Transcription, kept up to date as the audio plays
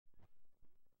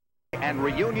and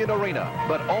Reunion Arena,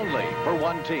 but only for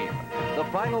one team. The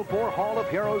Final Four Hall of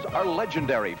Heroes are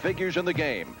legendary figures in the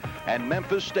game, and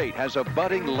Memphis State has a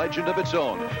budding legend of its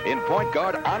own in point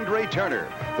guard Andre Turner,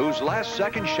 whose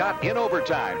last-second shot in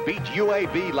overtime beat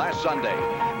UAB last Sunday,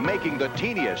 making the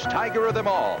teeniest Tiger of them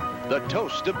all the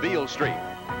toast of Beale Street.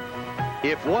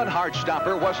 If one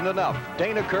heart-stopper wasn't enough,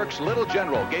 Dana Kirk's Little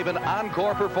General gave an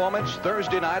encore performance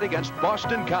Thursday night against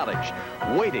Boston College,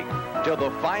 waiting till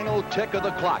the final tick of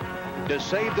the clock to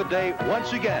save the day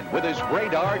once again with his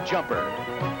radar jumper.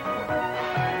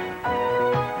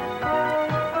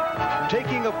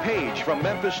 Taking a page from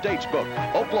Memphis State's book,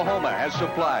 Oklahoma has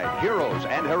supplied heroes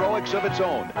and heroics of its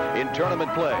own in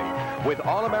tournament play. With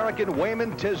All-American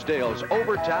Wayman Tisdale's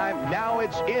overtime, now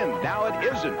it's in, now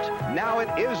it isn't, now it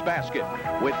is basket,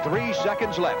 with 3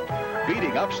 seconds left,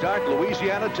 beating upstart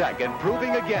Louisiana Tech and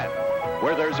proving again,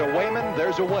 where there's a Wayman,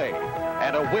 there's a way,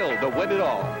 and a will to win it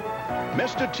all.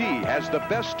 Mr. T has the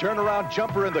best turnaround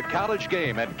jumper in the college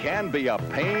game and can be a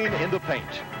pain in the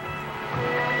paint.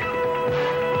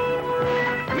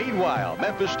 Meanwhile,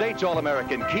 Memphis State's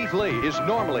All-American Keith Lee is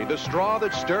normally the straw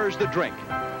that stirs the drink.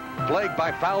 Plagued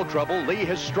by foul trouble, Lee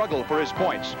has struggled for his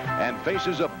points and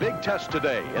faces a big test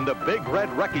today in the Big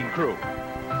Red Wrecking Crew.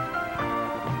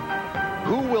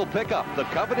 Who will pick up the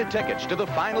coveted tickets to the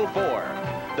Final Four?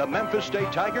 The Memphis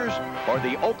State Tigers or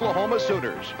the Oklahoma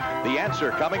Sooners? The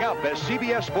answer coming up as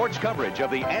CBS Sports coverage of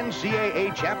the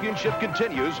NCAA Championship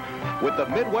continues with the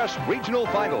Midwest Regional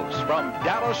Finals from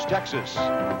Dallas, Texas.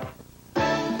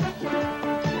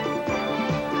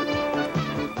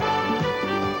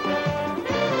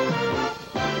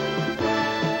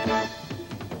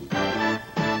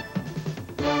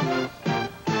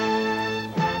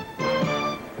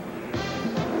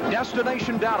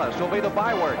 Destination Dallas will be the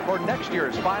byword for next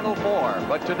year's Final Four.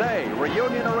 But today,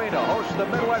 Reunion Arena hosts the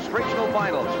Midwest Regional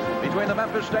Finals between the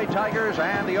Memphis State Tigers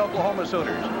and the Oklahoma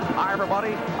Sooners. Hi,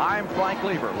 everybody. I'm Frank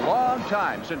Lever. Long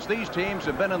time since these teams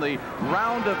have been in the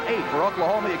round of 8. For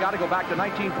Oklahoma, you got to go back to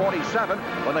 1947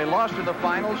 when they lost in the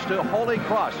finals to Holy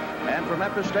Cross. And for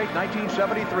Memphis State,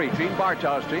 1973, Gene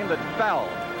Bartow's team that fell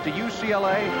to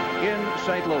UCLA in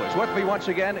St. Louis. With me once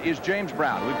again is James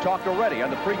Brown. We've talked already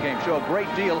on the pregame show a great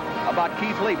deal about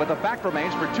Keith Lee, but the fact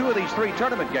remains for 2 of these 3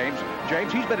 tournament games,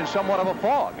 James, he's been in somewhat of a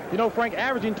fog. You know, Frank,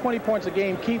 averaging 20 points a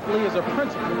game, Keith Lee is a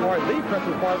principal part, the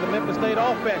principal part of the Memphis State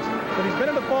offense. But he's been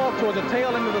in the fog towards the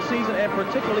tail end of the season and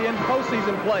particularly in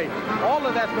postseason play. All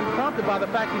of that's been prompted by the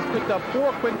fact he's picked up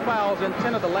 4 quick fouls in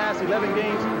 10 of the last 11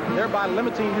 games, thereby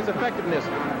limiting his effectiveness.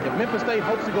 If Memphis State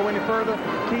hopes to go any further,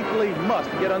 Keith Lee must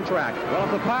get untracked. Well,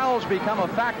 if the fouls become a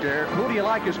factor, who do you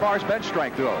like as far as bench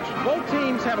strength goes? Both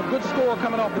teams have a good score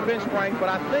coming off the bench, Frank, but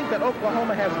I think that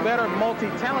Oklahoma has better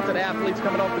multi-talented athletes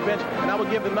coming off the bench, and I would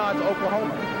give the nod to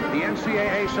Oklahoma. The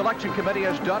NCAA Selection Committee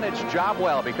has done its job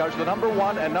well because the number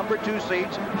 1 and number 2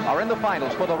 seeds are in the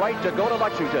finals for the right to go to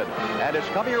Lexington. And it's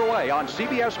coming your way on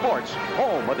CBS Sports,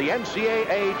 home of the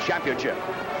NCAA Championship.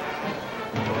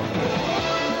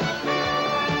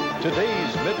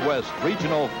 Today's Midwest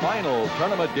Regional Final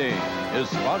Tournament game is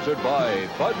sponsored by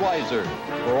Budweiser.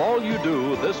 For all you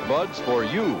do, this Bud's for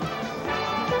you.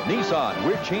 Nissan,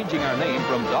 we're changing our name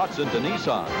from Datsun to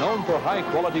Nissan. Known for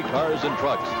high-quality cars and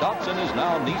trucks, Datsun is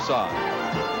now Nissan.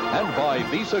 And by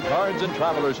Visa cards and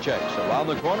traveler's checks. Around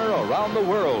the corner, around the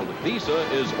world, Visa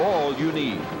is all you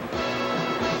need.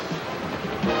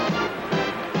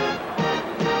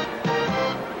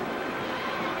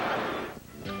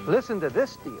 Listen to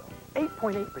this deal.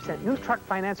 8.8% new truck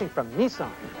financing from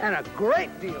Nissan. And a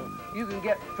great deal you can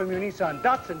get from your Nissan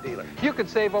Datsun dealer. You could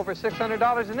save over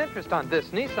 $600 in interest on this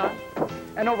Nissan.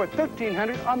 And over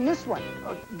 $1,500 on this one.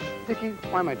 Dickie,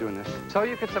 why am I doing this? So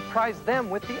you could surprise them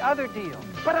with the other deal.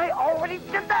 But I already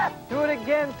did that! Do it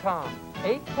again, Tom.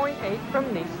 8.8 from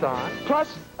Nissan.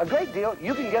 Plus, a great deal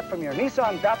you can get from your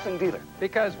Nissan Datsun dealer.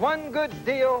 Because one good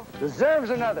deal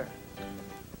deserves another.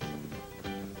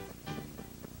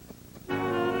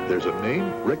 There's a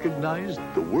name recognized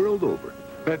the world over.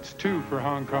 That's 2 for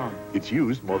Hong Kong. It's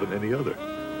used more than any other.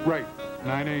 Right,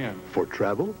 9 a.m. For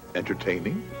travel,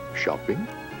 entertaining, shopping,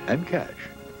 and cash.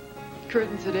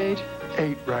 Curtains at 8.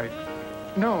 8, right.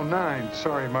 No, 9.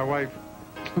 Sorry, my wife.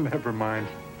 Never mind.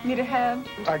 Need a hand?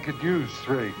 I could use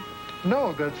 3.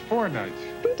 No, that's 4 nights.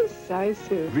 Be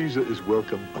decisive. Visa is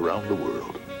welcome around the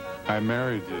world. I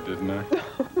married you, didn't I?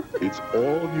 It's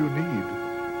all you need.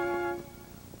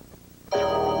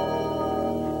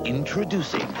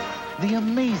 Introducing the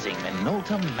amazing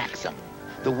Minolta Maxim,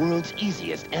 the world's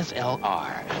easiest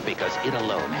SLR, because it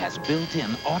alone has built-in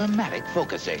automatic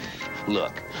focusing.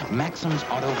 Look, Maxim's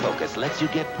autofocus lets you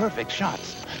get perfect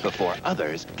shots before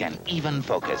others can even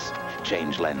focus.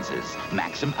 Change lenses.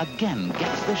 Maxim again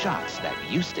gets the shots that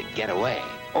used to get away.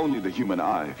 Only the human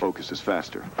eye focuses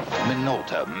faster.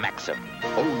 Minolta Maxim.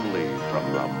 Only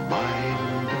from the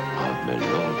mind of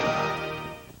Minolta.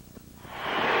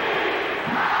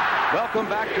 Welcome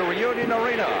back to Reunion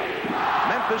Arena.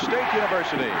 Memphis State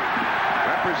University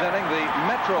representing the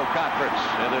Metro Conference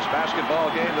in this basketball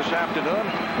game this afternoon.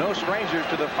 No strangers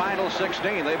to the Final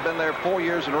 16. They've been there 4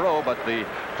 years in a row, but the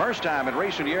first time in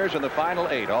recent years in the Final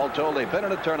 8. All told, they've been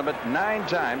in a tournament 9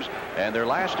 times, and their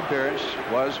last appearance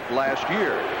was last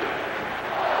year.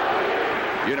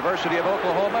 University of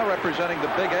Oklahoma representing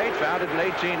the Big 8, founded in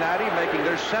 1890, making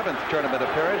their 7th tournament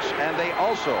appearance, and they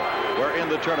also were in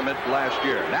the tournament last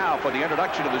year. Now for the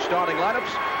introduction of the starting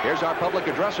lineups, here's our public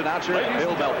address announcer,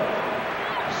 Bill Melton.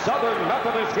 Southern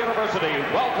Methodist University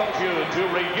welcomes you to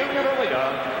Reunion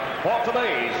Arena for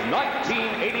today's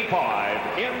 1985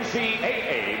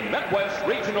 NCAA Midwest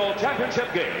Regional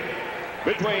Championship game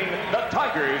between the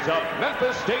Tigers of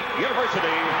Memphis State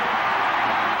University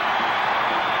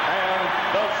and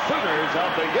the Sooners of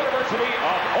the University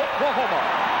of Oklahoma.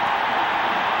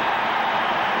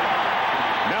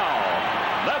 Now,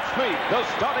 let's meet the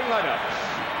starting lineups.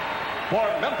 For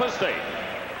Memphis State,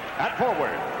 at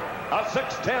forward, a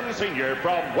 6'10 senior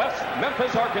from West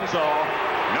Memphis, Arkansas,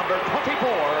 number 24,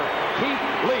 Keith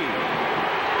Lee.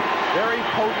 Very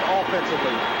potent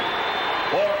offensively.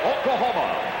 For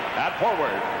Oklahoma, at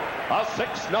forward, a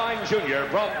 6'9 junior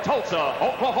from Tulsa,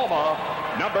 Oklahoma,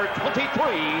 number 23,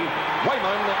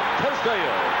 Wayman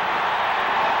Tisdale.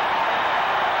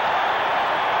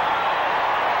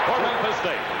 For Memphis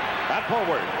State, at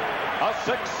forward, a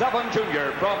 6'7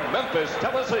 junior from Memphis,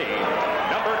 Tennessee,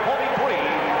 number 43,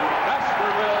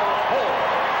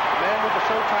 Man with the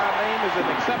Showtime name is an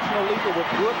exceptional leader with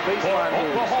good baseline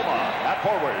moves. Oklahoma at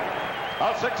forward,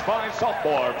 a 6'5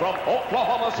 sophomore from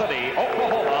Oklahoma City,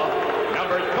 Oklahoma,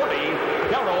 number 30,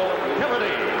 Darrell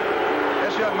Kennedy.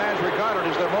 This young man's regarded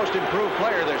as their most improved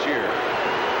player this year.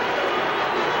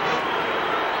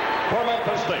 For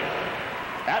Memphis State,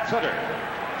 at center,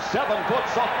 7-foot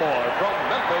sophomore from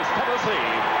Memphis, Tennessee,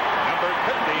 number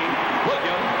 50,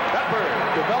 William Bedford.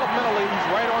 Developmentally, he's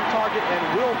right on target and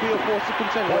will be a force to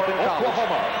contend with in college.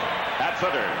 Oklahoma, at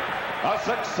center, a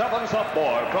 6'7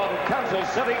 sophomore from Kansas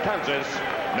City, Kansas,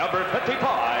 number 55,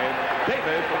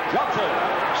 David Johnson.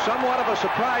 Somewhat of a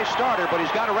surprise starter, but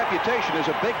he's got a reputation as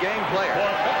a big game player.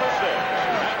 For Memphis State,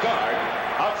 at guard,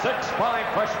 a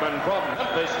 6'5 freshman from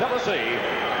Memphis, Tennessee,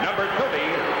 number 30,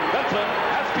 Benson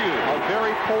Askew. A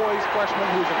very poised freshman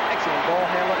who's an excellent ball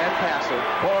handler and passer.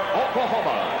 For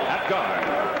Oklahoma, at guard,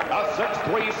 a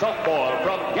 6'3 sophomore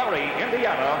from Gary,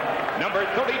 Indiana, number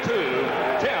 32,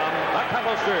 Tim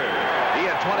McAllister. He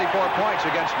had 24 points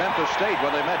against Memphis State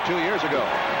when they met 2 years ago.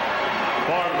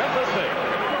 For Memphis State,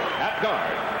 at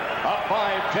guard, a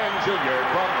 5'10 junior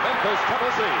from Memphis,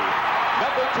 Tennessee,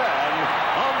 number 10,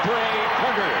 Andre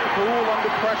Turner. Cool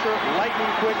under pressure,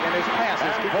 lightning quick, and his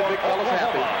passes keep the big fellas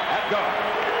happy. At guard,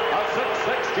 a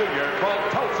 6'6 junior from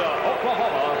Tulsa,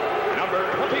 Oklahoma, number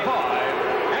 25,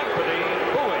 Anthony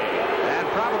Bowie. And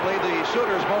probably the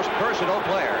Sooners' most versatile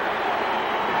player.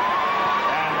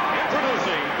 And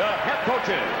introducing the head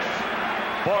coaches.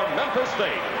 For Memphis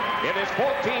State, in his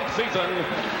 14th season,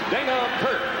 Dana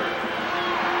Kirk.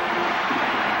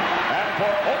 And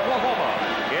for Oklahoma,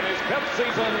 in his 5th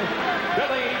season,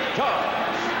 Billy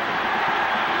Tubbs.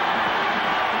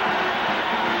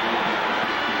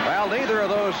 Well, neither of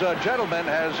those gentlemen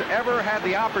has ever had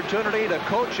the opportunity to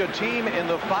coach a team in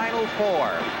the Final Four.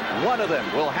 One of them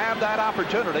will have that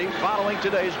opportunity following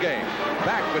today's game.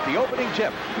 Back with the opening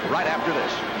tip right after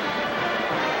this.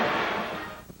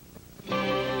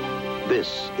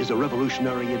 This is a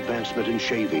revolutionary advancement in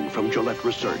shaving from Gillette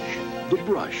Research. The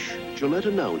brush. Gillette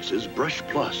announces Brush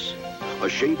Plus. A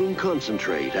shaving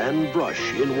concentrate and brush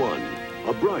in one.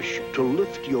 A brush to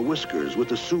lift your whiskers with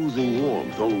the soothing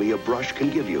warmth only a brush can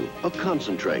give you. A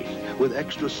concentrate with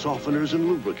extra softeners and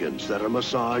lubricants that are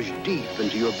massaged deep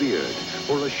into your beard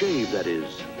for a shave that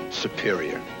is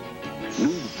superior.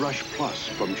 New Brush Plus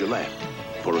from Gillette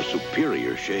for a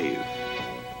superior shave.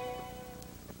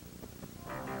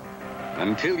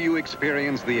 Until you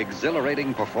experience the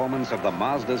exhilarating performance of the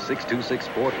Mazda 626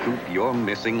 Sport Coupe, you're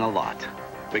missing a lot.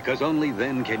 Because only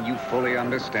then can you fully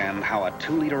understand how a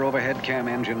 2-liter overhead cam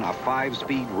engine, a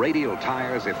 5-speed radial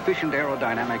tires, efficient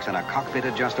aerodynamics, and a cockpit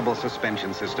adjustable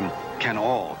suspension system can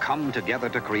all come together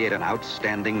to create an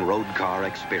outstanding road car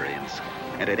experience.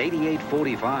 And at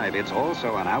 $88.45, it's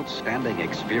also an outstanding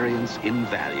experience in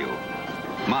value.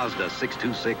 Mazda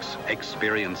 626,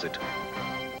 experience it.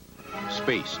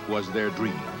 Space was their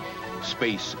dream.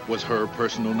 Space was her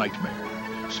personal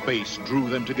nightmare. Space drew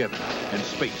them together, and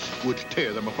space would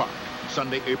tear them apart.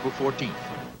 Sunday, April 14th.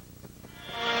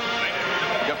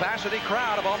 Capacity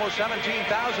crowd of almost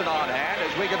 17,000 on hand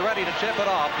as we get ready to tip it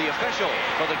off. The officials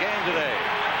for the game today: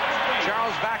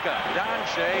 Charles Vaca, Don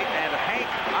Shea, and Hank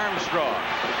Armstrong.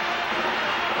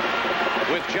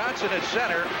 With Johnson at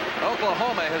center,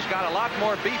 Oklahoma has got a lot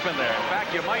more beef in there. In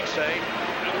fact, you might say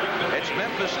it's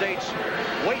Memphis State's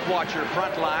Weight Watcher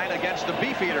front line against the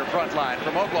Beef Eater front line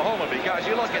from Oklahoma, because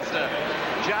you look at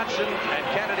Johnson and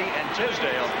Kennedy and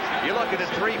Tisdale, you look at the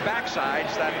three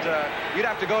backsides that you'd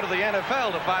have to go to the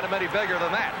NFL to find them any bigger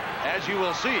than that, as you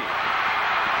will see.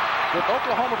 With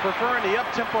Oklahoma preferring the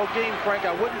up-tempo game, Frank,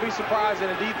 I wouldn't be surprised, and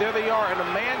indeed there they are in a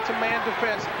man-to-man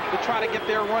defense to try to get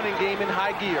their running game in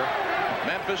high gear.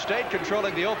 Memphis State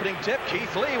controlling the opening tip. Keith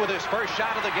Lee with his first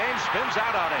shot of the game spins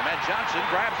out on him, and Johnson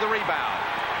grabs the rebound.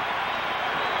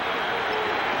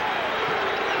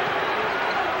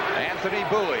 Anthony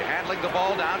Bowie handling the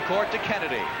ball down court to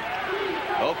Kennedy.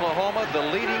 Oklahoma, the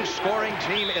leading scoring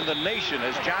team in the nation,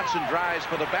 as Johnson drives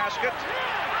for the basket.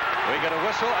 We get a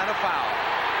whistle and a foul.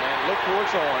 And look who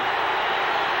it's on.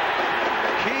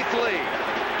 Keith Lee.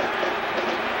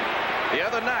 The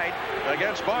other night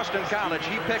against Boston College,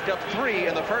 he picked up 3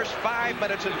 in the first 5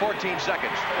 minutes and 14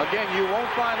 seconds. Again, you won't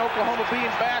find Oklahoma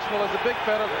being bashful as the big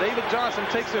fella. David Johnson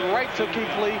takes it right to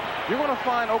Keith Lee. You're going to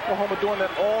find Oklahoma doing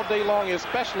that all day long,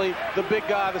 especially the big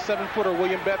guy, the 7-footer,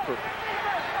 William Bedford.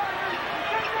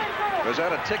 Was that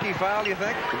a ticky foul, you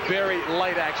think? Very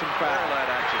light action foul. Very light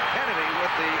action. Kennedy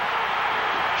with the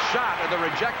shot and the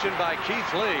rejection by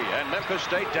Keith Lee, and Memphis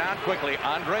State down quickly.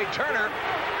 Andre Turner,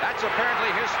 that's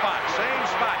apparently his spot. Same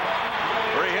spot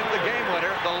where he hit the game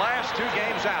winner the last 2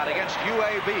 games out against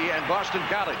UAB and Boston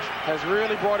College. Has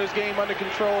really brought his game under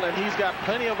control, and he's got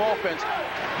plenty of offense.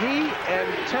 He and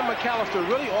Tim McAllister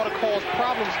really ought to cause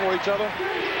problems for each other.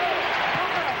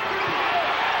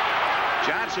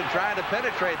 Johnson trying to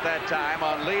penetrate that time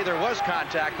on Lee. There was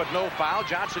contact, but no foul.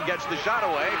 Johnson gets the shot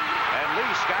away, and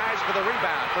Lee skies for the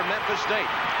rebound for Memphis State.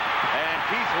 And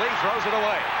Keith Lee throws it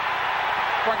away.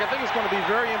 Frank, I think it's going to be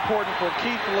very important for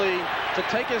Keith Lee to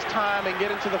take his time and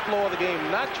get into the flow of the game,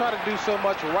 not try to do so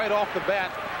much right off the bat.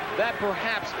 That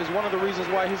perhaps is one of the reasons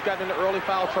why he's gotten into early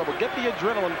foul trouble. Get the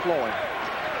adrenaline flowing.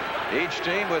 Each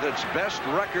team with its best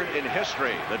record in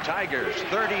history. The Tigers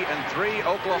 30-3,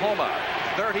 Oklahoma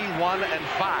 31-5.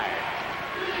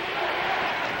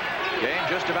 Game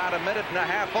just about a minute and a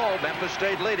half old. Memphis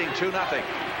State leading 2-0.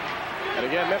 And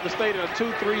again, Memphis State in a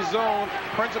 2-3 zone,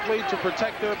 principally to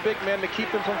protect their big men, to keep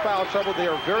them from foul trouble. They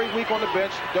are very weak on the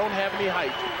bench, don't have any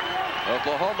height.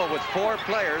 Oklahoma with 4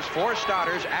 players, 4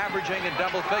 starters, averaging in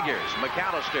double figures.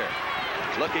 McAllister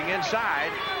looking inside.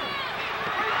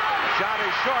 Shot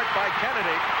is short by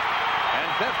Kennedy. And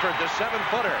Bedford, the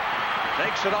 7-footer,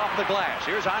 takes it off the glass.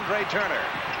 Here's Andre Turner.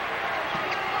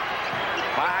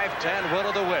 5'10"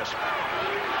 will-o'-the-wisp.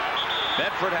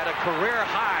 Bedford had a career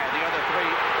high the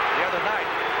other night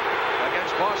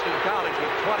against Boston College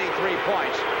with 23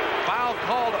 points. Foul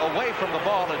called away from the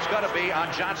ball. It's going to be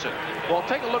on Johnson. Well,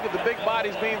 take a look at the big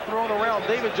bodies being thrown around.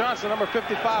 David Johnson, number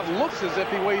 55, looks as if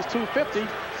he weighs 250.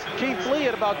 Keith Lee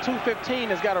at about 215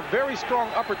 has got a very strong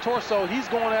upper torso. He's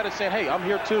going at it saying, hey, I'm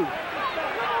here too.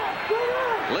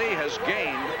 Lee has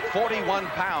gained 41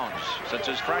 pounds since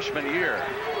his freshman year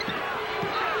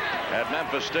at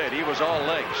Memphis State. He was all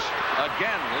legs.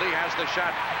 Again, Lee has the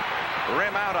shot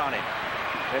rim out on him.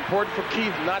 Important for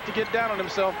Keith not to get down on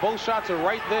himself. Both shots are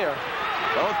right there.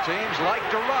 Both teams like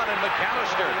to run, and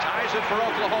McAllister ties it for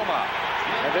Oklahoma.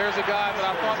 And there's a guy that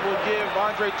I thought would give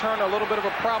Andre Turner a little bit of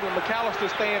a problem. McAllister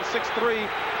staying 6'3".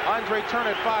 Andre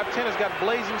Turner at 5'10" has got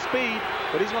blazing speed,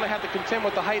 but he's going to have to contend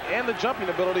with the height and the jumping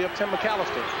ability of Tim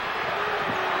McAllister.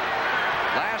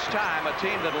 Last time a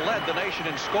team that led the nation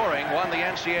in scoring won the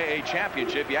NCAA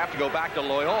championship, you have to go back to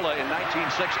Loyola in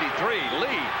 1963.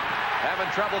 Lee having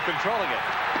trouble controlling it.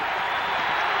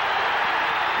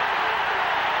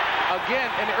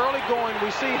 Again, in the early going,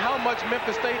 we see how much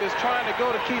Memphis State is trying to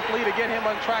go to Keith Lee to get him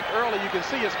untracked early. You can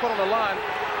see his foot on the line.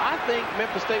 I think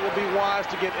Memphis State will be wise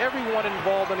to get everyone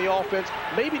involved in the offense.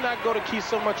 Maybe not go to Keith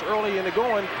so much early in the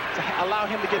going to allow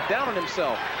him to get down on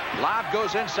himself. Lob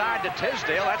goes inside to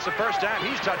Tisdale. That's the first time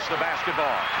he's touched the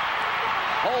basketball.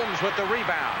 Holmes with the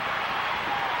rebound.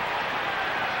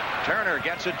 Turner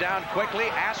gets it down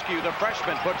quickly. Askew, the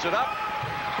freshman, puts it up.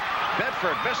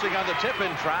 Bedford missing on the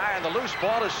tip-in try, and the loose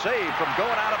ball is saved from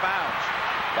going out of bounds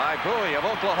by Bowie of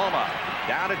Oklahoma.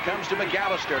 Down it comes to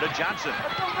McAllister, to Johnson.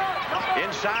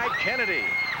 Inside, Kennedy.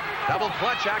 Double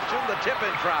clutch action, the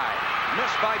tip-in try.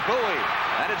 Missed by Bowie.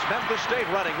 And it's Memphis State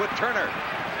running with Turner.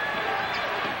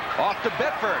 Off to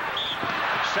Bickford.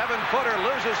 7-footer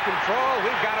loses control.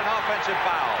 We've got an offensive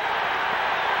foul.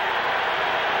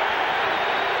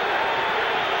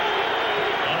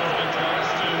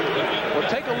 Well,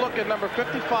 take a look at number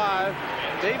 55.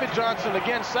 David Johnson,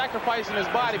 again, sacrificing his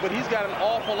body, but he's got an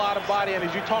awful lot of body. And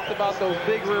as you talked about those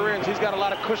big rear ends, he's got a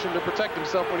lot of cushion to protect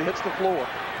himself when he hits the floor.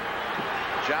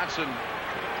 Johnson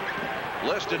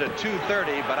listed at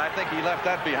 230, but I think he left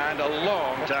that behind a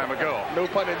long time ago. No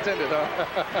pun intended, huh?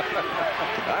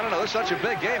 I don't know. It's such a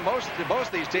big game. Most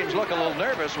of these teams look a little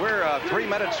nervous. We're 3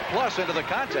 minutes plus into the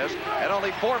contest and only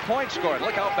 4 points scored.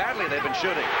 Look how badly they've been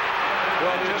shooting.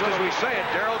 Well, just as we say it,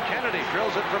 Daryl Kennedy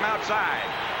drills it from outside.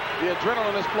 The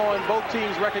adrenaline is flowing. Both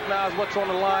teams recognize what's on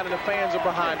the line, and the fans are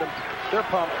behind them. They're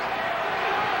pumped.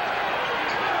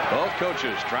 Both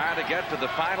coaches trying to get to the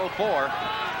Final Four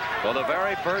for the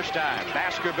very first time.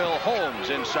 Baskerville Holmes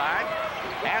inside.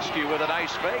 Askew with a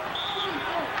nice fake.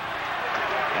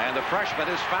 And the freshman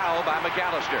is fouled by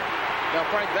McAllister. Now,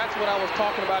 Frank, that's what I was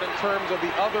talking about in terms of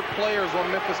the other players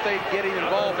on Memphis State getting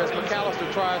involved as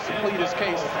McAllister tries to plead his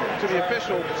case to the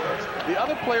official. The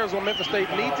other players on Memphis State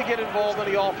need to get involved in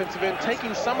the offensive end,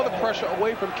 taking some of the pressure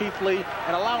away from Keith Lee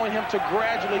and allowing him to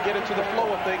gradually get into the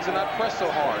flow of things and not press so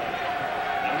hard.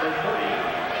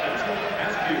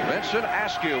 Vincent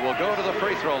Askew will go to the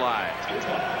free throw line.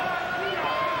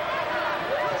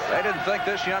 They didn't think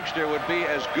this youngster would be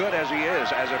as good as he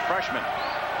is as a freshman.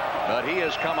 But he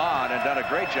has come on and done a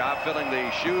great job filling the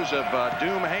shoes of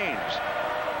Doom Haynes.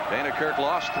 Dana Kirk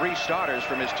lost 3 starters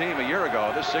from his team a year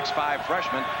ago. This 6'5"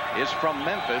 freshman is from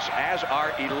Memphis, as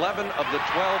are 11 of the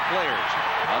 12 players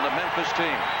on the Memphis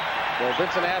team. Well,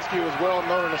 Vincent Askew is well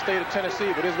known in the state of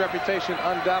Tennessee, but his reputation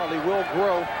undoubtedly will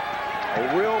grow.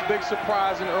 A real big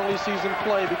surprise in early season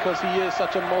play because he is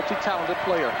such a multi-talented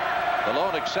player. The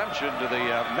lone exception to the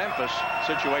Memphis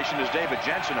situation is David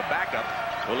Jensen, a backup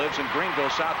who lives in Greenville,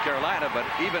 South Carolina, but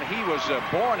even he was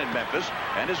born in Memphis,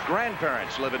 and his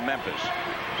grandparents live in Memphis.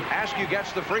 Askew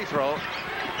gets the free throw.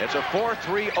 It's a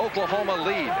 4-3 Oklahoma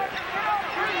lead.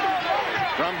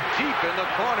 From deep in the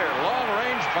corner,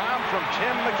 long-range bomb from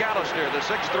Tim McAllister, the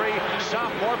 6'3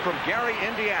 sophomore from Gary,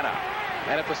 Indiana.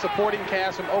 And if the supporting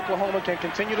cast from Oklahoma can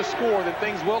continue to score, then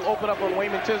things will open up on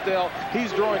Wayman Tisdale.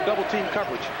 He's drawing double-team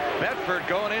coverage. Bedford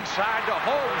going inside to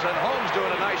Holmes, and Holmes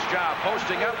doing a nice job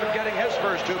posting up and getting his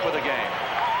first 2 for the game.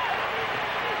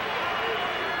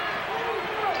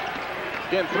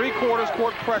 Again, 3/4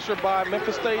 court pressure by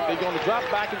Memphis State. They're going to drop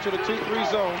back into the 2-3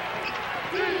 zone.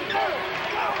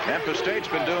 Memphis State's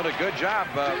been doing a good job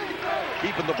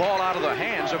keeping the ball out of the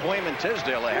hands of Wayman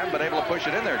Tisdale. They haven't been able to push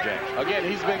it in there, James. Again,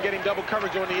 he's been getting double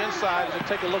coverage on the inside. As we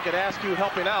take a look at Askew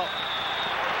helping out.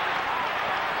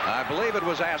 I believe it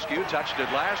was Askew touched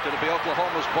it last. It'll be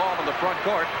Oklahoma's ball in the front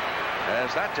court,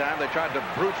 as that time they tried to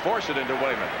brute force it into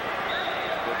Wayman.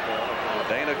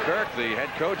 Dana Kirk, the head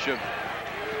coach of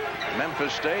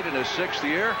Memphis State in his 6th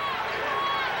year,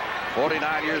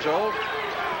 49 years old.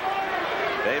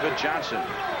 David Johnson.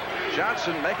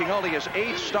 Johnson making only his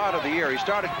 8th start of the year. He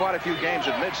started quite a few games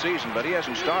at midseason, but he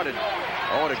hasn't started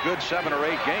in a good 7 or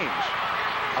 8 games.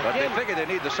 But they figure they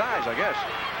need the size, I guess.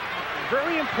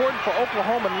 Very important for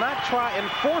Oklahoma not try and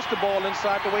force the ball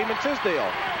inside to Wayman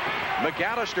Tisdale.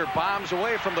 McAllister bombs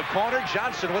away from the corner.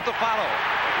 Johnson with the follow.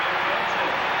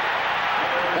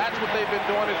 That's what they've been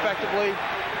doing effectively.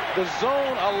 The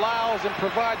zone allows and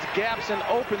provides gaps and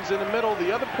opens in the middle.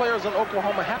 The other players in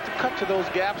Oklahoma have to cut to those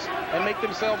gaps and make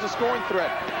themselves a scoring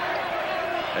threat.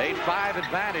 8-5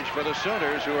 advantage for the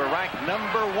Sooners, who are ranked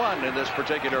 #1 in this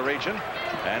particular region.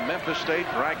 And Memphis State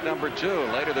ranked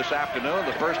 #2. Later this afternoon,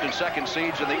 the 1st and 2nd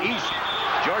seeds in the East,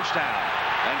 Georgetown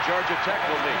and Georgia Tech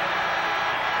will meet.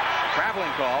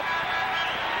 Traveling call.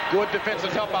 Good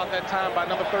defensive help out that time by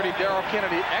number 30, Daryl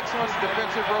Kennedy. Excellent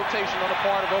defensive rotation on the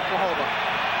part of Oklahoma.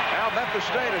 Now Memphis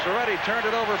State has already turned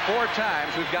it over 4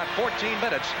 times. We've got 14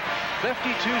 minutes,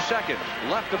 52 seconds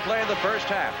left to play in the first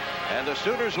half. And the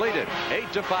Sooners lead it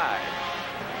 8-5.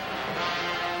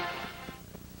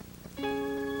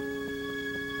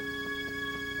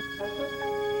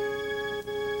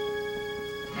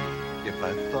 If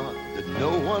I thought that no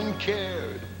one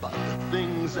cared about the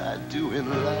things I do in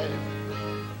life,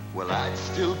 well, I'd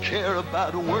still care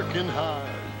about working hard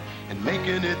and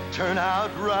making it turn out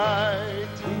right.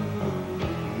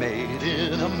 Made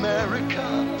in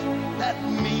America, that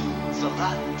means a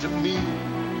lot to me.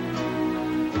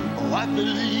 Oh, I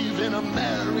believe in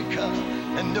America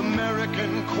and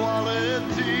American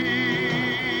quality.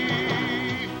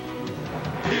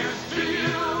 Here's to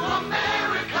you,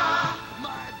 America,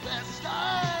 my best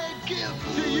I give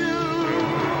to you.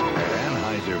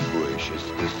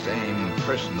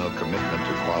 personal commitment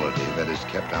to quality that has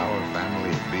kept our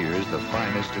family of beers the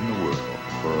finest in the world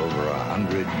for over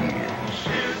 100 years.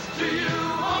 Here's to you,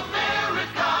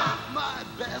 America. My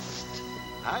best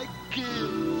I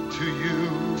give to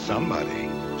you. Somebody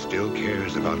still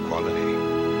cares about quality.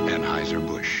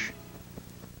 Anheuser-Busch.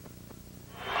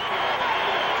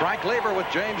 Frank Lever with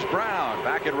James Brown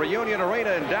back at Reunion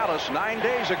Arena in Dallas 9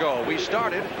 days ago. We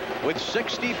started with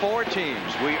 64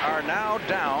 teams. We are now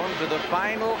down to the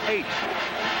final 8.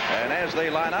 And as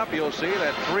they line up, you'll see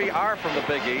that 3 are from the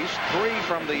Big East, 3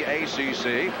 from the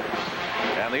ACC,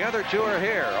 and the other 2 are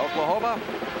here. Oklahoma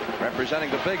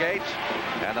representing the Big 8,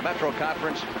 and the Metro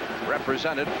Conference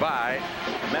represented by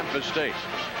Memphis State.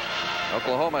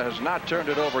 Oklahoma has not turned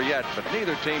it over yet, but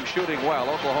neither team shooting well.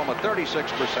 Oklahoma 36%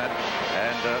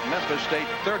 and Memphis State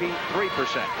 33%.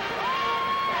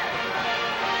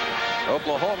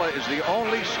 Oklahoma is the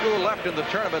only school left in the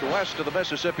tournament west of the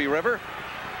Mississippi River.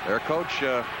 Their coach,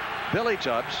 Billy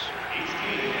Tubbs,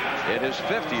 in his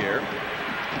 5th year.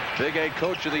 Big 8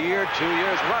 Coach of the Year 2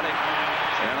 years running,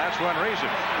 and that's one reason.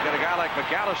 You got a guy like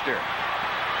McAllister.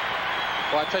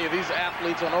 Well, I tell you, these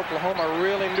athletes on Oklahoma are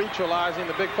really neutralizing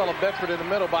the big fella Bedford in the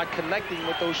middle by connecting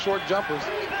with those short jumpers.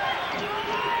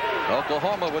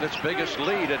 Oklahoma with its biggest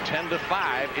lead at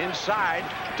 10-5 inside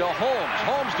to Holmes.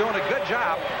 Holmes doing a good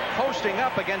job posting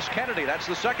up against Kennedy. That's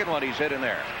the second one he's hit in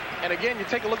there. And again, you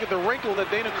take a look at the wrinkle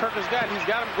that Dana Kirk has got. He's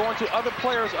got him going to other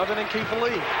players other than Keith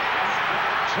Lee.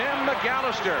 Tim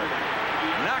McAllister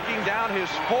knocking down his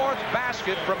 4th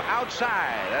basket from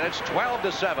outside, and it's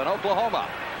 12-7 Oklahoma.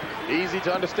 Easy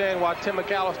to understand why Tim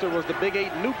McAllister was the Big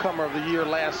 8 newcomer of the year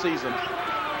last season.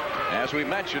 As we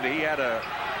mentioned, he had a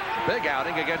big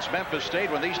outing against Memphis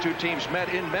State when these two teams met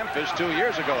in Memphis 2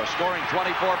 years ago, scoring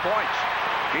 24 points.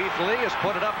 Keith Lee has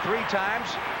put it up 3 times,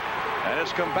 and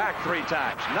it's come back 3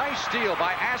 times. Nice steal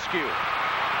by Askew.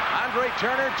 Andre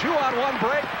Turner, 2-on-1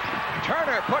 break.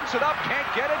 Turner puts it up, can't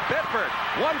get it. Bedford,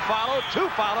 1 follow, 2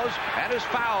 follows, and is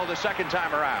fouled the second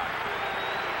time around.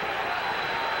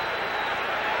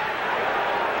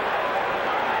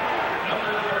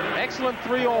 Excellent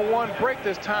 3-on-1 break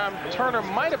this time. Turner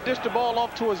might have dished the ball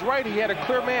off to his right. He had a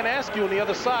clear man Askew on the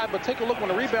other side, but take a look when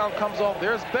the rebound comes off.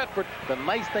 There's Bedford. The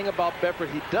nice thing about Bedford,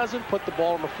 he doesn't put the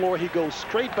ball on the floor. He goes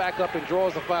straight back up and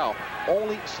draws the foul.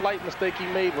 Only slight mistake he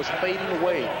made was fading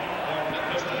away.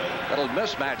 Little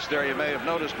mismatch there you may have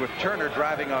noticed with Turner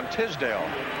driving on Tisdale.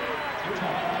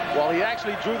 Well, he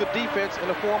actually drew the defense in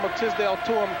the form of Tisdale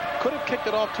to him. Could have kicked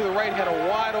it off to the right, had a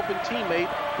wide open teammate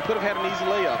who could have had an easy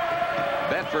layup.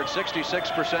 Bedford,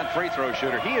 66% free throw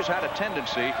shooter. He has had a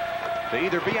tendency to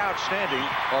either be outstanding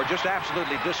or just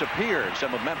absolutely disappear in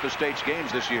some of Memphis State's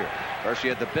games this year. First, he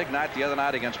had the big night the other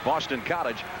night against Boston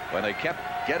College when they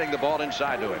kept getting the ball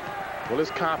inside to him. Well,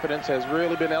 his confidence has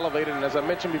really been elevated, and as I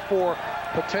mentioned before,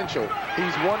 potential.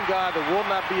 He's one guy that will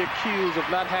not be accused of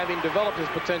not having developed his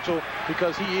potential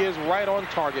because he is right on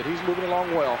target. He's moving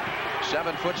along well.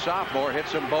 7-foot sophomore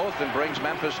hits them both and brings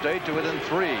Memphis State to within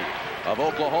 3 of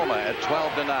Oklahoma at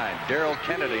 12-9. Darrell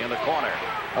Kennedy in the corner.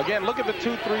 Again, look at the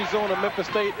 2-3 zone of Memphis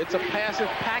State. It's a passive,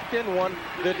 packed-in one.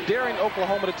 They're daring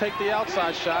Oklahoma to take the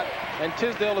outside shot, and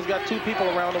Tisdale has got 2 people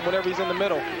around him whenever he's in the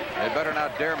middle. They better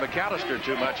not dare McAllister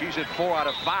too much. He's at 4 out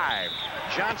of 5.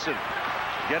 Johnson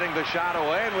getting the shot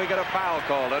away, and we get a foul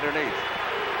called underneath.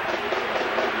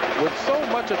 With so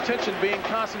much attention being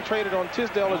concentrated on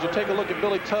Tisdale, as you take a look at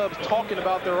Billy Tubbs talking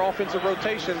about their offensive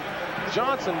rotation,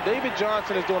 David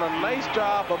Johnson is doing a nice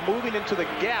job of moving into the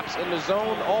gaps in the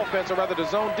zone offense, or rather the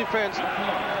zone defense,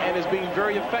 and is being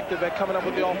very effective at coming up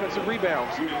with the offensive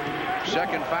rebounds.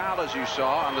 Second foul, as you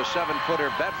saw, on the 7-footer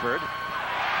Bedford.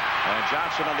 And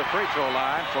Johnson on the free throw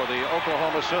line for the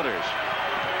Oklahoma Sooners.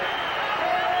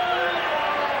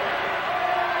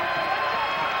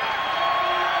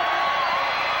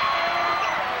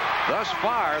 Thus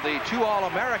far, the 2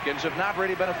 All-Americans have not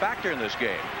really been a factor in this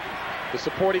game. The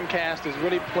supporting cast has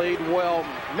really played well.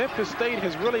 Memphis State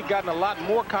has really gotten a lot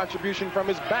more contribution from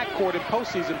his backcourt in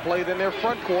postseason play than their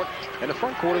front court, and the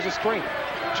front court is a strength.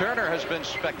 Turner has been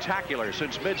spectacular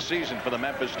since midseason for the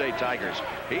Memphis State Tigers.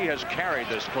 He has carried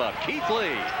this club. Keith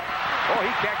Lee. Oh,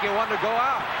 he can't get one to go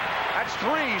out. That's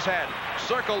 3 he's had.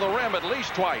 Circle the rim at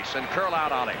least twice and curl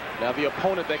out on him. Now the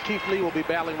opponent that Keith Lee will be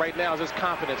battling right now is his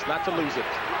confidence not to lose it.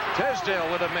 Tisdale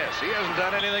with a miss. He hasn't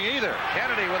done anything either.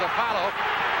 Kennedy with a follow.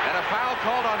 And a foul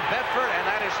called on Bedford, and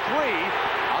that is 3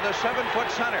 on the 7-foot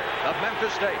center of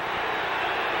Memphis State.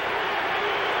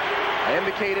 I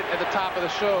indicated at the top of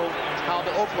the show how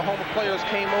the Oklahoma players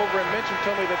came over and mentioned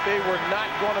to me that they were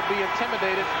not going to be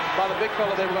intimidated by the big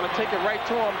fella. They were going to take it right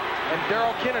to him. And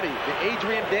Darrell Kennedy, the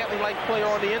Adrian Dantley-like player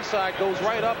on the inside, goes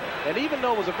right up. And even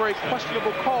though it was a very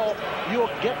questionable call,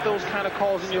 you'll get those kind of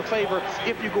calls in your favor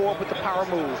if you go up with the power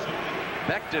move.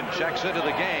 Becton checks into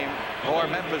the game for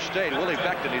Memphis State. Willie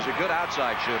Becton, he's a good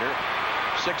outside shooter.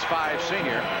 6'5"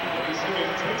 senior.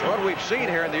 What we've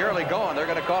seen here in the early going, they're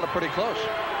going to call it pretty close.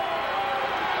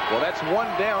 Well, that's one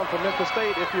down for Memphis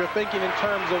State if you're thinking in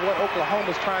terms of what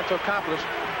Oklahoma's trying to accomplish.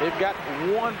 They've got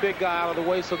one big guy out of the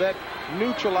way, so that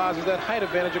neutralizes that height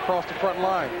advantage across the front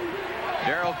line.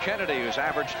 Darrell Kennedy, who's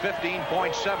averaged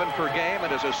 15.7 per game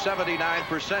and is a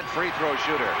 79% free throw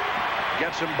shooter,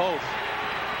 gets them both.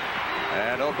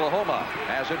 And Oklahoma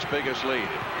has its biggest lead.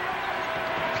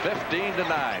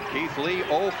 15-9. Keith Lee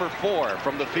 0 for 4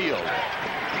 from the field.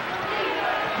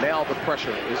 Now the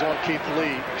pressure is on Keith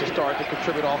Lee to start to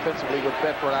contribute offensively with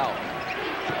Bedford out.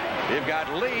 You've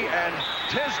got Lee and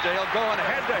Tisdale going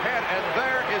head-to-head, and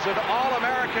there is an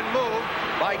All-American move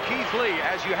by Keith Lee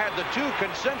as you had the two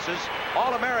consensus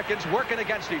All-Americans working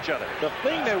against each other. The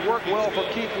thing that worked well for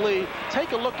Keith Lee,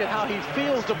 take a look at how he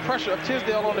feels the pressure of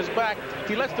Tisdale on his back.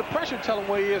 He lets the pressure tell him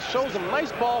where he is, shows him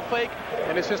nice ball fake,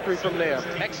 and his history from there.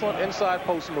 Excellent inside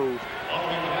post move.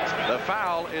 The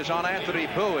foul is on Anthony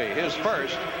Bowie, his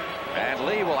first, and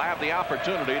Lee will have the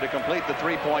opportunity to complete the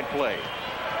three-point play.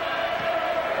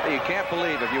 You can't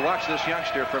believe, if you watch this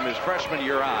youngster from his freshman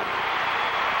year on,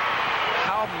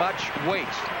 how much weight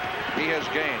he has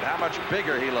gained, how much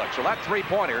bigger he looks. So that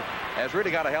three-pointer has really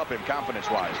got to help him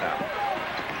confidence-wise now.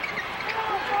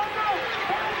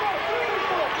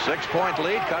 6-point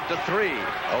lead cut to 3.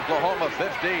 Oklahoma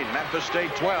 15, Memphis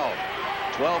State 12.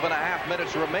 12.5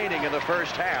 minutes remaining in the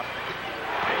first half.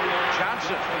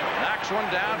 Johnson knocks one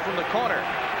down from the corner.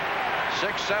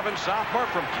 6'7" sophomore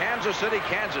from Kansas City,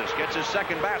 Kansas, gets his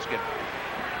second basket.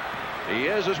 He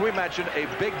is, as we mentioned, a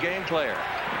big game player.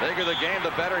 The bigger the game,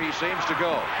 the better he seems to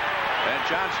go. And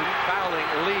Johnson fouling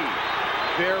Lee.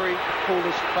 Very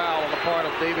foolish foul on the part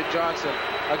of David Johnson.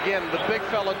 Again, the big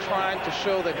fella trying to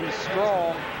show that he's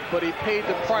strong, but he paid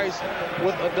the price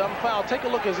with a dumb foul. Take a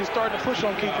look as he's starting to push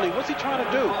on Keith Lee. What's he trying to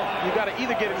do? You got to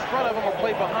either get in front of him or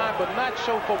play behind, but not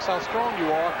show folks how strong you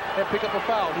are and pick up a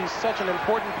foul. He's such an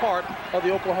important part of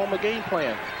the Oklahoma game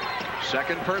plan.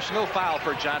 Second personal foul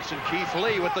for Johnson. Keith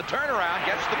Lee with the turnaround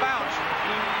gets the bounce.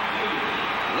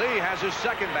 Lee has his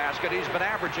second basket. He's been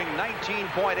averaging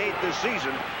 19.8 this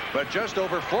season, but just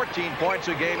over 14 points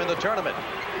a game in the tournament.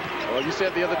 Well, you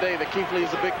said the other day that Keith Lee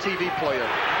is a big TV player.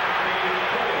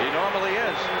 He normally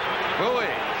is.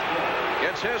 Bowie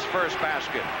gets his first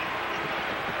basket.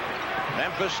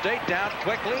 Memphis State down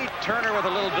quickly. Turner with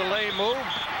a little delay move.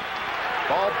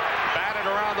 Ball batted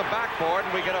around the backboard,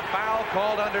 and we get a foul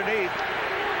called underneath.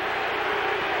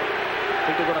 I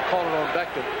think they're going to call it on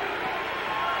Becton.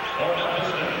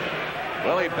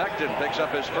 Willie Becton picks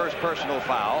up his first personal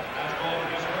foul.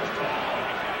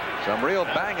 Some real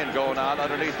banging going on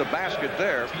underneath the basket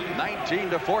there.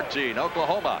 19-14,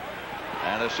 Oklahoma.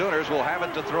 And the Sooners will have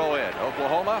it to throw in.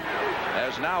 Oklahoma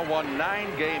has now won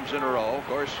 9 games in a row. Of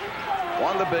course,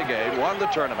 won the Big 8, won the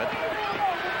tournament.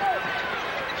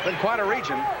 It's been quite a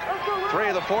region. 3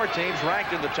 of the 4 teams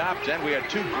ranked in the top 10. We had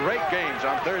 2 great games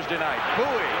on Thursday night.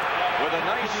 Bowie with a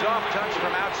nice soft touch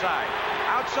from outside.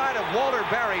 Outside of Walter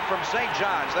Berry from St.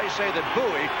 John's, they say that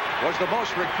Bowie was the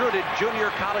most recruited junior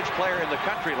college player in the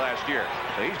country last year.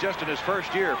 So he's just in his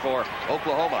first year for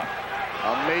Oklahoma.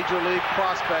 A major league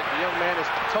prospect. The young man is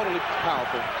totally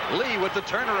powerful. Lee with the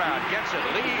turnaround gets it.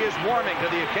 Lee is warming to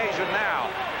the occasion now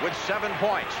with 7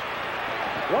 points.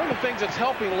 One of the things that's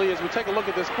helping Lee as we take a look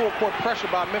at this full court pressure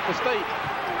by Memphis State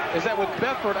is that with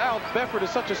Bedford out, Bedford is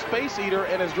such a space eater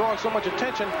and is drawing so much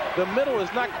attention. The middle is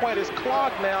not quite as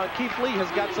clogged now, and Keith Lee has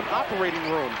got some operating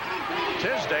room.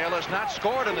 Tisdale has not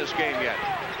scored in this game yet.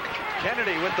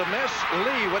 Kennedy with the miss,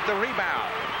 Lee with the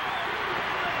rebound.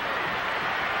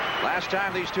 Last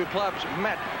time these two clubs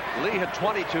met, Lee had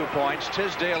 22 points,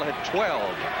 Tisdale had 12.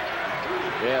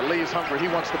 Yeah, Lee's hungry. He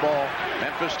wants the ball.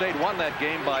 Memphis State won that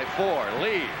game by 4.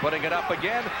 Lee putting it up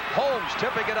again. Holmes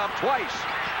tipping it up twice.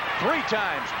 3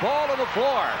 times. Ball on the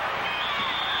floor.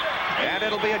 And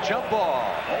it'll be a jump ball.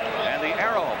 And the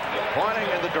arrow pointing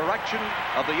in the direction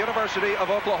of the University of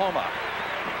Oklahoma.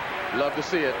 Love to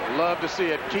see it. Love to see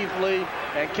it. Keith Lee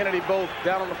and Kennedy both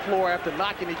down on the floor after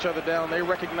knocking each other down. They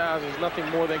recognize there's nothing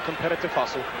more than competitive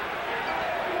hustle.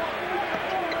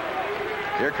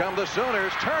 Here come the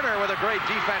Sooners. Turner with a great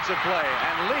defensive play.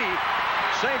 And Lee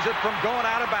saves it from going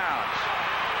out of bounds.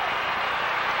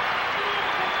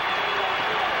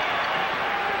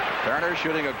 Turner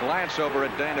shooting a glance over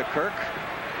at Dana Kirk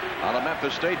on the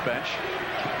Memphis State bench.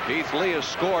 Keith Lee has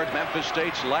scored Memphis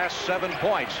State's last 7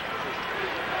 points.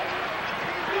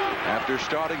 After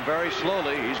starting very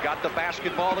slowly, he's got the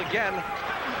basketball again.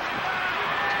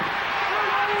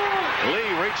 Lee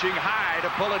reaching high to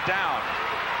pull it down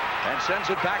and sends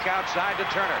it back outside to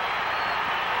Turner.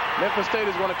 Memphis State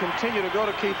is going to continue to go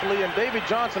to Keith Lee, and David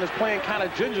Johnson is playing kind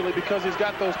of gingerly because he's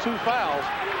got those 2 fouls.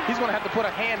 He's going to have to put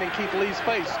a hand in Keith Lee's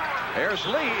face. There's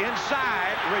Lee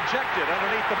inside, rejected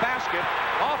underneath the basket.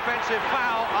 Offensive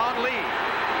foul on Lee.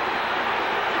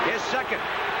 His second. A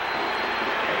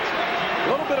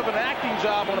little bit of an acting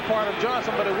job on the part of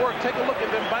Johnson, but it worked. Take a look at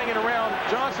them banging around.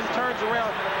 Johnson turns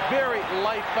around. Very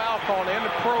light foul call. In the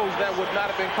pros, that would not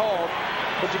have been called.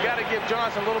 But you got to give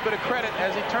Johnson a little bit of credit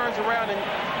as he turns around and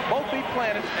both feet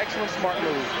planted. Excellent, smart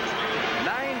move.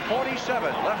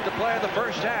 9:47 left to play in the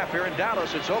first half here in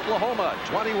Dallas. It's Oklahoma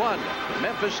 21,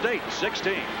 Memphis State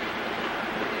 16.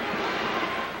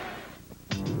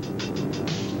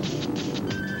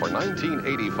 For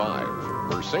 1985,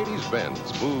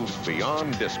 Mercedes-Benz moves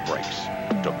beyond disc brakes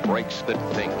to brakes that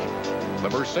think. The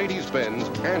Mercedes-Benz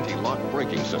anti-lock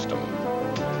braking system,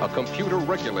 a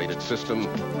computer-regulated system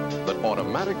that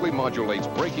automatically modulates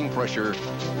braking pressure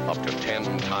up to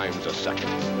 10 times a second.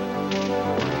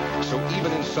 So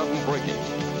even in sudden braking,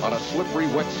 on a slippery,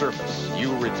 wet surface,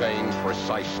 you retain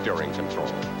precise steering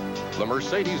control. The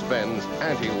Mercedes-Benz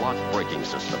anti-lock braking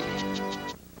system.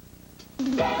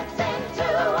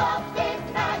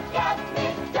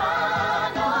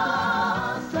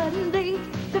 Suddenly,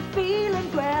 the feeling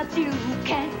grabs you,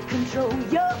 can't control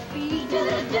your feet.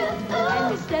 And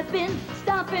you're stepping,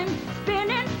 stomping,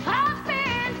 spinning,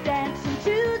 hopping, dancing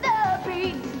to the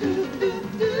beat.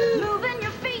 Moving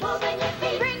your feet,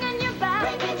 bringing your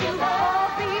body to all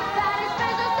beat.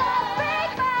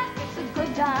 It's a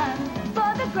good time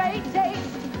for the great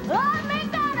taste of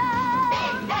McDonald's.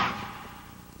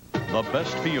 The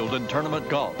best field in tournament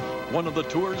golf. One of the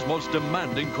tour's most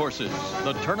demanding courses,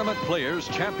 the Tournament Players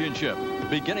Championship,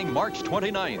 beginning March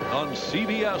 29th on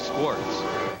CBS Sports.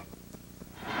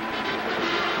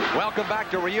 Welcome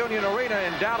back to Reunion Arena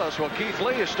in Dallas. Well, Keith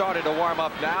Lee has started to warm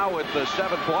up now with the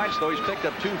 7 points, though he's picked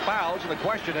up 2 fouls. And the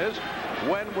question is,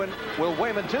 when will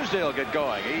Wayman Tisdale get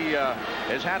going? He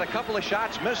has had a couple of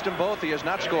shots, missed them both. He has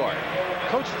not scored.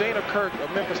 Coach Dana Kirk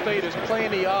of Memphis State is playing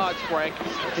the odds, Frank.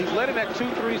 He's letting that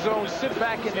 2-3 zone sit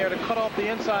back in there to cut off the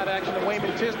inside action of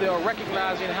Wayman Tisdale,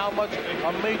 recognizing how much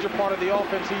a major part of the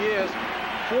offense he is,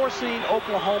 forcing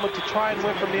Oklahoma to try and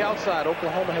win from the outside.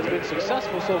 Oklahoma has been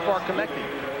successful so far connecting.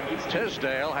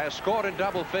 Tisdale has scored in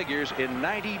double figures in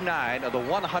 99 of the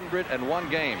 101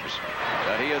 games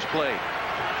that he has played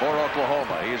for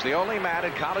Oklahoma. He is the only man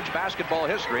in college basketball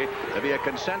history to be a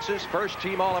consensus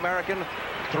first-team All-American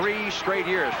 3 straight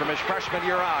years from his freshman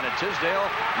year on, and Tisdale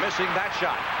missing that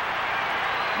shot.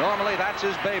 Normally, that's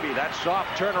his baby, that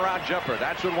soft turnaround jumper.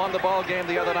 That's what won the ball game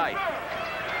the other night.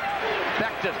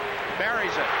 Becton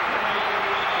buries it.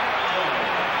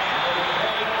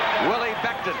 Willie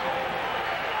Becton,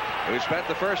 who spent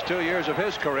the first 2 years of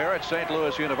his career at St.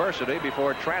 Louis University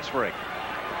before transferring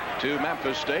to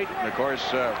Memphis State. And of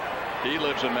course, he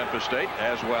lives in Memphis State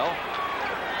as well.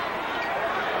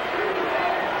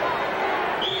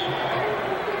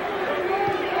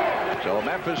 So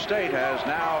Memphis State has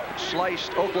now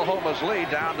sliced Oklahoma's lead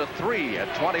down to 3 at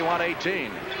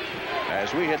 21-18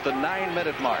 as we hit the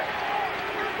 9-minute mark.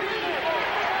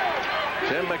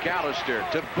 Tim McAllister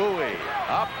to Bowie,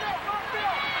 up.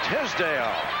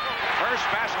 Tisdale, first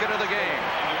basket of the game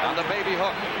on the baby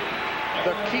hook.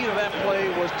 The key to that play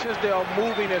was Tisdale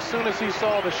moving as soon as he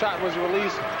saw the shot was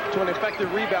released to an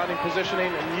effective rebounding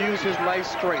positioning and use his nice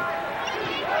strength.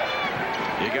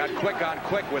 You got quick on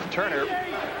quick with Turner,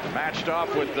 matched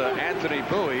off with Anthony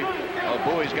Bowie. Oh,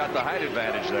 Bowie's got the height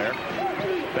advantage there.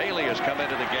 Bailey has come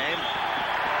into the game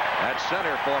at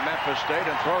center for Memphis State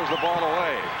and throws the ball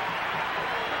away.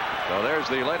 So there's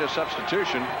the latest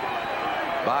substitution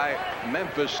by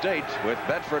Memphis State, with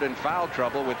Bedford in foul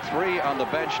trouble with 3 on the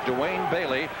bench. Dwayne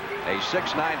Bailey, a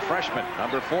 6'9" freshman,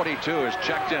 number 42, is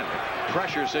checked in.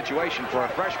 Pressure situation for a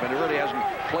freshman who really hasn't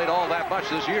played all that much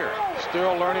this year.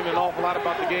 Still learning an awful lot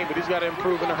about the game, but he's got to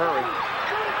improve in a hurry.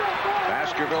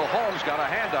 Baskerville Holmes got a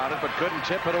hand on it but couldn't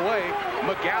tip it away.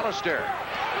 McAllister,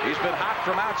 he's been hot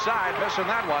from outside, missing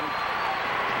that one.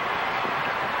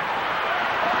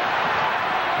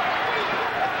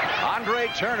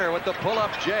 Andre Turner with the pull-up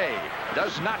J.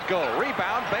 Does not go.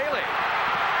 Rebound, Bailey.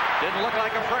 Didn't look like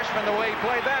a freshman the way he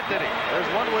played that, did he? There's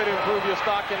one way to improve your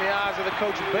stock in the eyes of the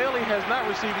coach. Bailey has not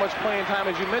received much playing time,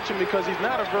 as you mentioned, because he's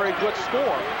not a very good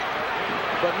scorer.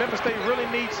 but Memphis State really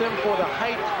needs him for the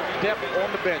height, depth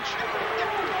on the bench.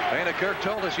 Dana Kirk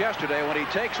told us yesterday when he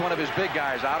takes one of his big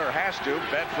guys out, or has to,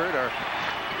 Bedford or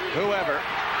whoever,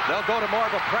 they'll go to more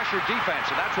of a pressure defense,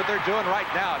 and that's what they're doing right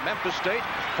now. Memphis State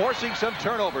forcing some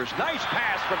turnovers. Nice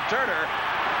pass from Turner,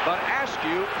 but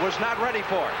Askew was not ready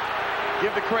for it.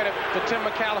 Give the credit to Tim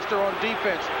McAllister on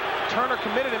defense. Turner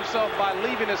committed himself by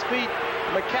leaving his feet.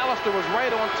 McAllister was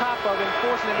right on top of him,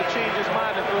 forcing him to change his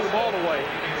mind and throw the ball away.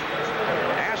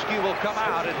 Askew will come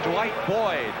out, and Dwight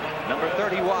Boyd, number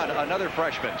 31, another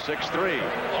freshman, 6'3".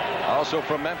 Also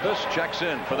from Memphis, checks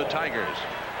in for the Tigers.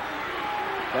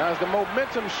 Now, as the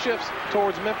momentum shifts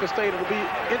towards Memphis State, it'll be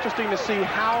interesting to see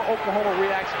how Oklahoma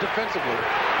reacts defensively.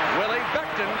 Willie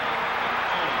Beckton.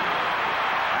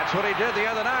 That's what he did the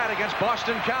other night against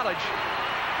Boston College.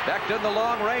 Beckton, the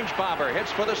long-range bomber,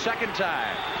 hits for the second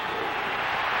time.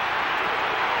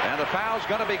 And the foul's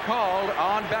going to be called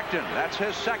on Beckton. That's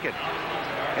his second.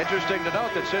 Interesting to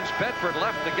note that since Bedford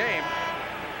left the game,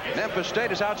 Memphis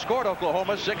State has outscored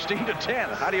Oklahoma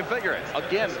 16-10. How do you figure it?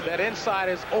 Again, that inside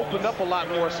has opened up a lot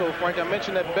more. So, Frank, I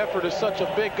mentioned that Bedford is such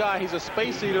a big guy. He's a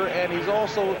space eater, and he's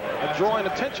also drawing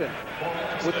attention.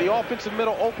 With the offensive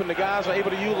middle open, the guys are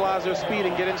able to utilize their speed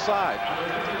and get inside.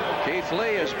 Keith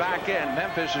Lee is back in.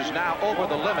 Memphis is now over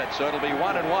the limit, so it'll be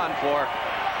 1-1 for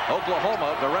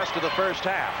Oklahoma the rest of the first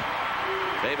half.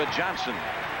 David Johnson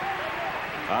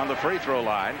on the free throw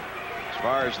line. As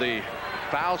far as the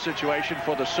foul situation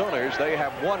for the Sooners, they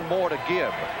have one more to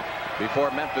give before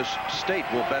Memphis State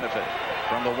will benefit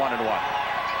from the 1-1.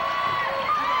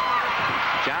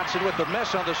 Johnson with the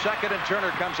miss on the second, and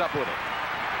Turner comes up with it.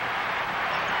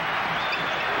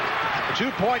 A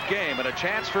 2-point game and a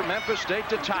chance for Memphis State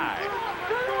to tie.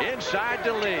 Inside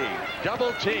to Lee.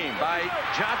 Double team by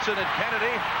Johnson and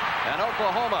Kennedy, and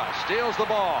Oklahoma steals the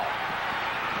ball.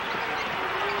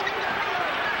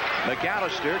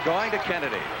 McAllister going to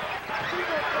Kennedy.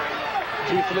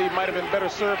 Keith Lee might have been better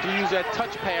served to use that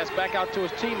touch pass back out to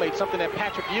his teammates, something that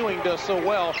Patrick Ewing does so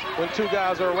well. When two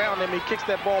guys are around him, he kicks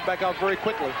that ball back out very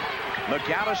quickly.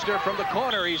 McAllister from the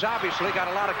corner. He's obviously got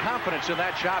a lot of confidence in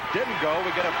that shot. Didn't go.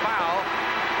 We get a foul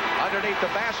underneath the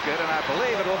basket, and I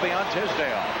believe it will be on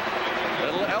Tisdale.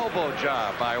 Little elbow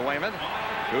job by Wayman,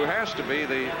 who has to be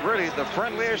really the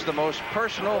friendliest, the most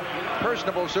personable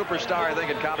superstar, I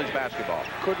think, in college basketball.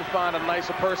 Couldn't find a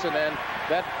nicer person, and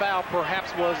that foul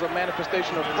perhaps was a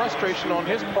manifestation of frustration on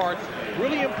his part.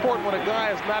 Really important when a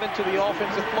guy is not into the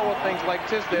offensive flow of things like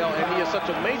Tisdale, and he is such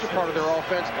a major part of their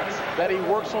offense, that he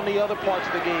works on the other parts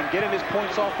of the game, getting his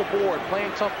points off the board,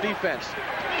 playing tough defense.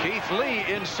 Keith Lee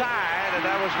inside, and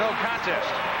that was no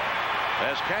contest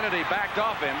as Kennedy backed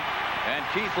off him. And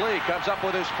Keith Lee comes up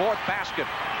with his fourth basket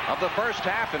of the first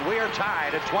half, and we are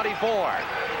tied at 24.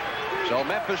 So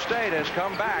Memphis State has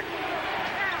come back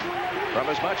from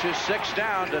as much as 6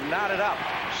 down to knot it up.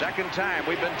 Second time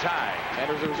we've been tied. And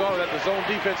as a result of that, the zone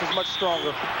defense is much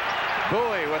stronger.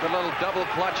 Bowie with a little double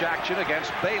clutch action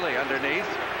against Bailey underneath.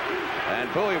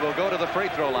 And Bowie will go to the free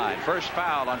throw line. First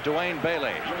foul on Dwayne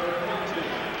Bailey.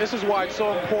 This is why it's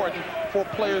so important for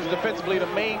players defensively to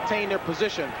maintain their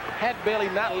position. Had Bailey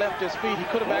not left his feet, he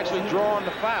could have actually drawn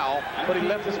the foul, but he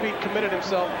left his feet, committed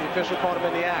himself. The official caught him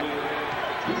in the act.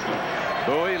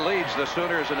 Bowie leads the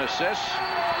Sooners in assists.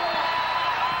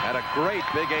 Had a great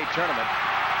Big 8 tournament,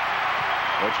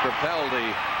 which propelled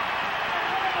the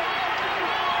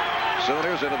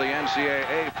Sooners into the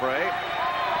NCAA fray.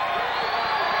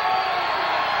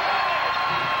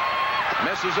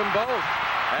 Misses them both.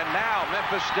 And now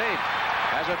Memphis State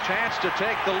has a chance to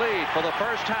take the lead for the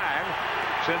first time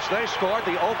since they scored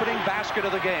the opening basket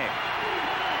of the game.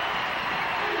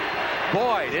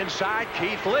 Boyd inside,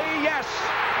 Keith Lee, yes!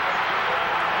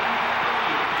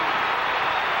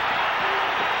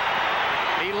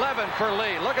 $11 for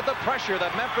Lee. Look at the pressure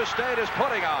that Memphis State is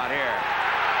putting on here.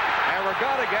 And we're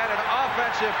going to get an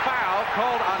offensive foul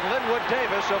called on Linwood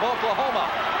Davis of Oklahoma,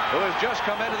 who has just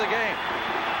come into the game.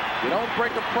 You don't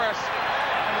break a press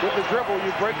with the dribble,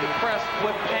 you break the press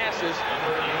with passes.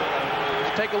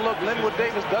 Just take a look. Linwood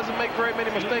Davis doesn't make very many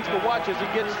mistakes, but watch as he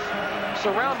gets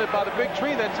surrounded by the big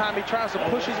tree that time. He tries to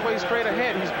push his way straight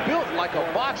ahead. He's built like a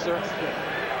boxer,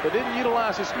 but didn't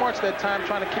utilize his smarts that time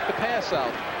trying to kick the pass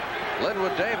out.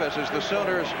 Linwood Davis is the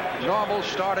Sooners' normal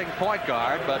starting point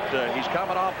guard, but he's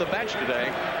coming off the bench today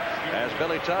as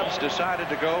Billy Tubbs decided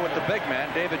to go with the big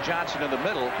man, David Johnson, in the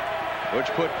middle, which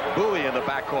put Bowie in the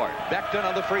backcourt. Beckton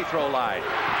on the free throw line.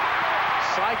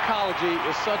 Psychology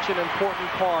is such an important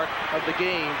part of the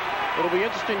game. It'll be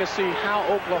interesting to see how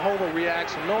Oklahoma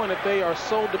reacts, knowing that they are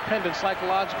so dependent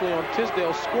psychologically on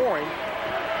Tisdale scoring.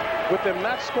 With them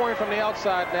not scoring from the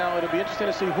outside now, it'll be interesting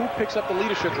to see who picks up the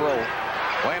leadership role.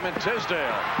 Wayman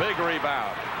Tisdale, big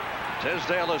rebound.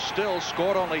 Tisdale has still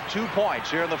scored only 2 points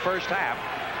here in the first half,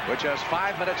 which has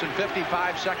 5 minutes and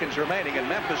 55 seconds remaining. And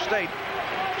Memphis State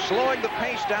slowing the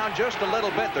pace down just a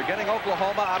little bit. They're getting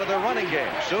Oklahoma out of their running game.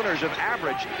 Sooners have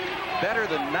averaged better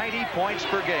than 90 points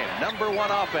per game.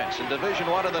 #1 offense in Division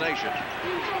I of the nation.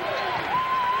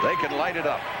 They can light it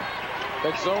up.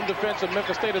 That zone defense of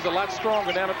Memphis State is a lot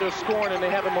stronger now that they're scoring and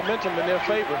they have the momentum in their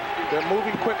favor. They're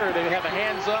moving quicker. They have the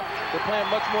hands up. They're playing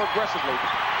much more aggressively.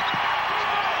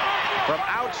 From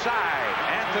outside,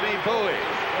 Anthony Bowie.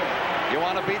 You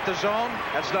want to beat the zone?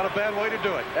 That's not a bad way to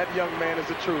do it. That young man is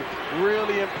the truth.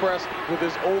 Really impressed with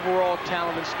his overall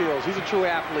talent and skills. He's a true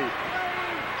athlete.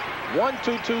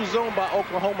 1-2-2 zone by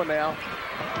Oklahoma now.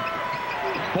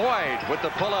 Boyd with the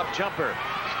pull-up jumper.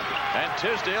 And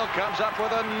Tisdale comes up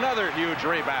with another huge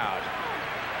rebound.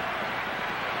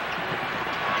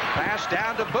 Pass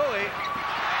down to Bowie.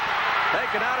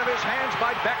 Taken out of his hands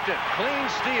by Becton. Clean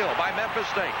steal by Memphis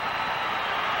State.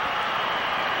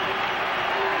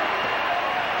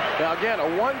 Now again, a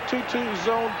 1-2-2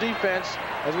 zone defense.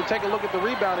 As we take a look at the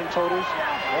rebounding totals,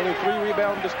 only 3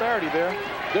 rebound disparity there.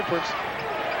 Difference.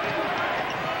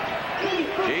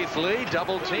 Keith Lee,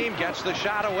 double team, gets the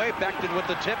shot away. Becton with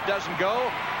the tip, doesn't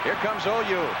go. Here comes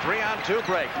OU. 3-on-2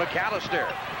 break. McAllister.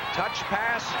 Touch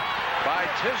pass by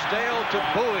Tisdale to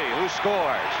Bowie, who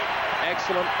scores.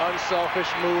 Excellent, unselfish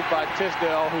move by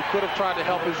Tisdale, who could have tried to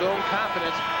help his own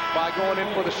confidence by going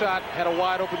in for the shot. Had a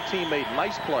wide open teammate.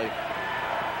 Nice play.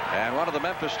 And one of the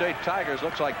Memphis State Tigers,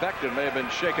 looks like Becton may have been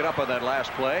shaken up on that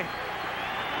last play.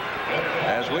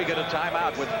 As we get a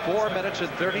timeout with 4 minutes and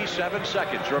 37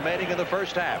 seconds remaining in the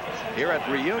first half here at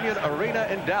Reunion Arena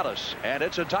in Dallas. And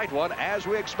it's a tight one, as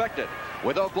we expected,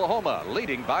 with Oklahoma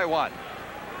leading by 1.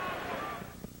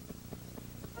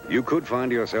 You could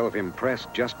find yourself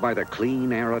impressed just by the clean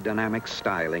aerodynamic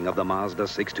styling of the Mazda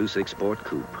 626 Sport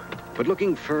Coupe. But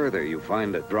looking further, you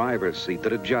find a driver's seat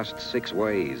that adjusts 6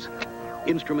 ways.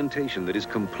 Instrumentation that is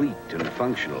complete and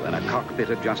functional, and a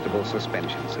cockpit adjustable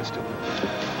suspension system.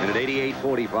 And at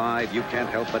 $88.45, you can't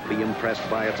help but be impressed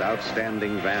by its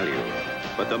outstanding value.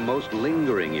 But the most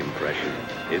lingering impression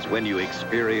is when you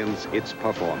experience its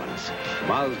performance.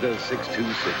 Mazda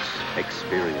 626.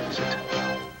 Experience it.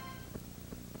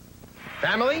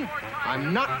 Family,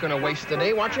 I'm not going to waste the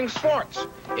day watching sports.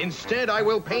 Instead, I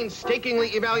will painstakingly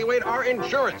evaluate our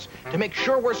insurance to make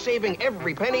sure we're saving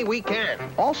every penny we can.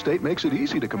 Allstate makes it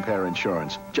easy to compare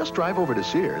insurance. Just drive over to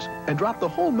Sears and drop the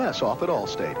whole mess off at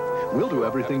Allstate. We'll do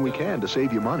everything we can to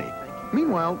save you money.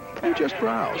 Meanwhile, you just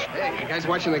browse. Hey, you guys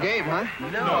watching the game, huh?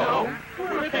 No,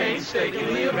 we're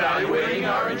painstakingly evaluating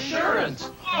our insurance.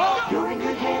 You're in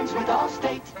good hands with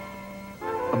Allstate.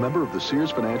 A member of the Sears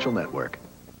Financial Network.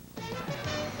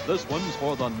 This one's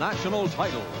for the national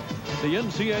title. The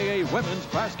NCAA Women's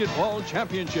Basketball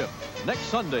Championship. Next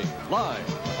Sunday,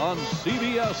 live on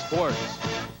CBS Sports.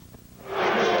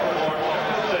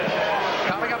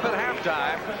 Coming up at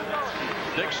halftime,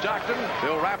 Dick Stockton,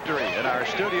 Bill Raftery in our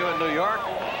studio in New York.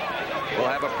 We'll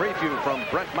have a preview from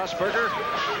Brent Musburger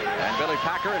and Billy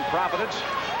Packer in Providence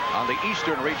on the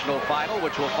Eastern Regional Final,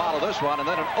 which will follow this one. And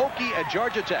then an Okie at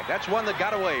Georgia Tech. That's one that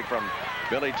got away from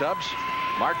Billy Tubbs.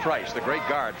 Mark Price, the great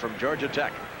guard from Georgia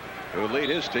Tech, who lead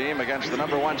his team against the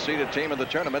 #1 seeded team in the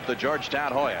tournament, the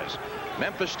Georgetown Hoyas.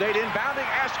 Memphis State inbounding.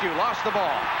 Askew lost the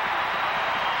ball.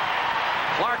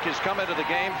 Clark has come into the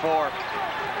game for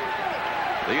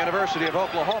the University of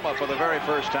Oklahoma for the very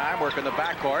first time, working the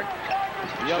backcourt.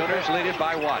 The Sooners lead it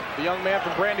by 1. The young man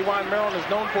from Brandywine, Maryland, is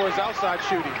known for his outside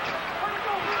shooting.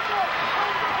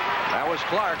 That was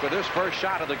Clark with his first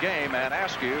shot of the game, and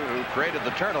Askew, who created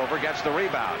the turnover, gets the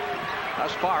rebound.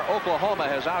 Thus far, Oklahoma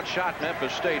has outshot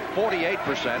Memphis State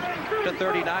 48% to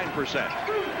 39%.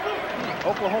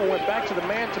 Oklahoma went back to the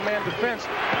man-to-man defense,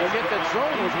 and yet that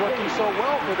zone was working so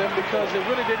well for them because it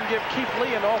really didn't give Keith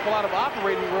Lee an awful lot of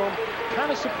operating room.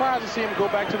 Kind of surprised to see him go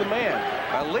back to the man.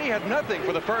 Lee had nothing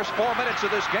for the first 4 minutes of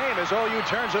this game as OU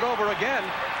turns it over again.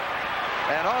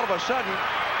 And all of a sudden,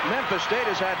 Memphis State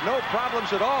has had no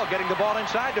problems at all getting the ball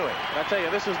inside to it. I tell you,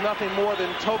 this is nothing more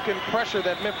than token pressure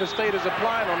that Memphis State is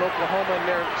applying on Oklahoma, and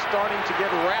they're starting to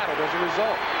get rattled as a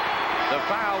result. The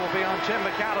foul will be on Tim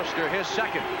McAllister, his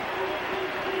second.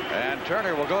 And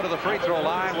Turner will go to the free throw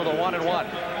line with a 1-and-1.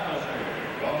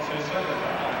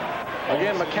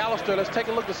 Again, McAllister, let's take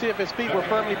a look to see if his feet were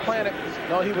firmly planted.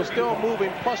 No, he was still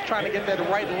moving, plus trying to get that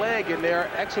right leg in there.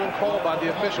 Excellent call by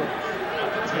the official.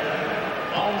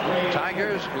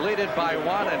 Tigers lead it by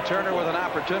 1, and Turner with an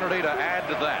opportunity to add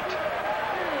to that.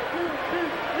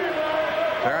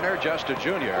 Turner, just a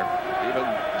junior, even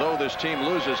though this team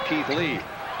loses Keith Lee.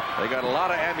 They got a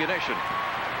lot of ammunition.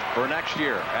 for next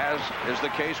year, as is the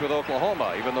case with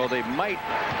Oklahoma, even though they might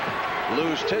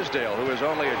lose Tisdale, who is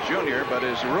only a junior, but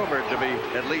is rumored to be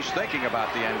at least thinking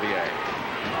about the NBA.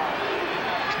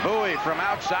 Bowie from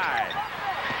outside.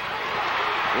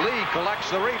 Lee collects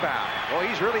the rebound. Well,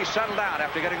 he's really settled down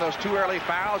after getting those 2 early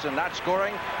fouls and not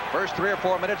scoring. First 3 or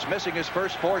 4 minutes, missing his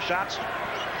first 4 shots.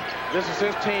 This is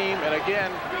his team, and again,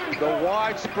 the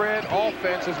widespread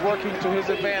offense is working to his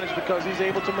advantage because he's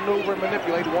able to maneuver and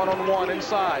manipulate one-on-one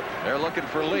inside. They're looking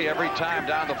for Lee every time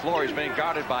down the floor. He's being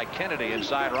guarded by Kennedy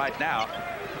inside right now.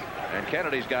 And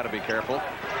Kennedy's got to be careful,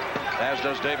 as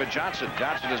does David Johnson.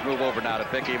 Johnson has moved over now to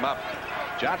pick him up.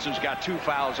 Johnson's got 2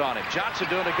 fouls on him. Johnson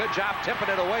doing a good job tipping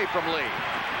it away from Lee.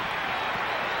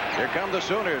 Here come the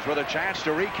Sooners with a chance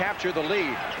to recapture the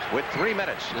lead with 3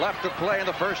 minutes left to play in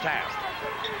the first half.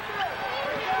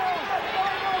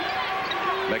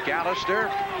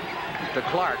 McAllister to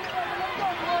Clark.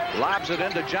 Lobs it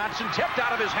into Johnson. Tipped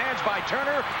out of his hands by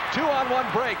Turner.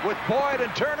 2-on-1 break with Boyd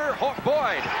and Turner.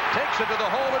 Boyd takes it to the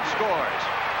hole and scores.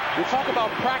 We talk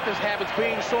about practice habits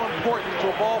being so important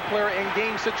to a ball player in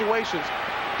game situations.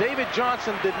 David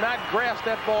Johnson did not grasp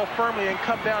that ball firmly and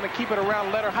come down and keep it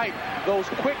around letter height.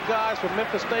 Those quick guys from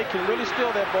Memphis State can really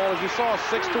steal that ball, as you saw,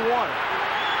 6-1.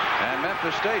 And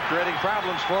Memphis State creating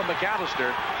problems for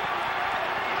McAllister.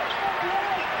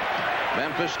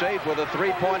 Memphis State with a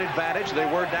 3-point advantage. They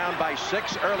were down by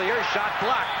 6 earlier. Shot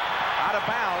blocked. Out of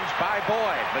bounds by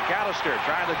Boyd. McAllister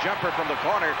trying the jumper from the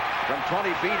corner from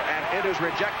 20 feet, and it is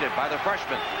rejected by the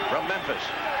freshman from Memphis.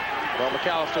 Well,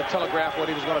 McAllister telegraphed what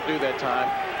he was going to do that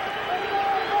time.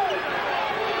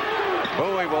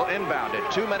 Bowie will inbound it.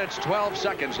 2 minutes, 12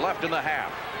 seconds left in the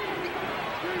half.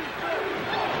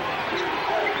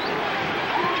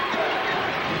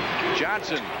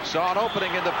 Johnson saw an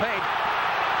opening in the paint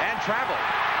and traveled.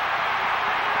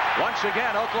 Once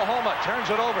again, Oklahoma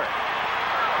turns it over.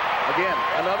 Again,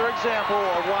 another example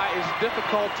of why it's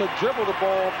difficult to dribble the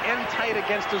ball in tight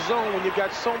against the zone when you've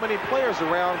got so many players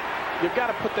around. You've got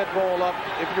to put that ball up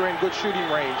if you're in good shooting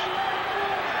range.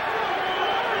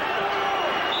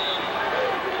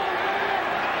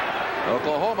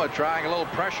 Oklahoma trying a little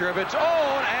pressure of its own,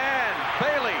 and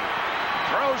Bailey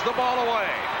throws the ball away.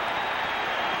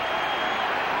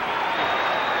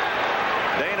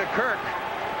 Dana Kirk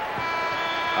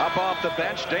up off the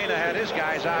bench. Dana had his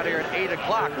guys out here at 8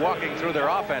 o'clock walking through their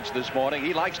offense this morning.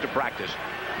 He likes to practice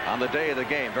on the day of the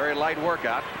game. Very light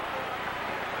workout.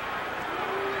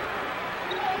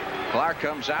 Clark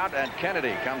comes out, and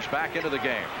Kennedy comes back into the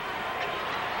game.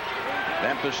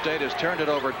 Memphis State has turned it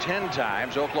over 10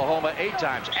 times. Oklahoma 8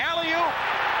 times. Alley-oop!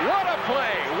 What a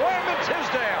play! Wayman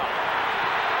Tisdale.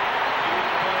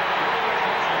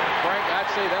 Frank, I'd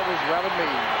say that was rather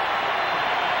mean.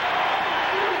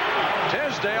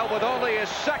 Tisdale with only his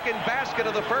 2nd basket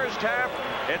of the first half.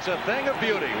 It's a thing of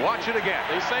beauty. Watch it again.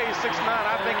 They say he's 6'9".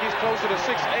 I think he's closer to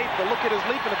 6'8", but look at his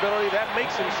leaping ability. That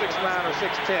makes him 6'9" or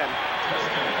 6'10".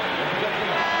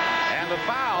 And the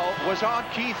foul was on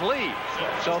Keith Lee.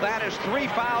 So that is 3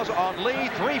 fouls on Lee,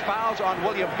 3 fouls on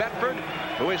William Bedford,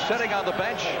 who is sitting on the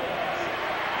bench.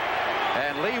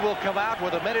 And Lee will come out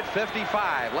with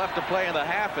 1:55 left to play in the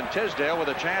half, and Tisdale with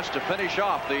a chance to finish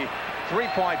off the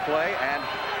 3-point play and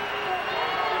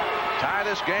tie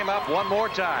this game up one more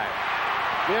time.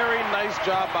 Very nice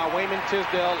job by Wayman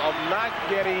Tisdale of not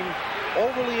getting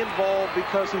overly involved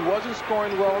because he wasn't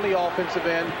scoring well on the offensive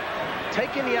end.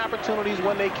 Taking the opportunities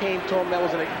when they came to him. That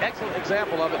was an excellent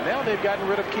example of it. Now they've gotten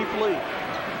rid of Keith Lee.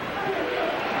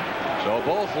 So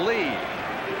both Lee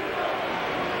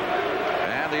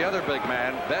and the other big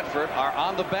man, Bedford, are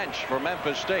on the bench for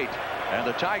Memphis State. And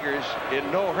the Tigers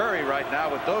in no hurry right now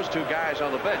with those 2 guys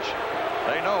on the bench.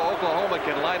 They know Oklahoma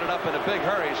can line it up in a big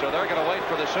hurry, so they're going to wait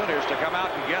for the Sooners to come out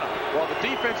and get them. Well, the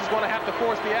defense is going to have to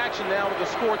force the action now with the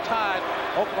score tied.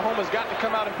 Oklahoma's got to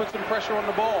come out and put some pressure on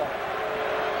the ball.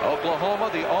 Oklahoma,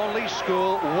 the only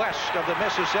school west of the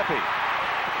Mississippi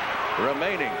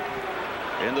remaining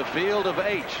in the field of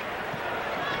 8.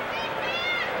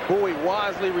 Bowie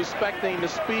wisely respecting the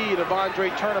speed of Andre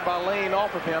Turner by laying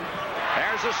off of him.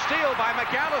 There's a steal by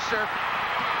McAllister.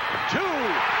 2.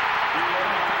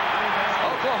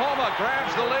 Oklahoma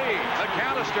grabs the lead.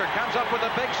 McAllister comes up with a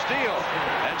big steal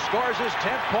and scores his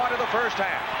 10th point of the first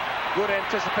half. Good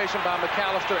anticipation by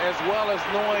McAllister, as well as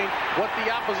knowing what the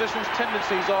opposition's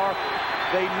tendencies are.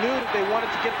 They knew that they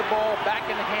wanted to get the ball back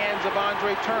in the hands of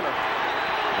Andre Turner.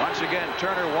 Once again,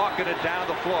 Turner walking it down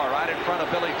the floor right in front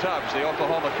of Billy Tubbs, the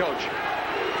Oklahoma coach.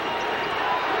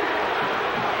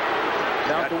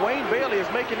 Now, Dwayne Bailey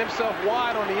is making himself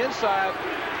wide on the inside,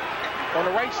 on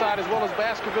the right side, as well as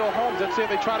Baskerville Holmes. Let's see if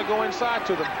they try to go inside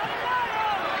to them.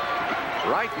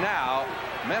 Right now,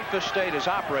 Memphis State is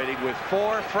operating with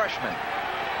 4 freshmen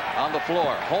on the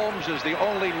floor. Holmes is the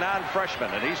only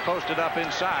non-freshman, and he's posted up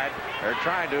inside. They're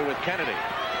trying to with Kennedy.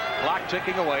 Clock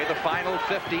ticking away, the final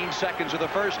 15 seconds of the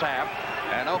first half,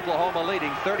 and Oklahoma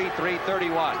leading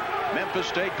 33-31. Memphis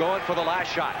State going for the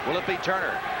last shot. Will it be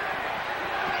Turner?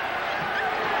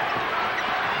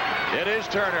 It is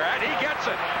Turner, and he gets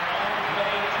it.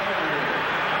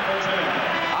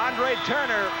 Andre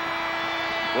Turner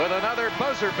with another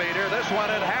buzzer beater, this one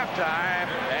at halftime,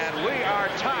 and we are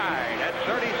tied at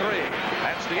 33.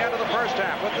 That's the end of the first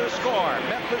half with the score.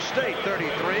 Memphis State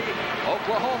 33,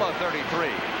 Oklahoma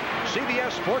 33.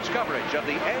 CBS Sports coverage of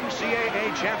the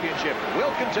NCAA Championship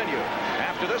will continue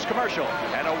after this commercial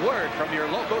and a word from your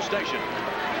local station.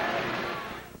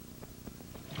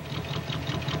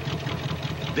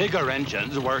 Bigger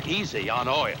engines work easy on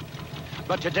oil,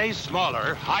 but today's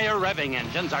smaller, higher revving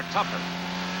engines are tougher.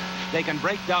 They can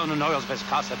break down an oil's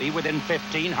viscosity within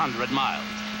 1,500 miles.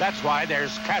 That's why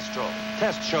there's Castrol.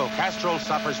 Tests show Castrol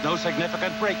suffers no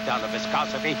significant breakdown of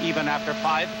viscosity even after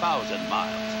 5,000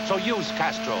 miles. So use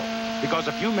Castrol, because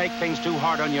if you make things too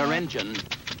hard on your engine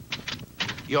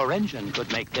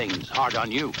could make things hard on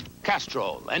you.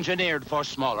 Castrol, engineered for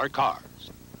smaller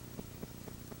cars.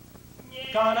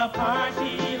 Gonna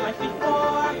party like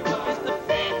before. It's the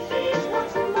fancies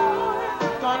once more.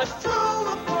 Gonna stroll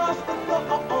across the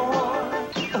floor.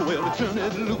 Oh, well, turn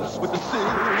it loose with the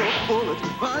silver bullet.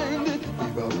 Find it,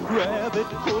 grab it,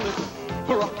 pull it.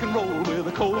 Rock and roll with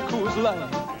a cold Coors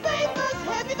Light. Paper's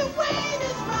heavy, the weight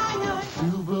is fire.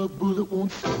 Silver bullet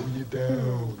won't slow you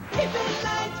down. Keep it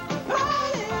light,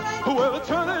 party like. Oh, well,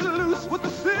 turn it loose with the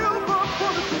silver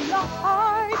bullet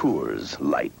tonight. Coors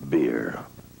Light Beer.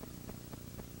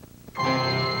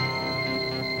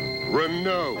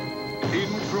 Renault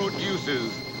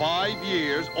introduces 5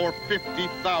 years or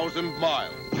 50,000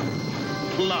 miles.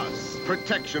 Plus,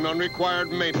 protection on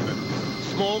required maintenance.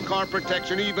 Small car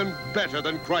protection even better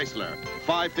than Chrysler.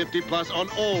 550 plus on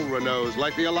all Renaults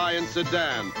like the Alliance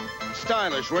sedan.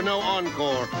 Stylish Renault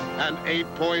Encore and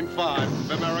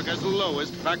 8.5, America's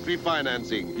lowest factory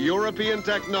financing. European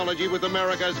technology with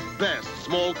America's best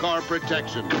small car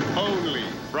protection. Only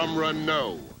from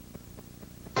Renault.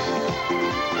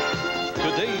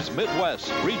 Today's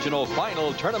Midwest Regional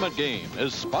Final Tournament game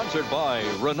is sponsored by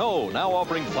Renault, now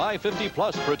offering 550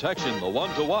 plus protection, the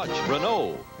one to watch,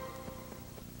 Renault.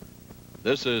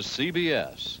 This is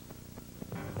CBS.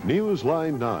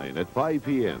 Newsline 9 at 5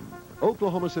 p.m.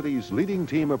 Oklahoma City's leading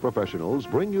team of professionals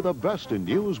bring you the best in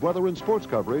news, weather, and sports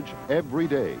coverage every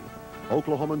day.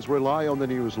 Oklahomans rely on the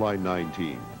Newsline 9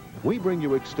 team. We bring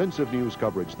you extensive news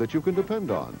coverage that you can depend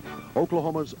on.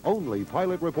 Oklahoma's only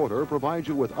pilot reporter provides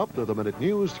you with up-to-the-minute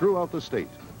news throughout the state.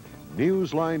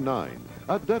 Newsline 9,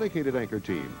 a dedicated anchor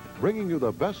team, bringing you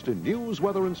the best in news,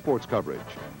 weather, and sports coverage.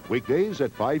 Weekdays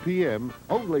at 5 p.m.,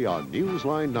 only on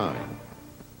Newsline 9.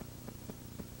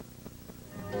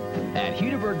 At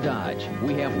Hudeberg Dodge,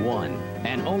 we have one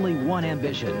and only one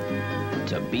ambition: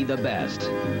 to be the best.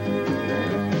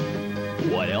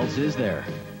 What else is there?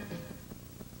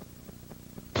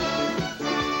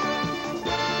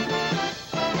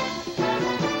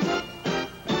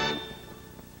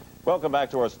 Welcome back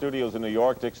to our studios in New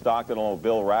York. Dick Stockton along with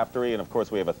Bill Raftery. And, of course,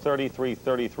 we have a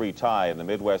 33-33 tie in the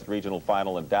Midwest Regional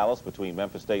Final in Dallas between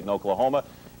Memphis State and Oklahoma.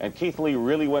 And Keith Lee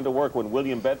really went to work when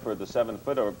William Bedford, the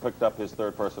 7-footer, picked up his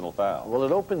third personal foul. Well,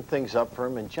 it opened things up for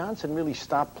him, and Johnson really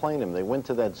stopped playing him. They went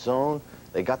to that zone.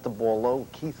 They got the ball low.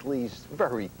 Keith Lee's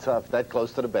very tough, that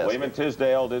close to the basket. Wayman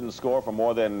Tisdale didn't score for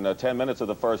more than 10 minutes of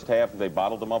the first half. They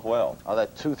bottled him up well. Oh,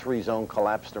 that 2-3 zone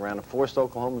collapsed around and forced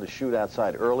Oklahoma to shoot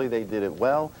outside early. They did it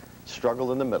well.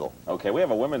 Struggled in the middle. Okay, we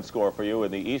have a women's score for you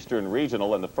in the Eastern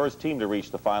Regional, and the first team to reach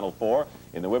the Final Four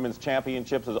in the women's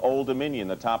championships is Old Dominion,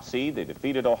 the top seed. They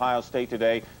defeated Ohio State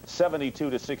today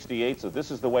 72-68, so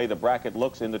this is the way the bracket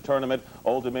looks in the tournament.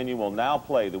 Old Dominion will now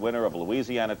play the winner of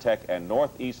Louisiana Tech and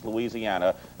Northeast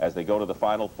Louisiana as they go to the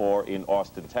Final Four in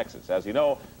Austin, Texas. As you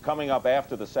know, coming up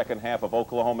after the second half of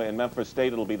Oklahoma and Memphis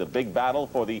State, it'll be the big battle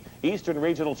for the Eastern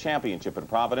Regional Championship in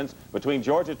Providence between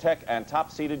Georgia Tech and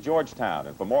top-seeded Georgetown.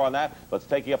 And for more on that, let's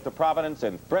take you up to Providence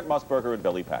and Brent Musburger and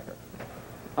Billy Packer.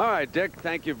 All right, Dick,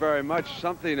 thank you very much.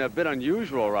 Something a bit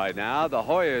unusual right now. The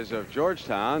Hoyas of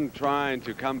Georgetown, trying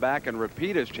to come back and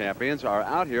repeat as champions, are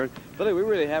out here. Billy, we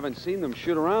really haven't seen them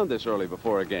shoot around this early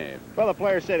before a game. Well, the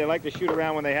players say they like to shoot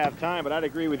around when they have time, but I'd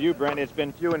agree with you, Brent. It's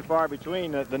been few and far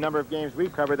between the number of games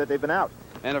we've covered that they've been out.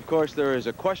 And, of course, there is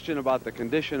a question about the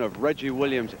condition of Reggie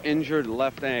Williams' injured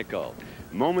left ankle.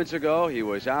 Moments ago, he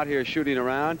was out here shooting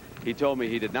around. He told me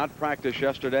he did not practice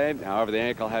yesterday. However, the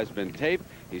ankle has been taped.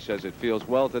 He says it feels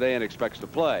well today and expects to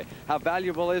play. How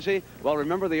valuable is he? Well,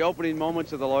 remember the opening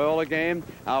moments of the Loyola game?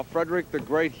 Al Frederick the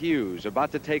Great Hughes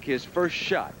about to take his first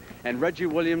shot, and Reggie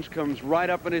Williams comes right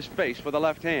up in his face for the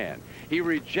left hand. He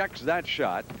rejects that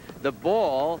shot. The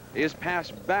ball is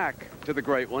passed back to the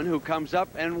great one, who comes up,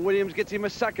 and Williams gets him a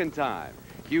second time.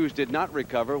 Hughes did not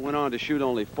recover, went on to shoot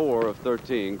only 4 of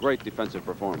 13. Great defensive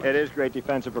performance. It is great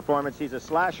defensive performance. He's a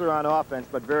slasher on offense,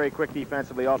 but very quick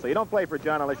defensively also. You don't play for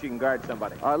John unless you can guard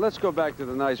somebody. All right, let's go back to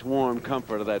the nice, warm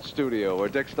comfort of that studio where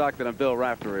Dick Stockton and Bill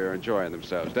Raftery are enjoying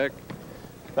themselves. Dick?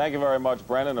 Thank you very much,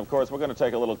 Brendan. Of course, we're going to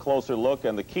take a little closer look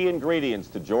and the key ingredients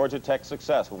to Georgia Tech's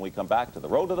success when we come back to the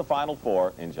road to the Final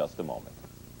Four in just a moment.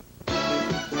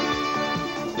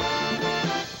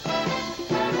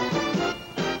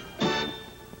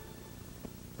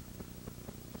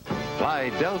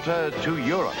 Fly Delta to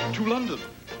Europe. To London.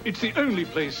 It's the only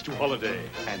place to holiday.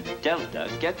 And Delta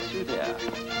gets you there.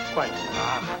 Quite.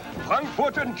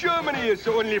 Frankfurt and Germany is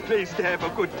the only place to have a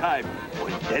good time.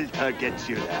 When Delta gets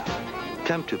you there.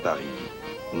 Come to Paris.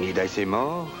 Need I say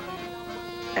more?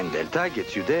 And Delta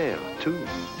gets you there, too.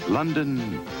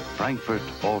 London, Frankfurt,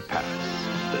 or Paris.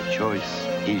 The choice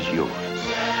is yours.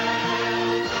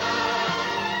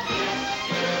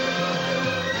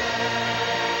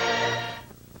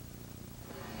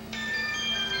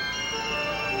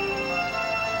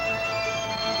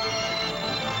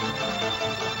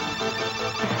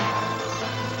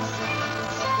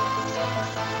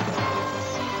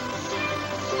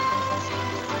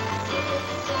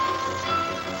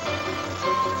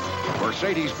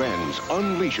 Mercedes-Benz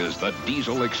unleashes the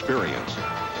diesel experience.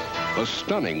 The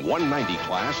stunning 190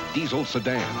 class diesel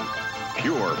sedan.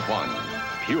 Pure fun.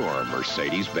 Pure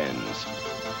Mercedes-Benz.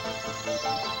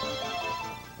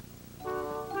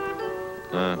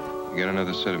 You got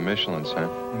another set of Michelins, huh?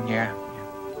 Yeah.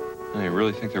 You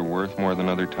really think they're worth more than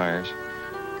other tires?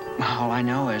 All I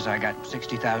know is I got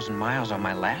 60,000 miles on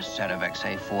my last set of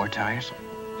XA4 tires.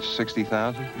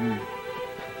 60,000?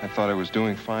 I thought I was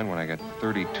doing fine when I got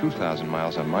 32,000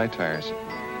 miles on my tires.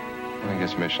 I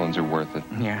guess Michelins are worth it.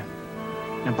 Yeah.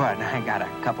 But I got a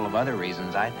couple of other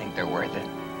reasons I think they're worth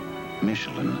it.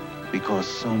 Michelin, because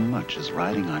so much is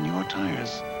riding on your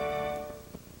tires.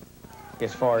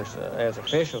 As far as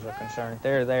officials are concerned,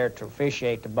 they're there to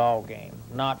officiate the ball game,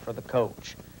 not for the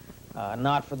coach,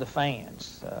 not for the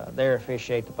fans. They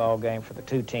officiate the ball game for the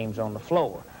two teams on the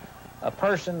floor. A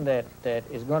person that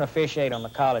is going to officiate on the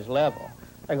college level,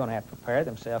 they're going to have to prepare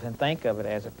themselves and think of it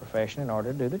as a profession in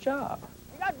order to do the job.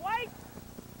 You got weight?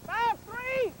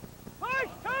 5-3, push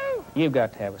 2. You've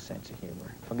got to have a sense of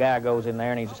humor. If a guy goes in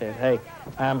there and he says, hey,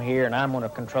 I'm here and I'm going to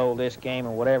control this game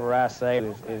and whatever I say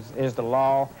is the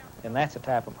law, then that's the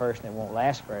type of person that won't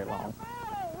last very long.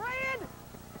 Red,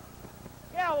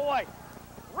 get out of the way.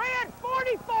 Red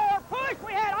 44, push.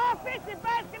 We had offensive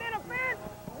basket interference,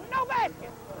 no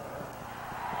basket.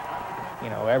 You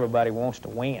know, everybody wants to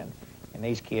win. And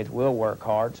these kids will work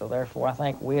hard, so therefore I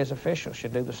think we as officials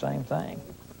should do the same thing.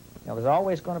 You know, there's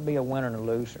always going to be a winner and a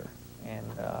loser, and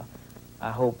I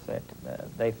hope that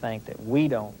they think that we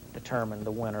don't determine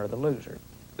the winner or the loser.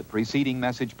 The preceding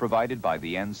message provided by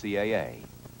the NCAA.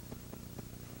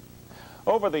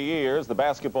 Over the years, the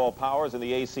basketball powers in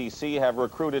the ACC have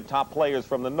recruited top players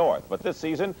from the North. But this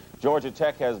season, Georgia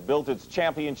Tech has built its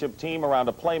championship team around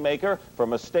a playmaker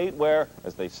from a state where,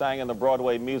 as they sang in the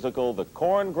Broadway musical, the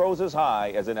corn grows as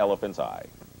high as an elephant's eye.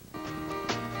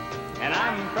 And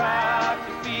I'm proud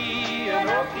to be an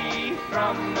Okie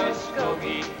from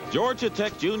Muskogee. Georgia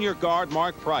Tech junior guard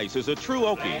Mark Price is a true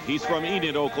Okie. He's from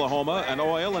Enid, Oklahoma, an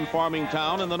oil and farming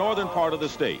town in the northern part of the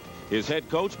state. His head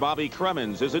coach, Bobby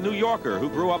Cremens, is a New Yorker who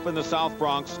grew up in the South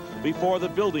Bronx before the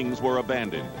buildings were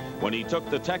abandoned. When he took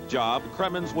the Tech job,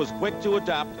 Cremens was quick to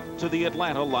adapt to the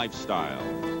Atlanta lifestyle.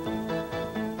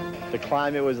 The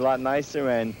climate was a lot nicer,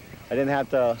 and I didn't have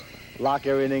to lock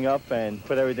everything up and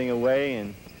put everything away,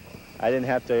 and I didn't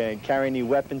have to carry any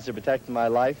weapons to protect my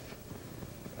life.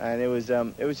 And it was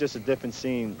just a different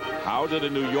scene. How did a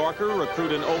New Yorker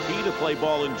recruit an Okie to play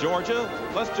ball in Georgia?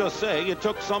 Let's just say it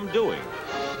took some doing.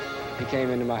 He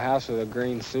came into my house with a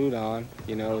green suit on,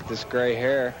 you know, with this gray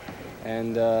hair,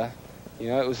 and, you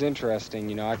know, it was interesting.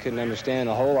 You know, I couldn't understand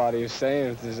a whole lot he was saying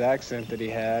with his accent that he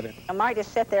had. Mark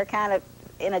just sat there kind of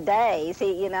in a daze.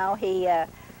 He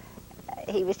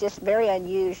was just very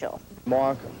unusual.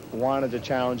 Mark wanted the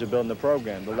challenge of building the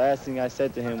program. The last thing I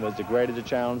said to him was the greater the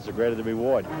challenge, the greater the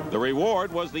reward. The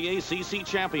reward was the ACC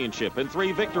championship and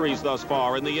 3 victories thus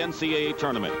far in the NCAA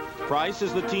tournament. Price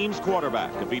is the team's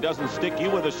quarterback. If he doesn't stick you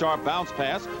with a sharp bounce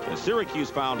pass, as Syracuse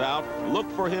found out, look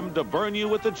for him to burn you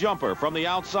with the jumper from the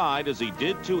outside as he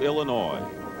did to Illinois.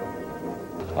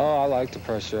 Oh, I like the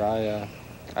pressure.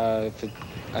 If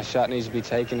a shot needs to be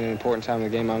taken at an important time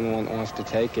of the game, I'm the one that wants to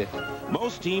take it.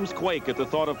 Most teams quake at the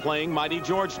thought of playing mighty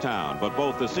Georgetown, but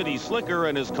both the city slicker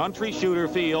and his country shooter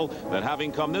feel that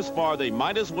having come this far, they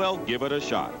might as well give it a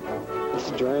shot.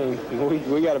 It's a dream.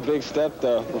 We got a big step,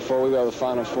 though, before we go to the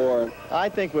Final Four. I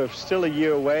think we're still a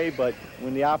year away, but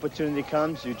when the opportunity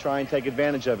comes, you try and take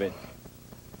advantage of it.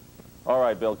 All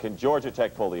right, Bill, can Georgia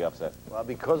Tech pull the upset? Well,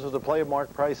 because of the play of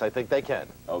Mark Price, I think they can.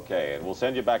 Okay, and we'll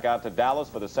send you back out to Dallas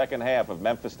for the second half of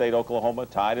Memphis State, Oklahoma,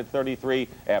 tied at 33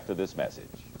 after this message.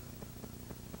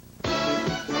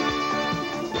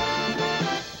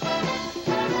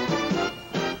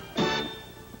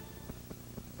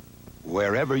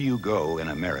 Wherever you go in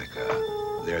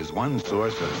America, there's one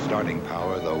source of starting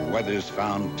power the weather's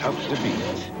found tough to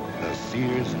beat, the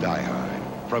Sears Die-Hard.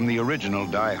 From the original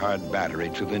Die-Hard battery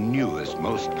to the newest,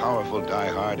 most powerful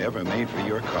Die-Hard ever made for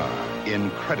your car, in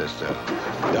Credicell,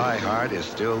 Die-Hard is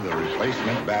still the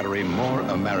replacement battery more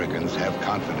Americans have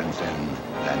confidence in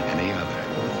than any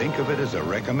other. Think of it as a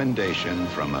recommendation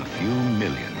from a few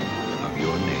million of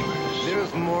your neighbors.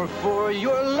 There's more for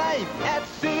your life at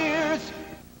Sears.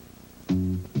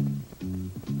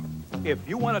 If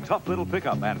you want a tough little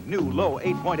pickup and new low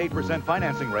 8.8%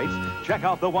 financing rates, check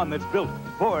out the one that's built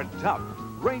Ford Tough.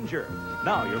 Ranger.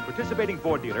 Now, your participating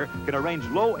Ford dealer can arrange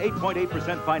low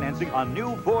 8.8% financing on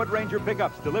new Ford Ranger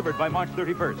pickups delivered by March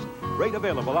 31st. Rate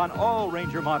available on all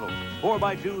Ranger models,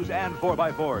 4x2s and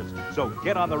 4x4s. So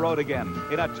get on the road again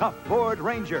in a tough Ford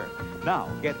Ranger. Now,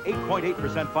 get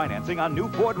 8.8% financing on new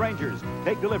Ford Rangers.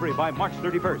 Take delivery by March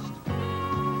 31st.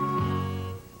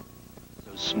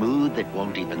 So smooth it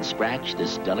won't even scratch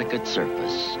this delicate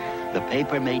surface. The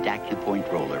Paper-Mate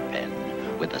AccuPoint roller pen,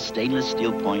 with a stainless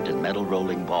steel point and metal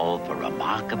rolling ball for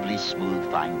remarkably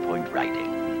smooth fine point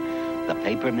writing. The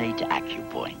Paper-Mate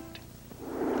AccuPoint.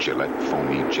 Gillette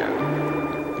Foamy Gel.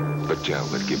 The gel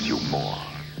that gives you more.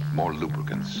 More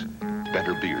lubricants.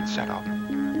 Better beard setup.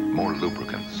 More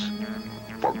lubricants.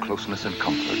 For closeness and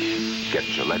comfort, get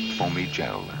Gillette Foamy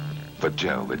Gel. The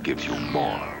gel that gives you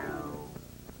more.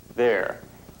 There.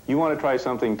 You want to try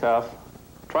something tough?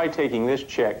 Try taking this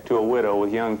check to a widow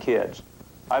with young kids.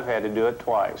 I've had to do it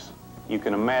twice. You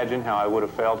can imagine how I would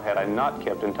have felt had I not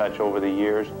kept in touch over the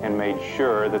years and made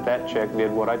sure that that check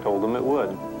did what I told them it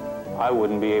would. I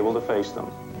wouldn't be able to face them.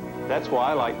 That's why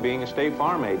I like being a State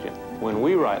Farm agent. When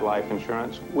we write life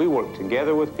insurance, we work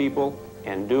together with people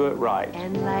and do it right.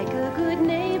 And like a good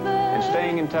neighbor. And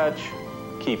staying in touch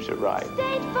keeps it right.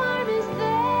 State Farm is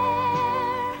there.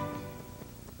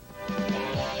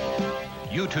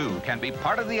 You too can be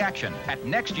part of the action at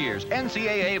next year's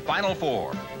NCAA Final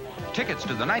Four. Tickets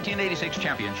to the 1986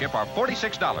 championship are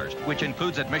 $46, which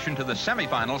includes admission to the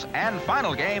semifinals and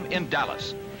final game in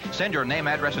Dallas. Send your name,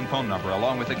 address, and phone number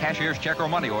along with the cashier's check or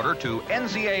money order to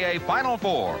NCAA Final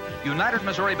Four, United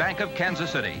Missouri Bank of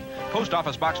Kansas City, Post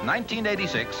Office Box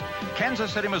 1986,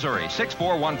 Kansas City, Missouri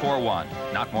 64141.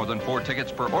 Not more than 4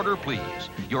 tickets per order, please.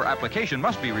 Your application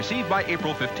must be received by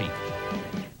April 15th.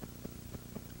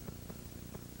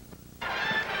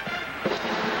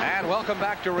 Welcome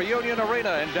back to Reunion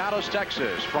Arena in Dallas,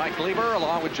 Texas. Frank Lieber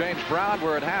along with James Brown.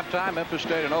 We're at halftime. Memphis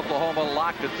State and Oklahoma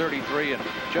locked at 33. And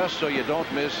just so you don't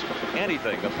miss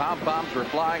anything, the pom-poms were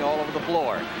flying all over the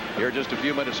floor. Here just a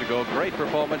few minutes ago, great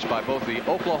performance by both the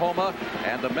Oklahoma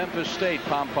and the Memphis State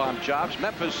pom-pom chops.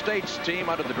 Memphis State's team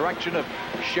under the direction of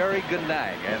Sherry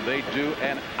Ganang, and they do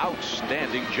an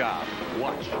outstanding job.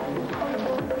 Watch.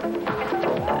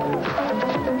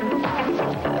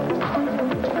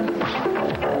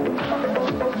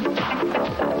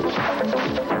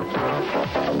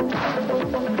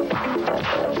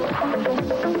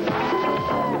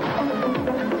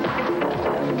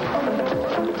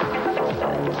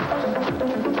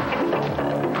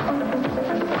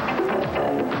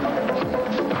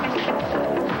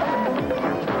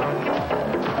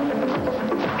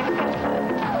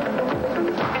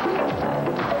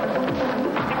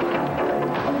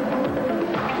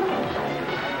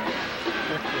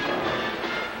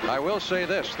 I will say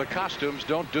this, the costumes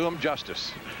don't do them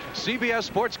justice. CBS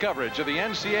Sports coverage of the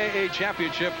NCAA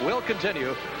Championship will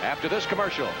continue after this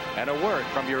commercial and a word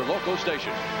from your local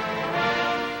station.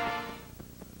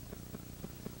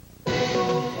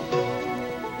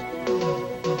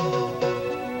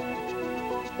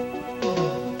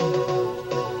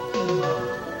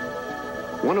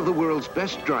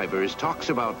 best drivers talks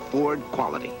about Ford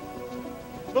quality.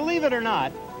 Believe it or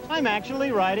not, I'm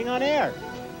actually riding on air.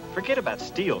 Forget about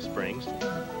steel springs.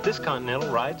 This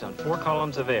Continental rides on 4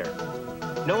 columns of air.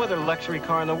 No other luxury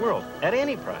car in the world, at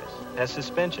any price, has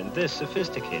suspension this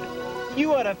sophisticated.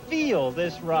 You ought to feel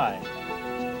this ride.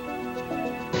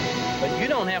 But you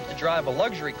don't have to drive a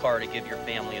luxury car to give your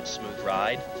family a smooth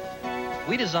ride.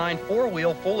 We designed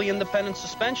 4-wheel, fully independent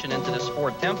suspension into this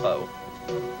Ford Tempo.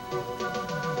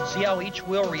 See how each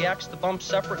wheel reacts to bumps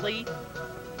separately?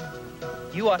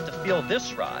 You ought to feel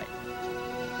this ride.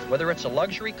 Whether it's a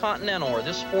luxury Continental or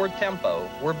this Ford Tempo,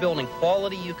 we're building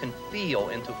quality you can feel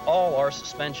into all our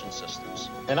suspension systems.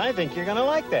 And I think you're going to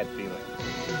like that feeling.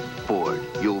 Ford,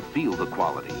 you'll feel the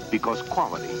quality, because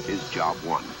quality is job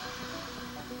one.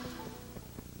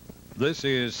 This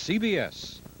is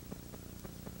CBS.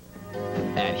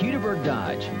 At Hudeberg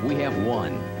Dodge, we have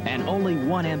one and only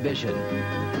one ambition: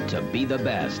 to be the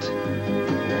best.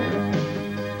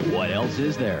 What else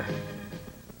is there?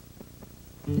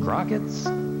 Crockett's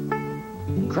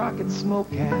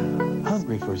Smokehouse.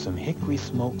 Hungry for some hickory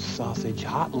smoked sausage,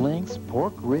 hot links,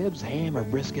 pork ribs, ham, or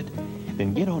brisket?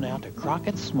 Then get on out to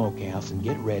Crockett's Smokehouse and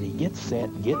get ready, get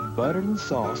set, get buttered and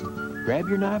sauced. Grab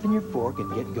your knife and your fork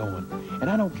and get going. And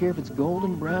I don't care if it's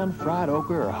golden brown fried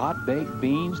okra or hot baked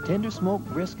beans, tender smoked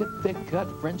brisket, thick cut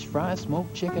French fries,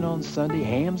 smoked chicken on Sunday,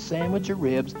 ham sandwich or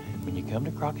ribs. When you come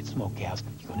to Crockett's Smokehouse,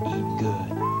 you're going to eat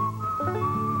good.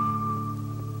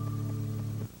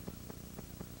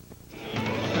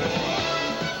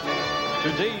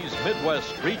 Today's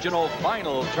Midwest Regional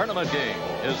Final Tournament game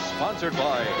is sponsored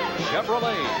by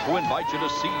Chevrolet, who invite you to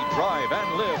see, drive,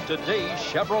 and live today's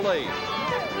Chevrolet.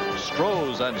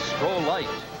 Stroh's and Stroh Light,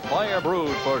 fire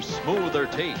brewed for smoother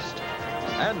taste.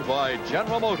 And by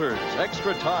General Motors,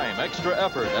 extra time, extra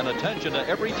effort, and attention to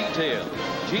every detail.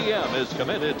 GM is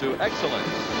committed to excellence.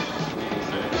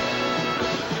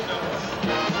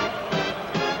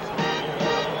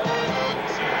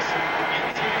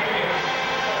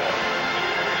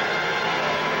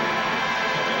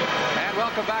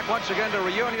 Welcome back once again to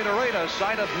Reunion Arena,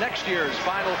 site of next year's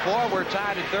Final Four. We're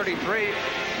tied at 33,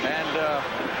 and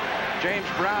James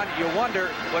Brown, you wonder,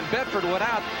 when Bedford went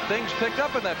out, things picked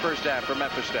up in that first half for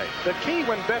Memphis State. The key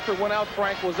when Bedford went out,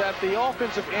 Frank, was that the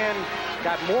offensive end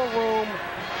got more room.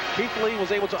 Keith Lee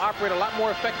was able to operate a lot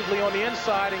more effectively on the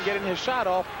inside and getting his shot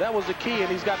off. That was the key, and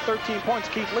he's got 13 points,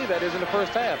 Keith Lee, that is, in the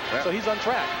first half. Yep. So he's on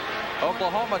track.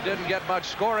 Oklahoma didn't get much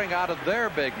scoring out of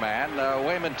their big man,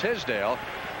 Wayman Tisdale.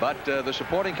 But the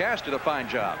supporting cast did a fine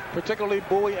job. Particularly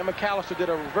Bowie and McAllister did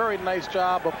a very nice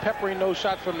job of peppering those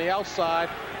shots from the outside.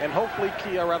 And hopefully,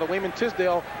 Wayman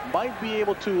Tisdale might be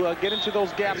able to get into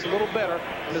those gaps a little better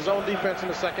in his own defense in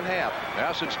the second half.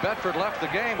 Yeah, since Bedford left the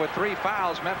game with 3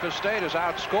 fouls, Memphis State has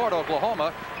outscored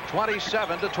Oklahoma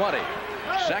 27-20.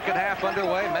 Second half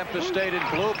underway. Memphis State in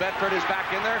blue. Bedford is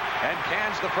back in there and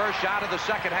cans the first shot of the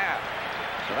second half.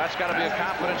 So that's got to be a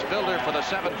confidence builder for the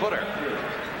 7-footer.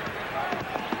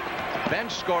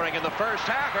 Bench scoring in the first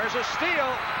half. There's a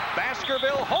steal.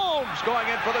 Baskerville Holmes going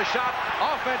in for the shot.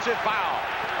 Offensive foul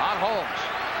on Holmes.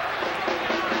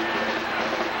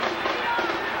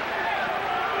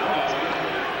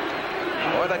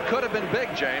 Boy, that could have been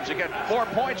big, James. You get 4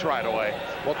 points right away.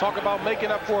 Well, talk about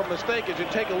making up for a mistake. As you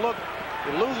take a look,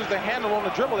 he loses the handle on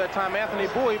the dribble that time, Anthony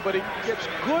Bowie, but he gets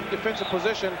good defensive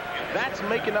position. That's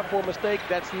making up for a mistake.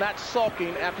 That's not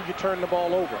sulking after you turn the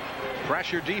ball over.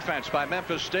 Pressure defense by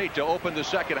Memphis State to open the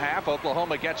second half.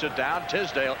 Oklahoma gets it down.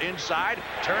 Tisdale inside.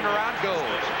 Turnaround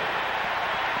goes.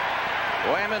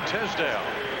 Wayman Tisdale.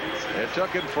 It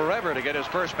took him forever to get his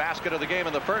first basket of the game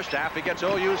in the first half. He gets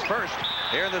OU's first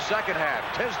here in the second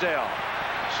half. Tisdale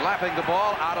slapping the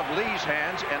ball out of Lee's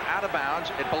hands and out of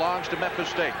bounds. It belongs to Memphis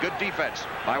State. Good defense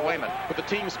by Wayman. With the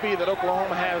team speed that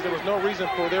Oklahoma has, there was no reason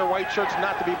for their white shirts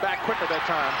not to be back quicker that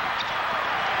time.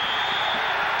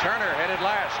 Turner headed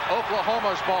last.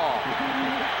 Oklahoma's ball.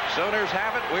 Sooners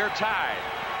have it. We're tied.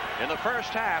 In the first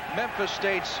half, Memphis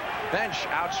State's bench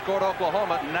outscored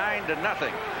Oklahoma 9-0.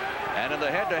 And in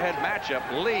the head-to-head matchup,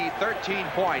 Lee 13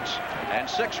 points and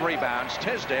 6 rebounds.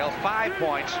 Tisdale 5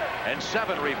 points and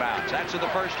 7 rebounds. That's in the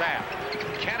first half.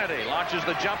 Kennedy launches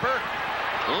the jumper.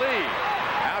 Lee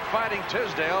out fighting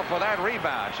Tisdale for that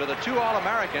rebound. So the two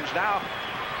All-Americans now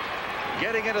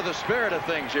getting into the spirit of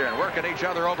things here and working each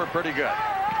other over pretty good.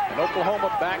 And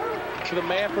Oklahoma back to the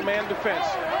man-for-man defense.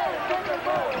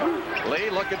 Lee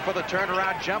looking for the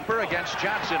turnaround jumper against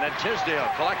Johnson, and Tisdale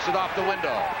collects it off the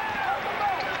window.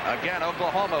 Again,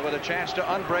 Oklahoma with a chance to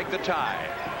unbreak the tie.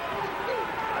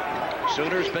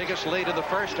 Sooners' biggest lead in the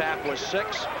first half was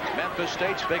 6. Memphis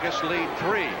State's biggest lead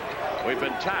 3. We've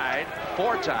been tied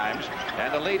 4 times,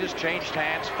 and the lead has changed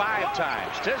hands 5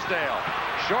 times. Tisdale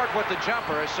short with the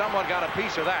jumper as someone got a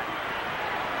piece of that.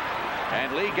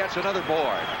 And Lee gets another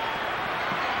board.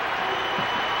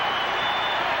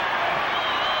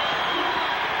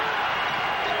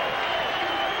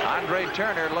 Andre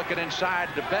Turner looking inside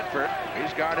to Bedford.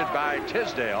 He's guarded by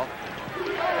Tisdale.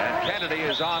 And Kennedy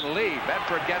is on Lee.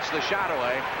 Bedford gets the shot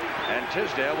away, and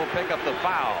Tisdale will pick up the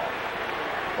foul.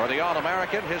 For the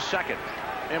All-American, his second.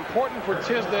 Important for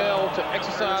Tisdale to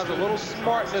exercise a little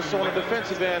smartness on the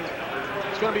defensive end.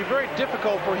 It's going to be very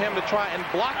difficult for him to try and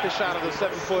block the shot of the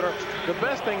 7-footer. The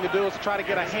best thing to do is to try to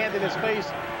get a hand in his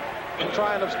face and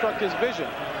try and obstruct his vision.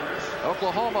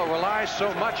 Oklahoma relies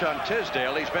so much on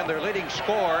Tisdale. He's been their leading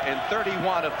scorer in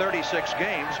 31 of 36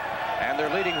 games, and their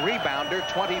leading rebounder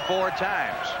 24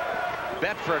 times.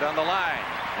 Bedford on the line.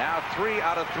 Now 3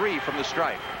 out of 3 from the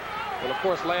stripe. Well, of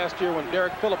course, last year when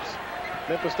Derek Phillips,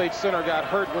 Memphis State center, got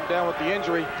hurt, went down with the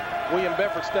injury, William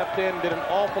Bedford stepped in, did an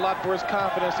awful lot for his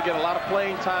confidence to get a lot of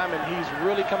playing time, and he's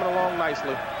really coming along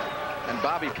nicely. And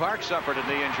Bobby Park suffered a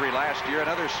knee injury last year,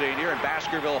 another senior, and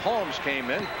Baskerville Holmes came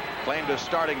in, claimed a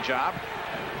starting job,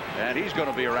 and he's going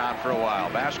to be around for a while.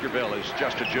 Baskerville is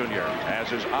just a junior,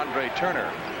 as is Andre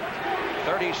Turner.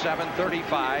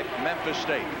 37-35, Memphis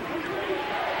State.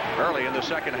 Early in the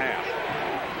second half.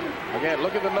 Again,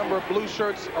 look at the number of blue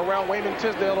shirts around Wayman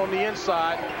Tisdale on the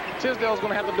inside. Tisdale's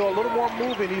going to have to do a little more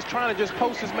moving. He's trying to just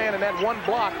post his man in that one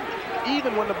block.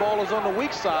 Even when the ball is on the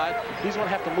weak side, he's going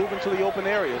to have to move into the open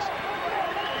areas.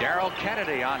 Darrell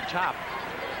Kennedy on top.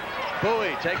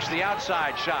 Bowie takes the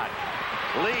outside shot.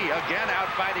 Lee again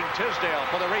out fighting Tisdale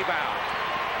for the rebound.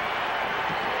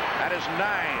 That is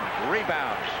 9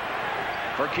 rebounds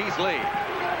for Keith Lee.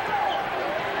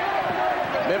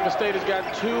 Memphis State has got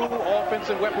 2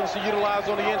 offensive weapons to utilize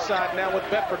on the inside now with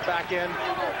Bedford back in.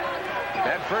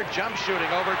 Bedford jump shooting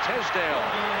over Tisdale.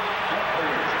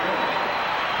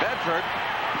 Bedford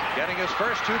getting his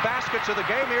first 2 baskets of the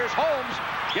game. Here's Holmes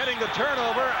getting the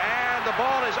turnover, and the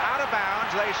ball is out of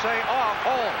bounds. They say off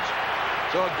Holmes.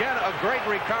 So again, a great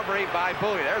recovery by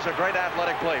Bowie. There's a great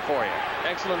athletic play for you.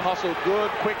 Excellent hustle, good,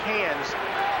 quick hands.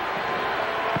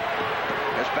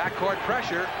 There's backcourt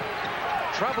pressure,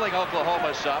 troubling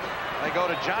Oklahoma some. They go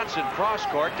to Johnson, cross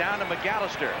court, down to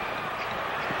McAllister.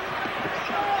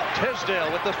 Tisdale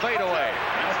with the fadeaway.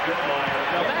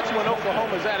 Now that's when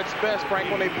Oklahoma's at its best, Frank.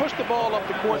 When they push the ball up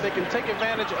the court, they can take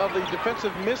advantage of the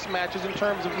defensive mismatches in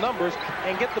terms of numbers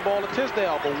and get the ball to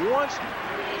Tisdale. But once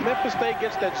Memphis State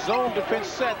gets that zone defense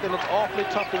set, then it's awfully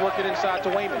tough to work it inside to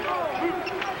Wayman.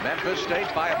 Memphis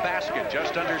State by a basket,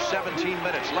 just under 17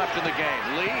 minutes left in the game.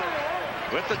 Lee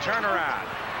with the turnaround.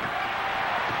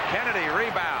 Kennedy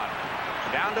rebound.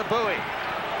 Down to Bowie.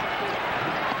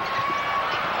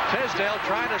 Tisdale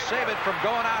trying to save it from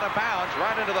going out of bounds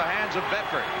right into the hands of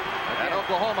Bedford. And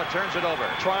Oklahoma turns it over.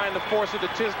 Trying to force it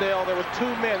to Tisdale. There were 2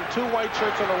 men, 2 white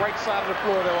shirts on the right side of the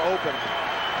floor that were open.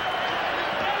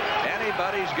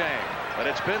 Anybody's game, but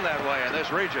it's been that way in this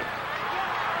region.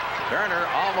 Turner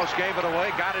almost gave it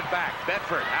away, got it back.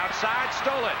 Bedford outside,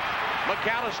 stole it.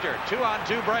 McAllister,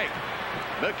 2-on-2 break.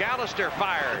 McAllister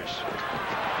fires.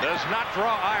 Does not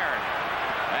draw iron.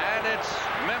 And it's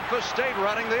Memphis State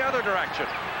running the other direction.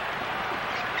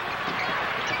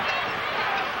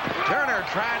 Turner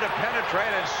trying to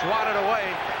penetrate and swat it away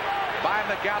by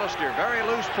McAllister. Very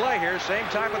loose play here. Same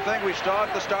type of thing we saw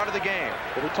at the start of the game.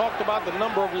 But we talked about the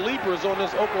number of leapers on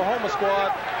this Oklahoma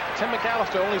squad. Tim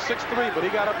McAllister only 6'3", but he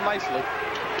got up nicely.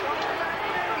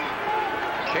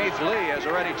 Keith Lee has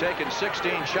already taken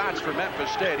 16 shots for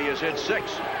Memphis State. He has hit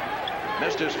 6.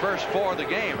 Missed his first 4 of the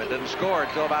game and didn't score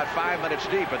until about 5 minutes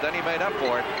deep, but then he made up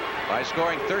for it by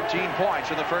scoring 13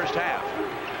 points in the first half.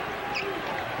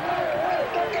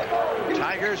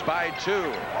 Tigers by 2.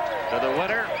 To the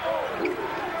winner,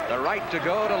 the right to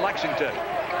go to Lexington.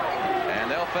 And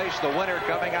they'll face the winner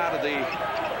coming out of the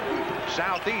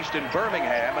Southeast in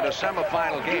Birmingham in a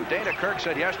semifinal game. Dana Kirk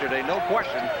said yesterday, no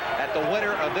question, that the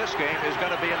winner of this game is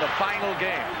going to be in the final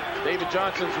game. David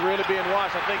Johnson's really being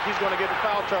watched. I think he's going to get in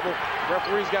foul trouble.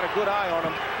 Referee's got a good eye on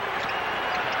him.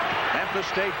 Memphis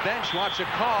State bench wants a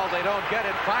call. They don't get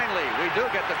it. Finally, we do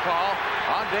get the call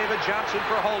on David Johnson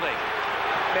for holding.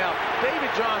 Now,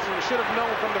 David Johnson should have known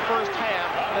from the first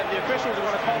half that the officials are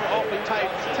going to call him awfully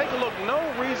tight. Take a look. No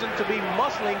reason to be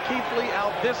muscling Keith Lee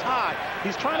out this high.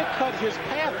 He's trying to cut his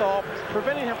path off,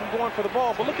 preventing him from going for the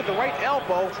ball. But look at the right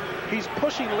elbow. He's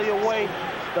pushing Lee away.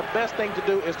 The best thing to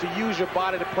do is to use your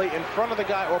body to play in front of the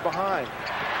guy or behind.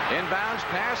 Inbounds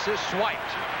pass is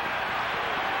swiped.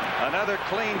 Another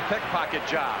clean pickpocket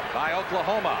job by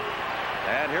Oklahoma.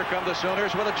 And here come the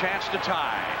Sooners with a chance to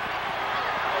tie.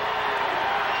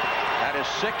 That is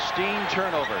 16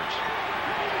 turnovers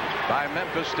by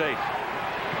Memphis State.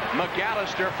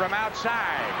 McAllister from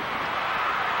outside.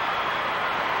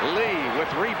 Lee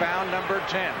with rebound number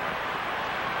 10.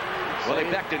 Willie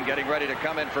Beckton getting ready to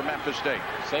come in for Memphis State.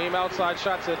 Same outside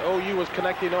shots that OU was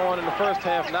connecting on in the first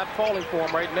half, not falling for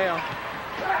him right now.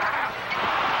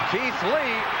 Keith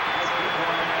Lee,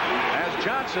 as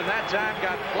Johnson that time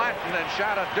got flattened and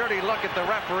shot a dirty look at the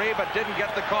referee, but didn't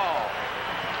get the call.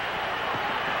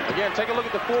 Again, take a look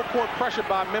at the full court pressure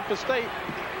by Memphis State.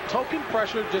 Token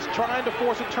pressure, just trying to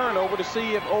force a turnover to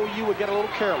see if OU would get a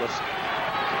little careless.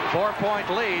 4-point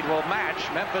lead will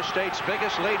match Memphis State's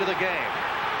biggest lead of the game.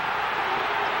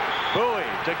 Bowie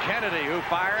to Kennedy, who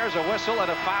fires a whistle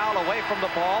and a foul away from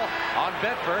the ball on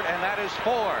Bedford, and that is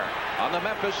 4 on the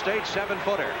Memphis State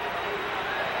 7-footer.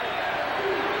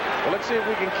 Well, let's see if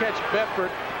we can catch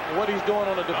Bedford and what he's doing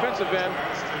on the defensive end.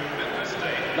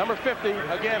 Number 50,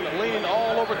 again, leaning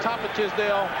all over top of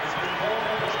Tisdale.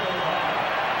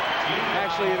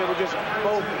 Actually, they were just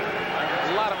both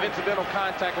a lot of incidental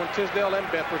contact on Tisdale and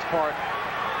Bedford's part.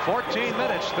 14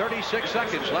 minutes, 36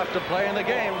 seconds left to play in the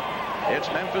game. It's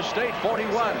Memphis State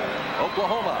 41,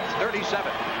 Oklahoma 37.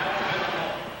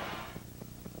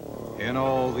 In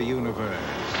all the universe,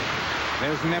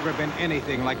 there's never been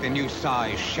anything like the new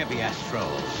size Chevy Astro.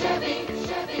 Chevy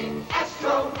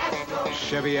Astro.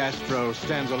 Chevy Astro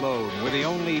stands alone with the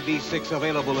only V6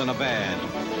 available in a van.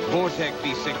 Vortec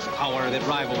V6 power that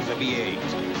rivals a V8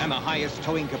 and the highest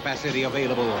towing capacity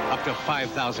available up to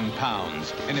 5,000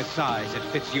 pounds in a size that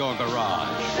fits your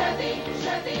garage. Chevy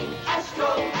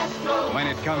Astro. When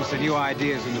it comes to new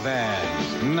ideas in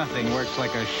vans, nothing works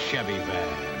like a Chevy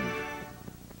van.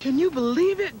 Can you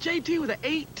believe it? JT with an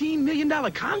 $18 million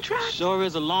contract? Sure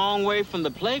is a long way from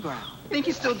the playground. Think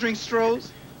you still drink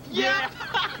Strohs? Yeah.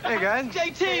 Hey, guys.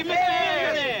 JT, Mr.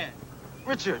 Millionaire.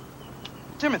 Richard.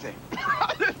 Timothy.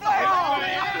 This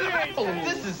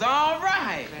is all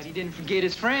right. Glad he didn't forget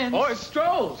his friends. Oh, it's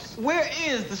Strohs. Where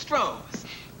is the Strohs?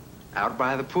 Out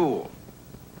by the pool.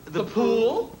 The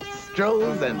pool?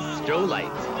 Strohs and Stroh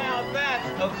Lights. Now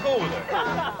that's a cooler.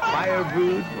 Fire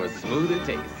brewed for smoother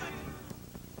taste.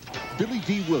 Billy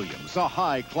D. Williams, a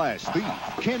high-class thief.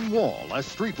 Ken Wall, a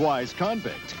streetwise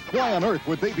convict. Why on earth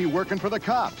would they be working for the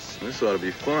cops? This ought to be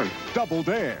fun. Double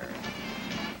Dare.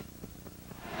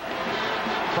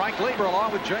 Frank Lieber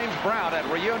along with James Brown at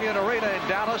Reunion Arena in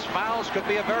Dallas. Fouls could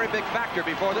be a very big factor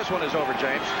before this one is over,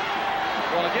 James.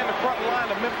 Well, again, the front line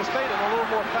of Memphis State in a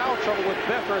little more foul trouble with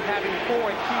Bedford having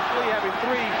 4 and Keith Lee having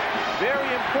 3.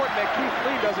 Very important that Keith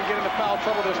Lee doesn't get into foul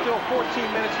trouble. There's still 14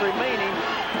 minutes remaining,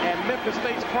 and Memphis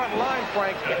State's front line,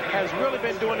 Frank, has really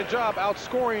been doing the job,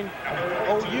 outscoring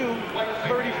OU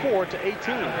 34-18.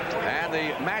 And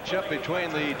the matchup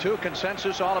between the two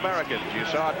consensus All-Americans. You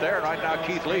saw it there. Right now,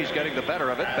 Keith Lee's getting the better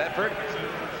of it. Bedford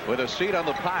with a seat on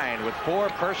the pine with 4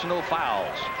 personal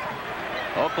fouls.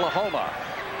 Oklahoma,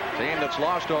 team that's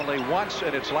lost only once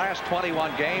in its last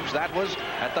 21 games. That was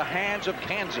at the hands of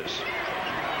Kansas.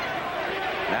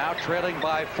 Now trailing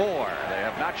by 4. They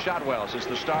have not shot well since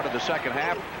the start of the second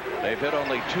half. They've hit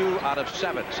only 2 out of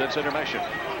 7 since intermission.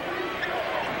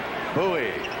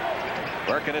 Bowie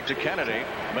working it to Kennedy.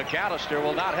 McAllister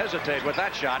will not hesitate with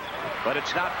that shot, but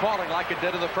it's not falling like it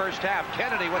did in the first half.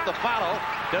 Kennedy with the follow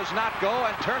does not go,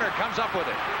 and Turner comes up with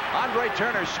it. Andre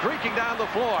Turner streaking down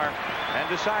the floor and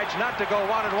decides not to go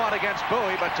 1-on-1 against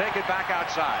Bowie, but take it back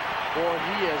outside. Boy,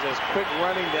 he is as quick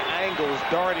running the angles,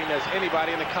 darting as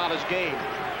anybody in the college game.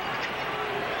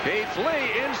 Keith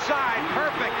Lee inside.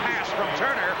 Perfect pass from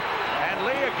Turner. And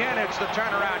Lee again hits the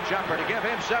turnaround jumper to give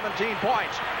him 17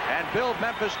 points and build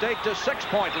Memphis State to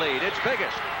 6-point lead. Its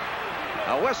biggest.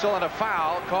 A whistle and a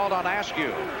foul called on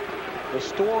Askew. The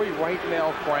story right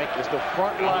now, Frank, is the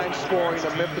front line scoring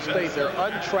of Memphis State. They're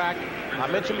untracked. I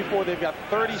mentioned before they've got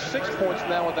 36 points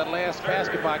now with that last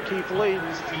basket by Keith Lee.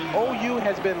 OU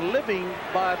has been living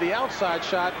by the outside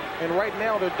shot, and right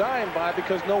now they're dying by it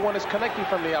because no one is connecting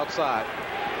from the outside.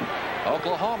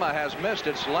 Oklahoma has missed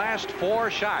its last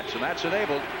 4 shots, and that's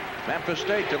enabled Memphis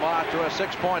State to mount to a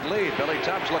 6-point lead. Billy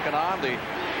Tubbs looking on, the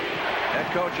head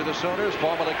coach of the Sooners,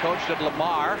 formerly coached at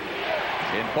Lamar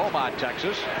in Beaumont,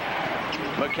 Texas.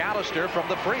 McAllister from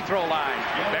the free throw line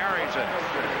buries it.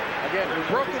 Again,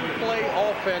 broken play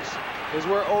offense is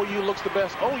where OU looks the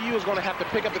best. OU is going to have to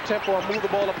pick up the tempo and move the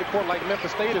ball up the court like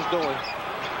Memphis State is doing.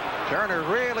 Turner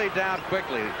really down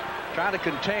quickly, trying to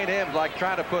contain him like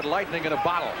trying to put lightning in a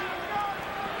bottle.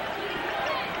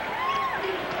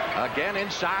 Again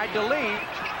inside to Lee.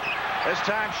 This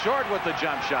time short with the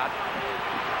jump shot.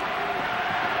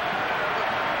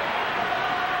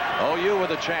 OU with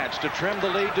a chance to trim the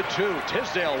lead to 2.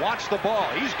 Tisdale wants the ball.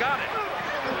 He's got it.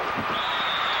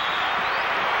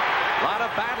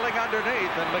 battling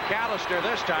underneath, and McAllister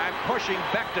this time pushing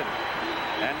Becton.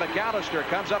 And McAllister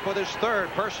comes up with his third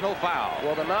personal foul.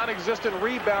 Well, the non-existent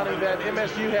rebounding that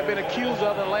MSU have been accused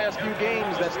of in the last few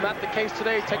games, that's not the case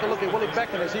today. Take a look at Willie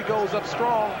Becton as he goes up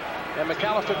strong, and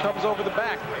McAllister comes over the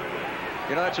back.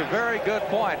 You know, it's a very good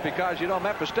point because, you know,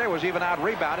 Memphis State was even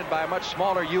out-rebounded by a much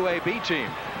smaller UAB team.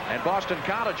 And Boston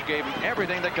College gave them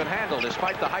everything they could handle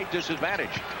despite the height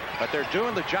disadvantage. But they're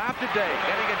doing the job today,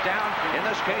 getting it down, in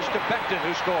this case, to Becton,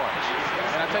 who scores.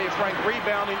 And I tell you, Frank,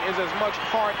 rebounding is as much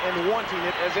heart and wanting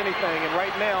it as anything. And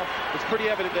right now, it's pretty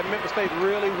evident that Memphis State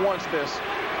really wants this.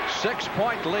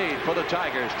 6-point lead for the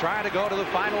Tigers, trying to go to the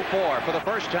Final Four for the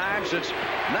first time since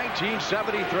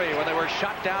 1973 when they were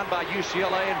shot down by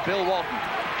UCLA and Bill Walton.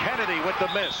 Kennedy with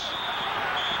the miss.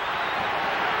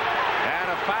 And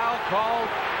a foul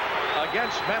called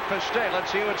against Memphis State.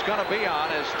 Let's see who it's going to be on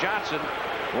as Johnson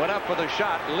went up for the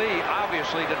shot. Lee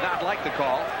obviously did not like the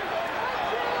call.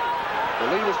 The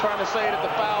Lee was trying to say that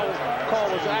the foul call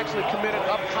was actually committed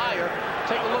up higher.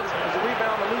 Take a look. There's a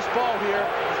rebound, a loose ball here.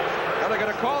 Now they're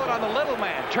going to call it on the little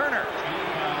man, Turner.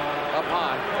 Up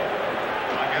high.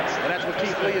 And that's what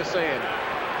Keith Lee is saying.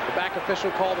 The back official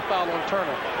called the foul on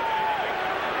Turner.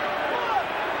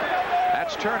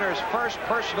 That's Turner's first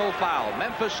personal foul.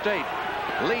 Memphis State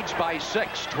leads by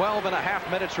 6, 12 and a half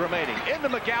minutes remaining. Into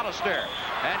McAllister.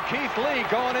 And Keith Lee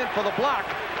going in for the block.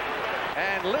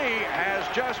 And Lee has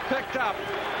just picked up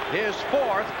his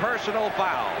fourth personal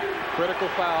foul. Critical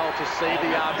foul to say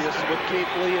the obvious with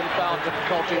Keith Lee in foul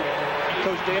difficulty.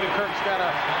 Coach David Kirk's got a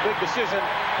big decision.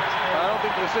 I don't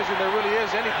think the decision there really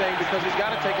is anything because he's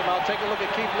got to take him out. Take a look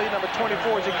at Keith Lee, number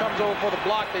 24, as he comes over for the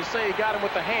block. They say he got him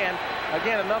with the hand.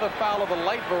 Again, another foul of a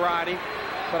light variety.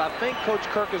 But I think Coach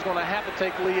Kirk is going to have to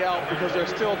take Lee out because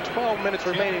there's still 12 minutes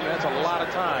remaining. That's a lot of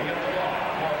time.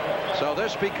 So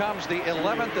this becomes the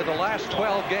 11th of the last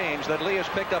 12 games that Lee has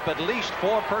picked up at least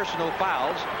 4 personal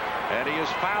fouls. And he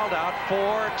has fouled out 4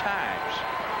 times.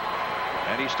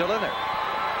 And he's still in there.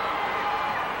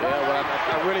 Yeah, well,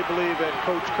 I really believe that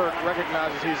Coach Kirk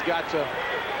recognizes he's got to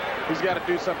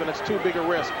do something that's too big a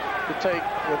risk to take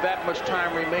with that much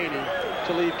time remaining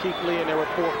to leave Keith Lee in there with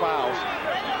 4 fouls.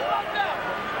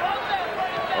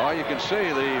 Well, you can see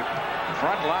the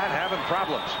front line having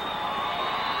problems.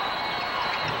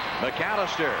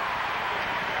 McAllister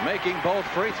making both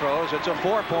free throws. It's a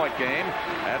 4-point game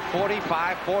at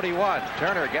 45-41.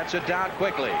 Turner gets it down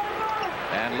quickly.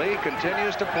 And Lee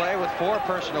continues to play with 4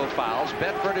 personal fouls.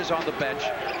 Bedford is on the bench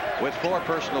with 4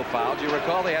 personal fouls. You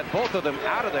recall they had both of them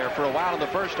out of there for a while in the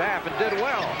first half and did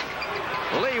well.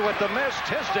 Lee with the miss.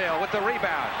 Tisdale with the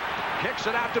rebound. Kicks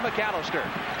it out to McAllister.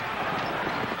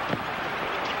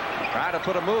 Trying to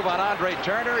put a move on Andre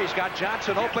Turner. He's got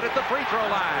Johnson open at the free throw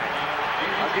line.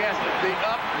 Again, the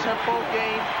up-tempo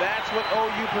game, that's what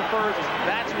OU prefers.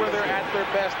 That's where they're at their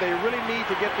best. They really need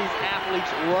to get these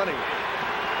athletes running.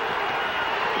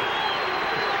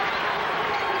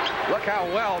 Look how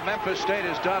well Memphis State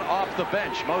has done off the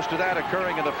bench. Most of that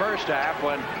occurring in the first half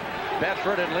when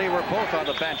Bedford and Lee were both on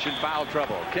the bench in foul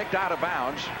trouble. Kicked out of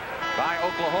bounds by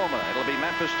Oklahoma. It'll be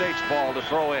Memphis State's ball to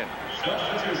throw in.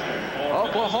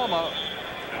 Oklahoma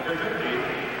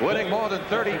winning more than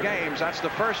 30 games. That's the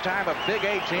first time a Big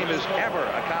 8 team has ever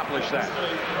accomplished that.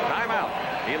 Timeout.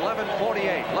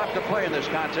 11:48 left to play in this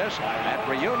contest at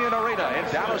Reunion Arena in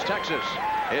Dallas, Texas.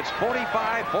 It's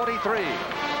 45-43.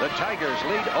 The Tigers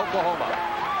lead Oklahoma.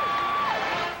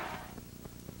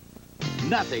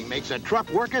 Nothing makes a truck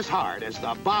work as hard as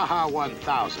the Baja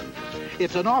 1000.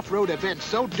 It's an off-road event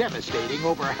so devastating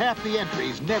over half the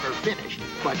entries never finished.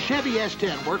 But Chevy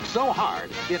S10 worked so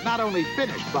hard, it not only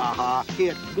finished Baja,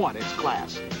 it won its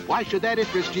class. Why should that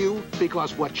interest you?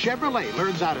 Because what Chevrolet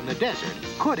learns out in the desert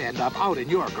could end up out in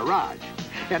your garage.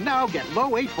 And now get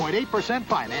low 8.8%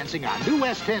 financing on new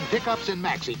S10 pickups and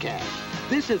Maxi Cash.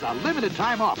 This is a limited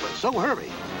time offer, so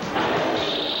hurry.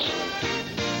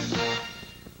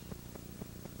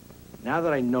 Now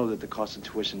that I know that the cost of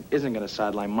tuition isn't going to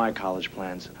sideline my college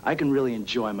plans, I can really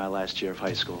enjoy my last year of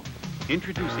high school.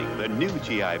 Introducing the new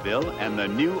GI Bill and the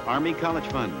new Army College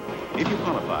Fund. If you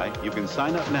qualify, you can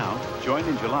sign up now, join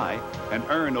in July, and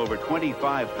earn over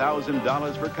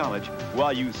 $25,000 for college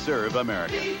while you serve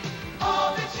America.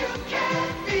 All that you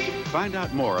can be. Find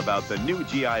out more about the new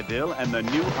GI Bill and the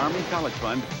new Army College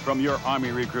Fund from your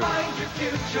Army recruiter. Find your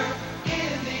future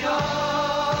in the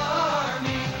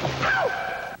Army.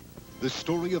 The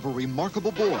story of a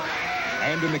remarkable boy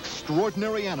and an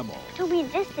extraordinary animal. Told me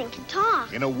this thing can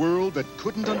talk. In a world that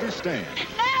couldn't understand.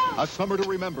 Help! A Summer to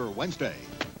Remember, Wednesday.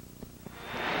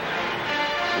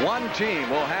 One team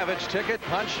will have its ticket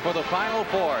punched for the Final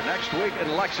Four next week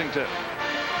in Lexington.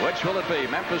 Which will it be,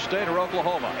 Memphis State or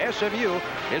Oklahoma? SMU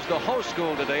is the host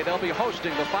school today. They'll be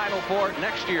hosting the Final Four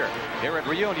next year here at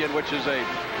Reunion, which is a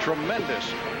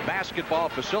tremendous basketball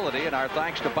facility. And our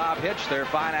thanks to Bob Hitch, their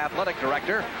fine athletic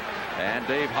director, and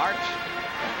Dave Hart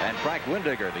and Frank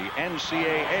Windiger, the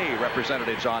NCAA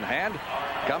representatives on hand.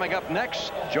 Coming up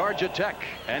next, Georgia Tech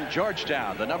and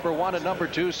Georgetown, the #1 and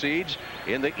 #2 seeds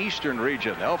in the Eastern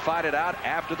region. They'll fight it out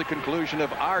after the conclusion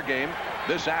of our game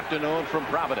this afternoon from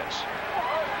Providence.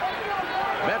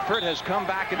 Bedford has come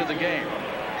back into the game.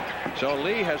 So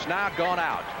Lee has now gone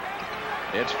out.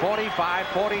 It's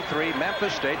 45-43,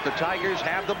 Memphis State. The Tigers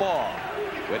have the ball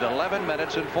with 11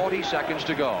 minutes and 40 seconds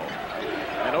to go.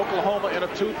 And Oklahoma in a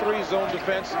 2-3 zone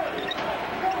defense.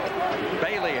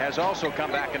 Bailey has also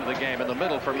come back into the game in the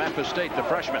middle for Memphis State, the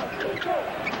freshman.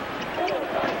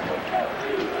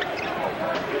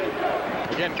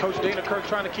 Again, Coach Dana Kirk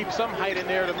trying to keep some height in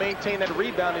there to maintain that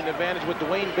rebounding advantage with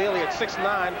Dwayne Bailey at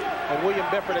 6'9" and William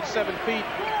Bedford at 7 feet.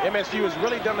 MSU has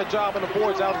really done the job on the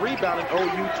boards, out rebounding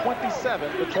OU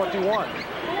 27-21.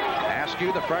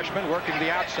 Askew, the freshman, working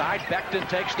the outside. Becton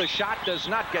takes the shot, does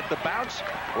not get the bounce.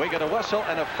 We get a whistle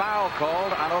and a foul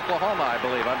called on Oklahoma, I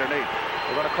believe, underneath.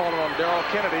 We're going to call it on Darrell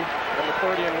Kennedy, number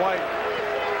 30 in white.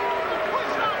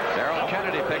 Darrell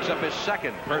Kennedy picks up his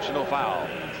second personal foul.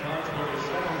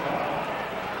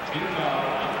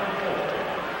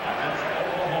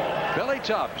 Billy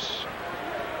Tubbs,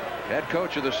 head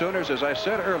coach of the Sooners. As I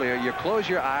said earlier, you close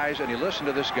your eyes and you listen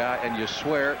to this guy and you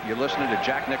swear you're listening to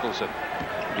Jack Nicholson.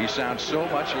 He sounds so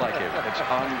much like him. It's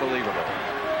unbelievable.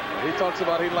 He talks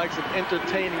about he likes an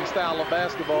entertaining style of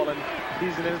basketball, and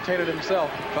he's an entertainer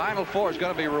himself. Final Four is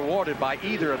going to be rewarded by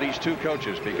either of these two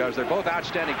coaches because they're both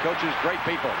outstanding coaches, great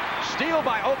people. Steal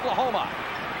by Oklahoma.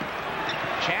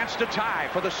 Chance to tie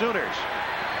for the Sooners.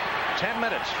 10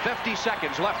 minutes, 50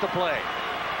 seconds left to play.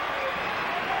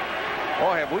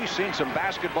 Boy, have we seen some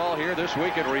basketball here this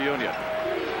week at Reunion.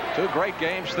 Two great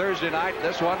games Thursday night.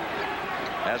 This one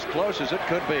as close as it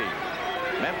could be.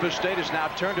 Memphis State has now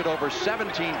turned it over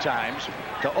 17 times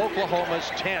to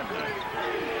Oklahoma's 10.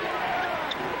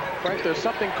 Frank, there's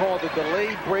something called the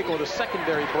delayed break or the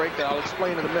secondary break that I'll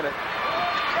explain in a minute.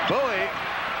 Bowie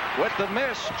with the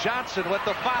miss, Johnson with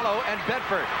the follow, and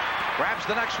Bedford grabs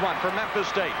the next one for Memphis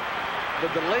State. The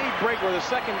delayed break or the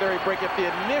secondary break, if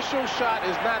the initial shot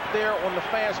is not there on the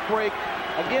fast break,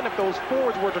 again, if those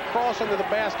forwards were to cross under the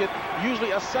basket, usually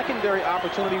a secondary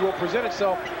opportunity will present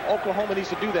itself. Oklahoma needs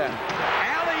to do that.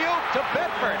 Alley-oop to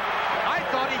Bedford. I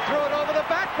thought he threw it over the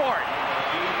backboard.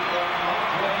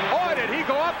 Boy, did he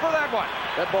go up for that one.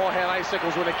 That ball had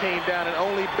icicles when it came down, and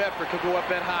only Bedford could go up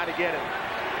that high to get it.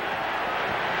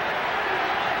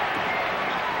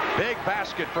 Big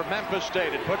basket for Memphis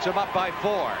State. It puts them up by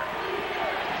 4.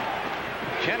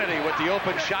 Kennedy with the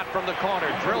open shot from the corner,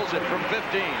 drills it from 15.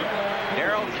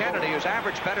 Darrell Kennedy has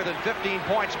averaged better than 15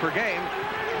 points per game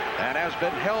and has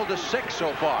been held to 6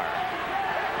 so far.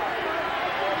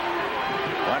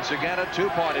 Once again, a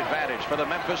 2-point advantage for the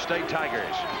Memphis State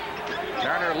Tigers.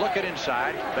 Turner looking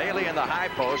inside, Bailey in the high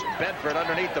post, Bedford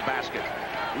underneath the basket.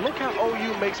 Look how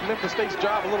OU makes Memphis State's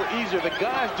job a little easier. The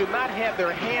guys do not have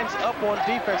their hands up on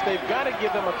defense. They've got to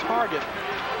give them a target.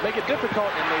 Make it difficult,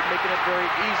 and they're making it very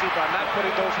easy by not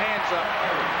putting those hands up.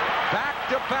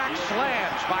 Back-to-back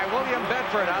slams by William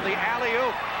Bedford on the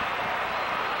alley-oop.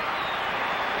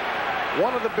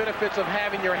 One of the benefits of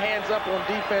having your hands up on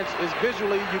defense is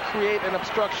visually you create an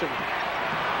obstruction.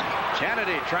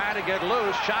 Kennedy trying to get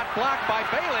loose. Shot blocked by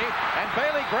Bailey, and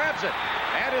Bailey grabs it.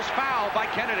 And is fouled by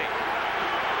Kennedy.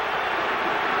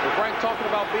 Well, Frank, talking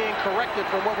about being corrected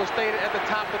from what was stated at the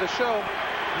top of the show,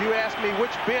 you asked me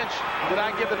which bench did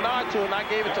I give the nod to, and I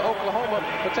gave it to Oklahoma.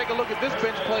 But take a look at this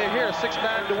bench player here, 6'9"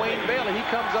 Dwayne Bailey. He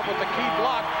comes up with a key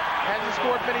block. Hasn't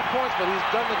scored many points, but he's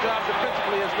done the job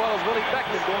defensively as well as Willie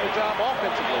Beckton doing the job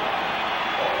offensively.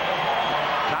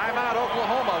 Timeout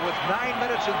Oklahoma with 9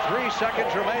 minutes and 3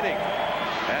 seconds remaining.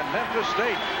 And Memphis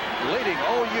State leading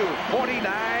OU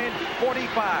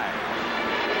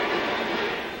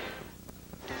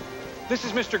 49-45. This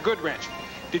is Mr. Goodwrench.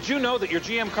 Did you know that your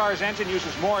GM car's engine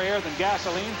uses more air than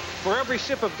gasoline? For every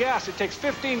sip of gas, it takes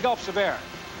 15 gulps of air.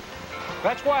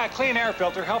 That's why a clean air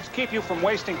filter helps keep you from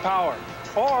wasting power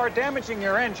or damaging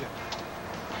your engine.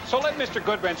 So let Mr.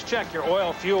 Goodwrench check your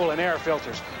oil, fuel, and air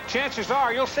filters. Chances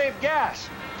are you'll save gas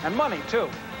and money, too.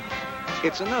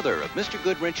 It's another of Mr.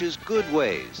 Goodwrench's good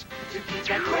ways. To keep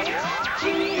that great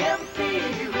GM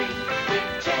feeling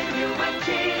with genuine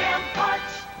GM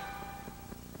parts.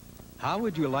 How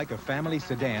would you like a family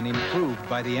sedan improved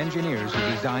by the engineers who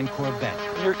designed Corvette?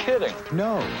 You're kidding.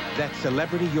 No, that's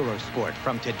Celebrity Eurosport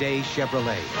from today's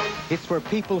Chevrolet. It's for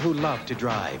people who love to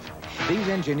drive. These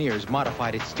engineers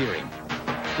modified its steering,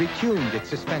 retuned its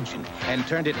suspension, and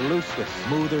turned it loose with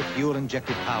smoother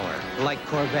fuel-injected power. Like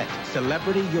Corvette,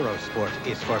 Celebrity Eurosport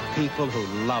is for people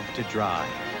who love to drive.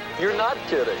 You're not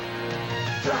kidding.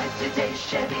 Drive today,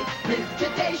 Chevy. Live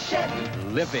today, Chevy.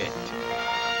 Live it.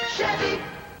 Chevy.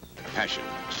 Passion,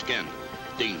 scandal,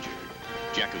 danger.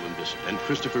 Jacqueline Bisset and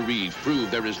Christopher Reeve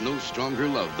prove there is no stronger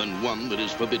love than one that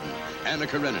is forbidden. Anna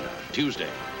Karenina, Tuesday.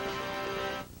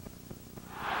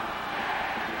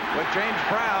 With James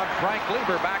Brown, Frank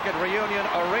Lieber back at Reunion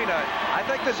Arena. I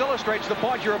think this illustrates the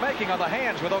point you were making on the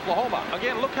hands with Oklahoma.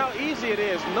 Again, look how easy it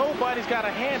is. Nobody's got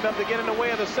a hand up to get in the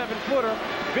way of the 7-footer.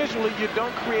 Visually, you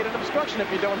don't create an obstruction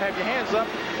if you don't have your hands up.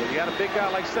 When you got a big guy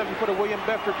like 7-footer William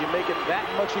Bedford, you make it that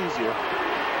much easier.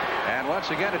 And once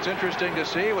again, it's interesting to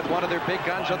see with one of their big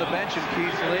guns on the bench in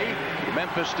Keith Lee,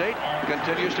 Memphis State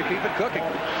continues to keep it cooking.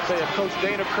 Say if Coach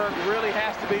Dana Kirk really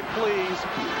has to be pleased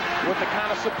with the kind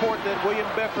of support that William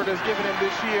Bedford has given him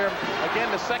this year.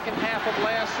 Again, the second half of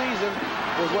last season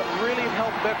was what really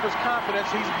helped Bedford's confidence.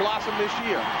 He's blossomed this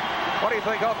year. What do you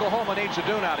think Oklahoma needs to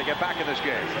do now to get back in this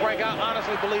game? Frank, I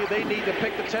honestly believe they need to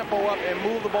pick the tempo up and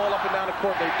move the ball up and down the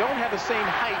court. They don't have the same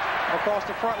height across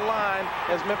the front line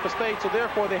as Memphis State, so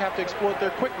therefore they have to exploit their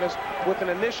quickness with an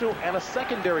initial and a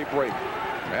secondary break.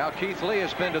 Well, Keith Lee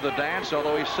has been to the dance,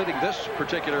 although he's sitting this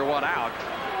particular one out.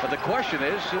 But the question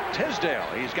is, Tisdale,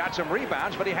 he's got some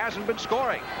rebounds, but he hasn't been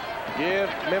scoring. Give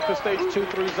Memphis State's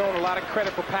 2-3 zone a lot of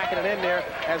credit for packing it in there,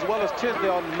 as well as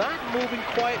Tisdale not moving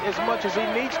quite as much as he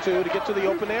needs to get to the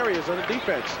open areas on the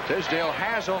defense. Tisdale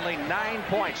has only 9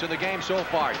 points in the game so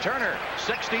far. Turner,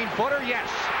 16-footer, yes.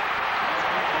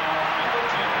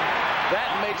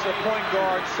 That makes a point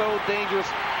guard so dangerous.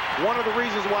 One of the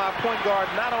reasons why a point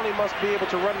guard not only must be able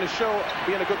to run the show,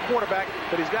 being a good quarterback,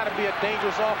 but he's got to be a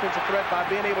dangerous offensive threat by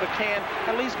being able to can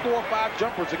at least 4 or 5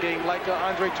 jumpers a game like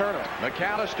Andre Turner.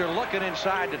 McAllister looking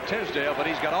inside to Tisdale, but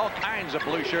he's got all kinds of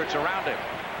blue shirts around him.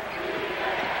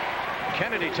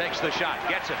 Kennedy takes the shot,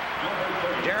 gets it.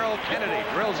 Darrell Kennedy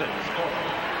drills it.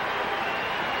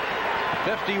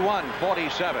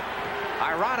 51-47.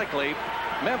 Ironically,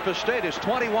 Memphis State is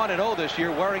 21-0 this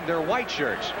year wearing their white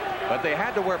shirts. But they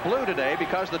had to wear blue today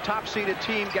because the top-seeded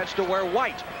team gets to wear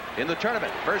white in the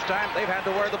tournament. First time they've had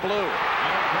to wear the blue.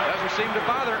 Doesn't seem to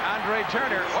bother Andre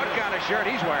Turner what kind of shirt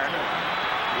he's wearing.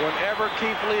 Whenever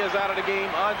Keith Lee is out of the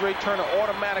game, Andre Turner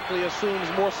automatically assumes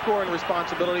more scoring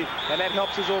responsibility, and that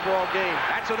helps his overall game.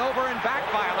 That's an over and back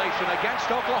violation against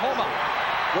Oklahoma.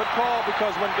 Good call,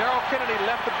 because when Darrell Kennedy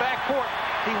left the backcourt,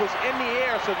 he was in the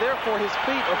air, so therefore his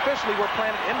feet officially were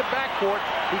planted in the backcourt.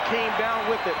 He came down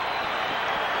with it.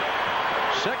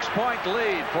 6-point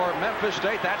lead for Memphis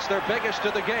State. That's their biggest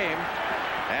of the game.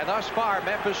 And thus far,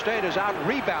 Memphis State has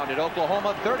out-rebounded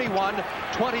Oklahoma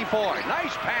 31-24.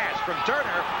 Nice pass from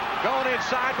Turner. Going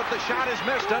inside, but the shot is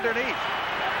missed underneath.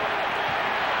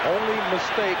 Only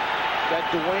mistake that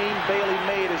Dwayne Bailey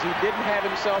made is he didn't have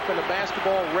himself in a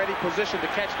basketball-ready position to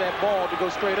catch that ball to go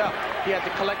straight up. He had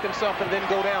to collect himself and then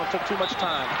go down. Took too much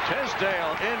time.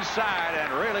 Tisdale inside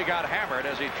and really got hammered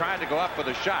as he tried to go up with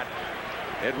a shot.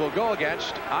 It will go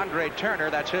against Andre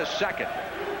Turner. That's his second.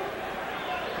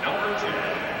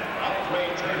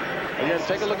 Again,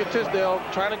 take a look at Tisdale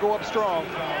trying to go up strong.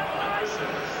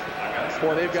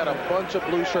 Boy, they've got a bunch of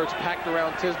blue shirts packed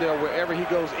around Tisdale wherever he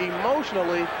goes.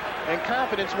 Emotionally and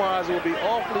confidence-wise, it would be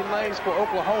awfully nice for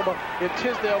Oklahoma if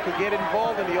Tisdale could get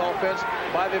involved in the offense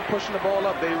by them pushing the ball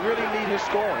up. They really need his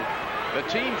scoring. The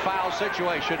team foul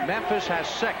situation, Memphis has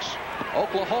 6.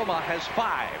 Oklahoma has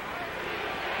 5.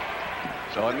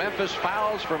 So when Memphis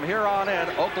fouls from here on in,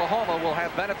 Oklahoma will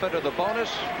have benefit of the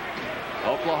bonus.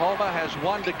 Oklahoma has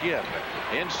 1 to give.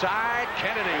 Inside,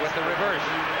 Kennedy with the reverse.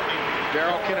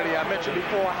 Darrell Kennedy, I mentioned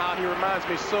before how he reminds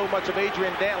me so much of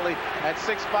Adrian Dantley. At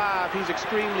 6'5", he's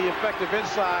extremely effective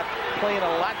inside, playing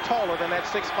a lot taller than that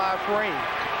 6'5" frame.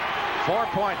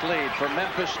 4-point lead for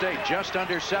Memphis State, just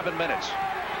under 7 minutes.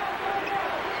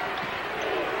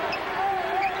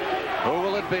 Who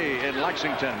will it be in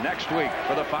Lexington next week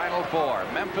for the Final Four?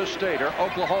 Memphis State or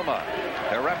Oklahoma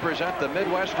to represent the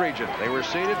Midwest region. They were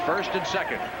seeded first and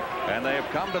second, and they have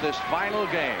come to this final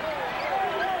game.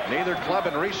 Neither club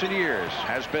in recent years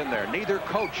has been there. Neither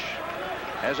coach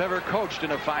has ever coached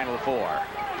in a Final Four.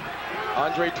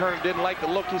 Andre Turner didn't like the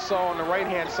look he saw on the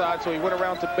right-hand side, so he went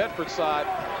around to Bedford's side.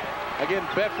 Again,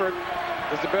 Bedford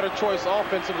is the better choice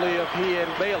offensively of he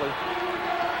and Bailey.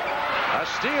 A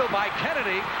steal by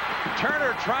Kennedy.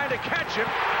 Turner trying to catch him.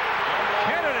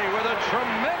 Kennedy with a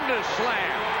tremendous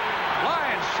slam.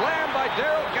 Line slam by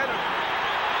Daryl Kennedy.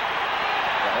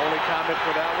 The only comment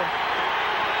for that one.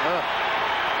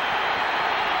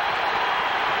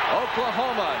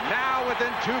 Oklahoma now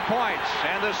within 2 points,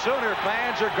 and the Sooner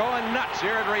fans are going nuts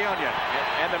here at Reunion.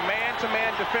 And the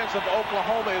man-to-man defense of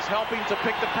Oklahoma is helping to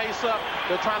pick the pace up.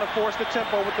 They're trying to force the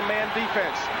tempo with the man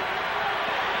defense.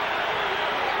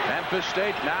 Memphis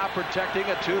State now protecting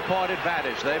a 2-point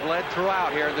advantage. They've led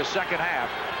throughout here in the second half.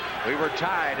 We were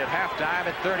tied at halftime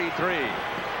at 33.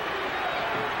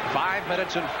 5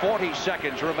 minutes and 40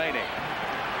 seconds remaining.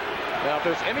 Now, if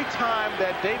there's any time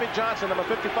that David Johnson, number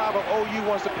 55 of OU,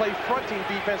 wants to play fronting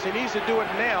defense, he needs to do it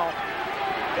now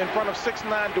in front of 6'9"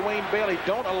 Dwayne Bailey.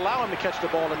 Don't allow him to catch the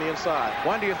ball on the inside.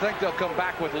 When do you think they'll come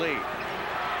back with Lee?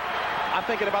 I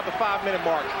think at about the 5-minute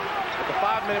mark. At the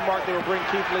 5-minute mark, they will bring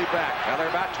Keith Lee back. Now they're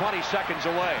about 20 seconds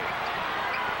away.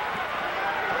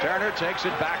 Turner takes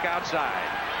it back outside.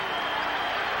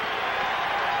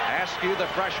 Askew, the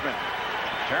freshman.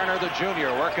 Turner, the junior,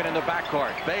 working in the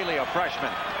backcourt. Bailey, a freshman.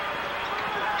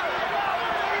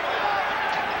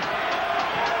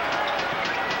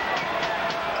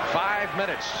 5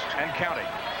 minutes and counting.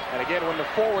 And again, when the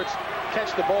forwards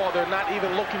catch the ball, they're not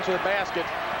even looking to the basket.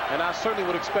 And I certainly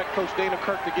would expect Coach Dana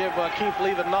Kirk to give Keith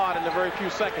Lee the nod in a very few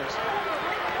seconds.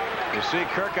 You see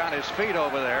Kirk on his feet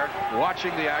over there,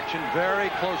 watching the action very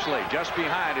closely, just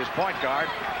behind his point guard,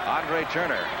 Andre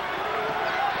Turner.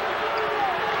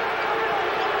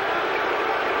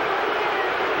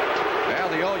 Well,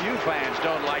 the OU fans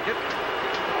don't like it.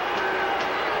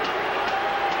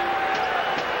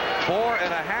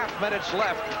 4.5 minutes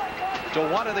left to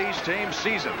one of these teams'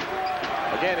 season.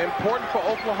 Again, important for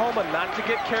Oklahoma not to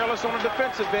get careless on the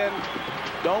defensive end.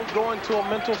 Don't go into a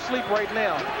mental sleep right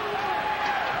now.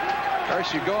 Of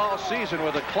course, you go all season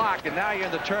with a clock, and now you're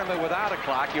in the tournament without a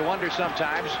clock. You wonder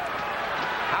sometimes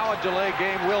how a delay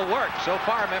game will work. So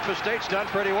far, Memphis State's done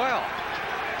pretty well.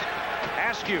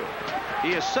 Askew,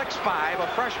 he is 6'5", a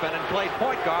freshman, and played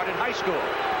point guard in high school.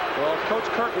 Well, Coach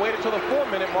Kirk waited till the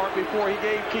 4-minute mark before he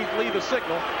gave Keith Lee the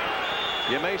signal.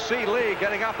 You may see Lee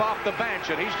getting up off the bench,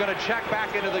 and he's going to check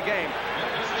back into the game.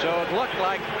 So it looked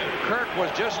like Kirk was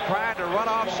just trying to run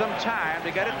off some time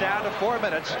to get it down to 4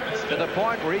 minutes, to the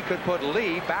point where he could put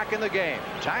Lee back in the game.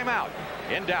 Timeout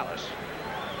in Dallas.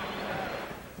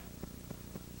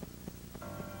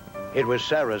 It was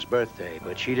Sarah's birthday,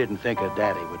 but she didn't think her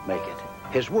daddy would make it.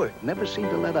 His work never seemed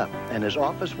to let up, and his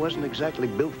office wasn't exactly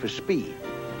built for speed.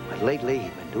 But lately,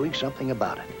 he'd been doing something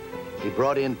about it. He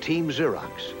brought in Team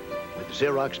Xerox, with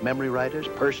Xerox memory writers,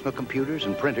 personal computers,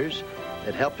 and printers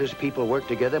that helped his people work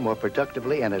together more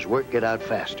productively and his work get out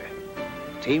faster.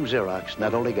 Team Xerox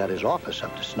not only got his office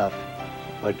up to snuff,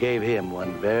 but gave him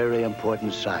one very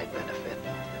important side benefit.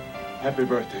 Happy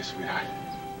birthday, sweetheart.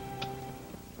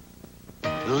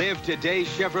 Live today's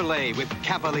Chevrolet with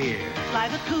Cavalier. Fly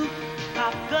the coupe,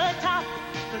 pop the top.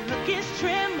 The look is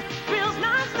trim, thrills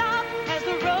non-stop as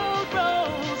the road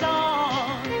rolls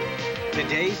on.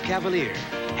 Today's Cavalier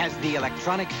has the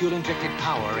electronic fuel-injected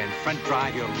power and front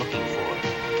drive you're looking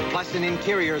for, plus an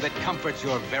interior that comforts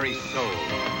your very soul.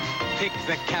 Pick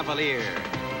the Cavalier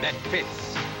that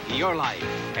fits your life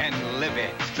and live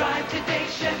it. Drive today,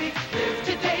 Chevy. Live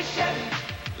today,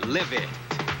 Chevy. Live it.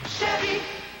 Chevy.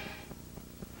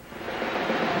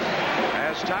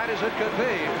 As tight as it could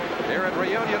be here at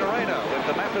Reunion Arena, with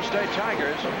the Memphis State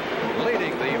Tigers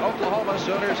leading the Oklahoma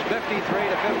Sooners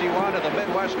 53-51 in the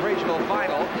Midwest Regional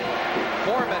Final.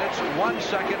 4 minutes, 1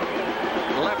 second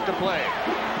left to play.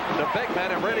 The big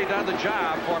men have really done the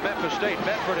job for Memphis State.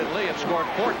 Bedford and Lee have scored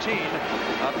 14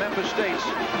 of Memphis State's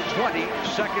 20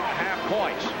 second half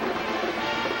points.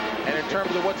 And in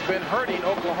terms of what's been hurting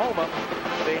Oklahoma,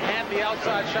 they had the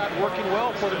outside shot working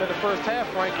well for them in the first half,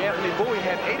 Frank. Anthony Bowie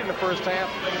had 8 in the first half.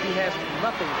 He has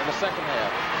nothing in the second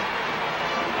half.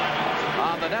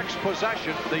 On the next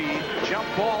possession, the jump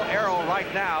ball arrow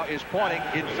right now is pointing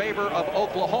in favor of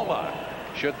Oklahoma.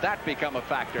 Should that become a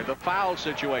factor, the foul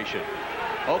situation.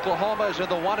 Oklahoma is in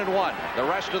the 1-and-1 the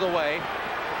rest of the way.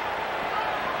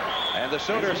 And the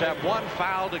Sooners have one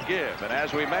foul to give. And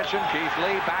as we mentioned, Keith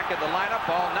Lee back in the lineup,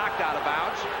 ball knocked out of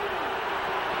bounds.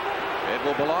 It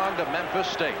will belong to Memphis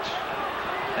State.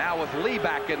 Now with Lee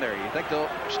back in there, you think they'll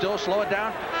still slow it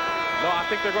down? No, I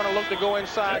think they're going to look to go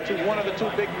inside to one of the two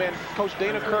big men. Coach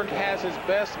Dana Kirk has his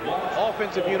best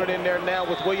offensive unit in there now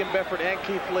with William Bedford and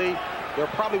Keith Lee. They'll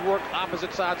probably work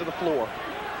opposite sides of the floor.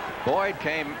 Boyd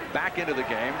came back into the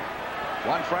game.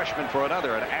 One freshman for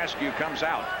another, and Askew comes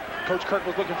out. Coach Kirk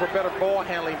was looking for better ball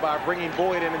handling by bringing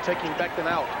Boyd in and taking Becton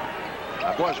out.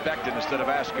 It was Becton instead of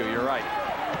Askew, you're right.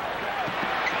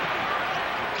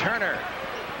 Turner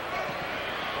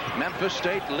Memphis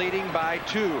State leading by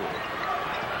 2.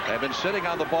 They've been sitting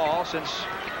on the ball since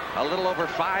a little over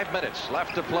 5 minutes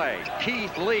left to play.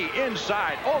 Keith Lee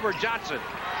inside over Johnson.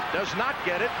 Does not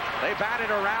get it. They bat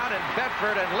it around, and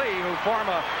Bedford and Lee, who form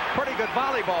a pretty good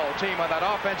volleyball team on that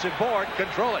offensive board,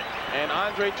 control it. And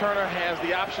Andre Turner has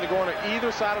the option to go on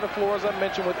either side of the floor, as I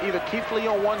mentioned, with either Keith Lee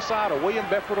on one side or William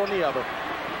Bedford on the other.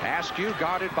 Askew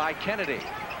guarded by Kennedy.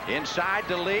 Inside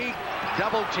to Lee.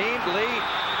 Double teamed. Lee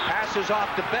passes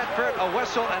off to Bedford. A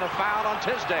whistle and a foul on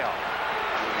Tisdale.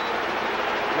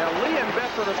 Now, Lee and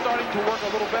Bedford are starting to work a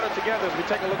little better together as we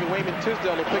take a look at Wayman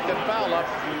Tisdale, who picked that foul up.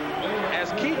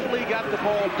 As Keith Lee got the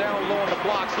ball down low on the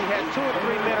blocks, he had 2 or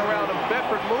 3 men around him.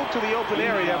 Bedford moved to the open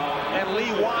area, and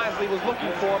Lee wisely was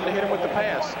looking for him to hit him with the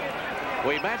pass.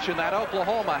 We mentioned that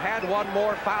Oklahoma had one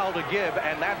more foul to give,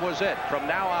 and that was it. From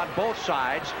now on, both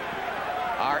sides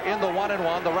are in the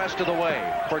 1-and-1 the rest of the way.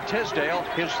 For Tisdale,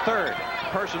 his 3rd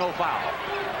personal foul.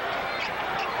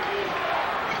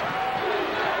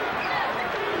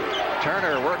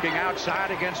 Turner working outside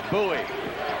against Bowie,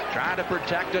 trying to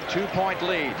protect a 2-point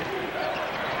lead.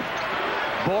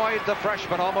 Boyd, the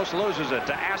freshman, almost loses it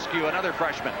to Askew, another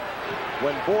freshman.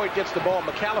 When Boyd gets the ball,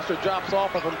 McAllister drops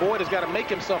off of him. Boyd has got to make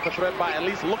himself a threat by at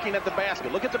least looking at the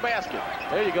basket. Look at the basket.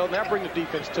 There you go. Now bring the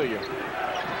defense to you.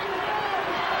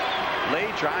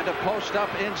 Lee trying to post up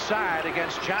inside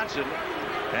against Johnson,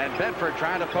 and Bedford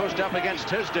trying to post up against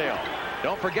Tisdale.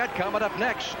 Don't forget, coming up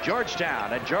next,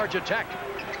 Georgetown and Georgia Tech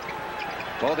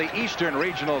for the Eastern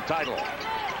Regional title.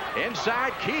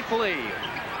 Inside, Keith Lee.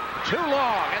 Too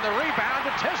long, and the rebound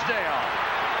to Tisdale.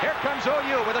 Here comes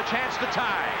OU with a chance to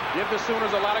tie. Give the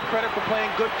Sooners a lot of credit for playing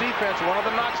good defense. One of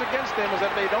the knocks against them is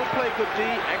that they don't play good D.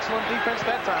 Excellent defense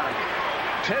that time.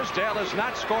 Tisdale has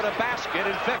not scored a basket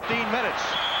in 15 minutes.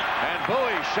 And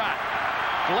Bowie's shot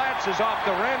glances off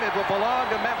the rim. It will belong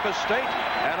to Memphis State,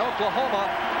 and Oklahoma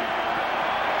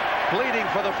pleading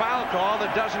for the foul call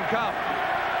that doesn't come.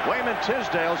 Wayman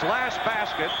Tisdale's last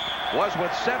basket was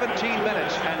with 17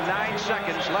 minutes and 9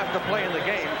 seconds left to play in the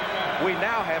game. We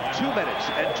now have 2 minutes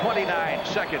and 29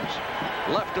 seconds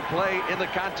left to play in the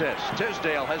contest.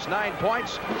 Tisdale has 9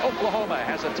 points. Oklahoma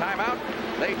has a timeout.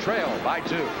 They trail by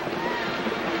 2.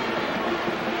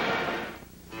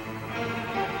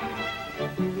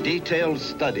 Detailed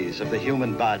studies of the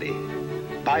human body,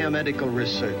 biomedical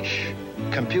research,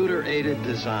 computer-aided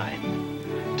design.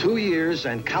 2 years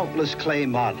and countless clay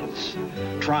models,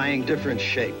 trying different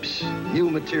shapes, new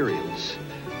materials,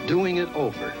 doing it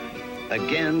over,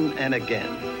 again and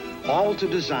again, all to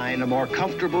design a more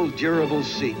comfortable, durable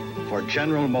seat for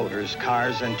General Motors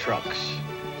cars and trucks.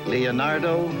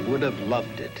 Leonardo would have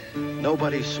loved it.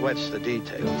 Nobody sweats the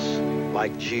details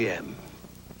like GM.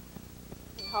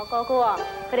 學過嘅喎，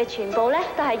佢哋全部咧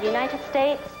都係 United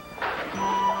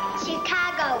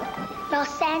States。Chicago,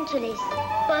 Los Angeles,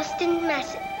 Boston,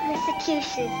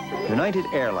 Massachusetts. United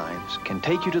Airlines can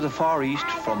take you to the Far East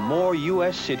from more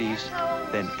U.S. cities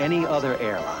than any other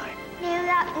airline.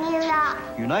 New York.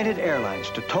 United Airlines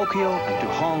to Tokyo and to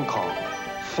Hong Kong.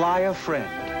 Fly a friend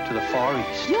to the Far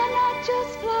East. You're not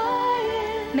just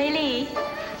flying. 美麗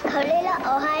Colilla,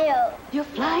 Ohio. You're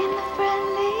flying the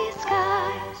friendly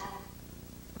skies.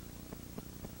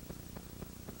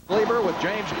 Lieber with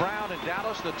James Brown in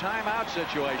Dallas. The timeout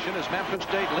situation as Memphis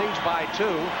State leads by 2.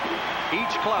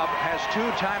 Each club has 2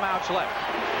 timeouts left.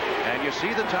 And you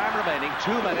see the time remaining,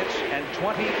 2 minutes and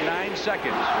 29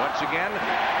 seconds. Once again,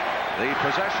 the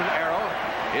possession arrow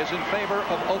is in favor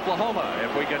of Oklahoma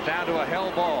if we get down to a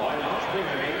hell ball.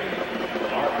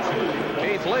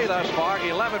 Keith Lee thus far,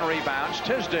 11 rebounds.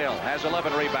 Tisdale has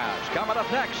 11 rebounds. Coming up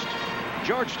next,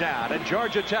 Georgetown and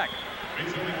Georgia Tech.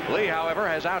 Lee, however,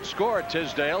 has outscored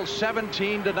Tisdale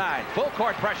 17-9. Full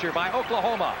court pressure by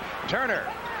Oklahoma. Turner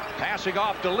passing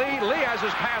off to Lee. Lee has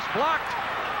his pass blocked.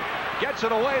 Gets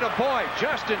it away to Boyd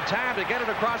just in time to get it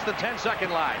across the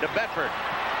 10-second line to Bedford.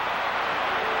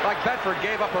 Like Bedford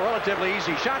gave up a relatively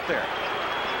easy shot there.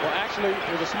 Well, actually,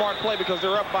 it was a smart play because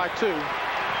they're up by 2.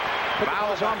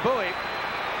 Fouls on Bowie. It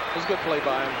was a good play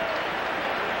by him.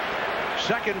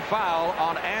 Second foul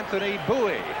on Anthony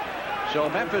Bowie. So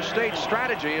Memphis State's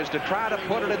strategy is to try to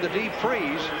put it in the deep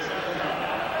freeze.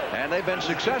 And they've been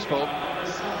successful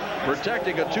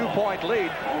protecting a 2-point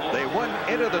lead. They went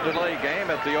into the delay game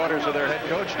at the orders of their head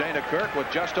coach, Dana Kirk, with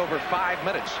just over 5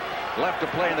 minutes left to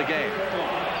play in the game.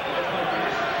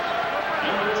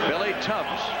 Billy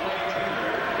Tubbs.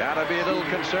 Got to be a little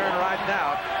concerned right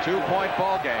now. 2-point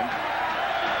ball game.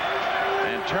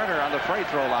 And Turner on the free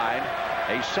throw line,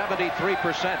 a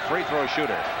 73% free throw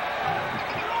shooter.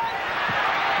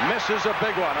 Misses a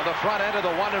big one on the front end of the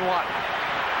 1-and-1.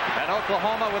 And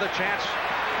Oklahoma with a chance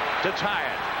to tie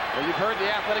it. Well, you've heard the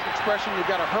athletic expression,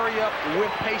 you've got to hurry up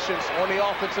with patience on the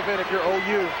offensive end if you're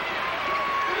OU.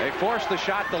 They forced the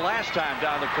shot the last time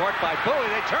down the court by Bowie.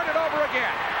 They turn it over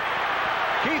again.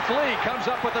 Keith Lee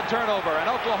comes up with a turnover, and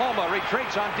Oklahoma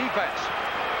retreats on defense.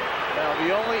 Now,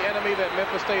 the only enemy that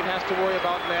Memphis State has to worry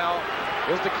about now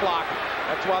is the clock.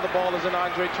 That's why the ball is in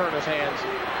Andre Turner's hands.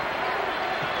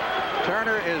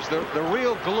 Turner is the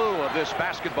real glue of this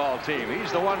basketball team.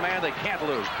 He's the one man they can't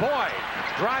lose. Boyd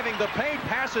driving the paint,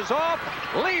 passes off.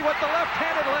 Lee with the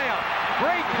left-handed layup.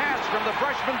 Great pass from the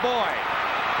freshman Boyd.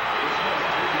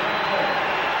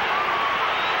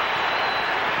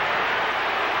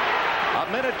 A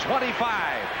minute 25.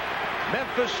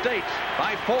 Memphis State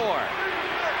by 4.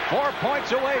 4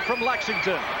 points away from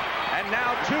Lexington. And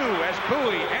now 2 as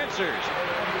Bowie answers.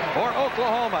 For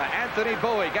Oklahoma, Anthony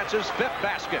Bowie gets his 5th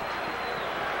basket.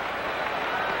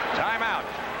 Timeout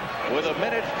with a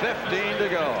minute 15 to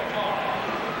go.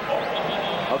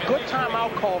 A good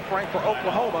timeout call, Frank, for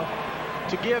Oklahoma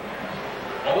to give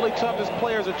Billy Tufts'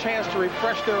 players a chance to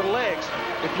refresh their legs.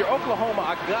 If you're Oklahoma,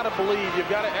 I got to believe you've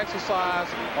got to exercise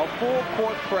a full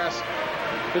court press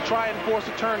to try and force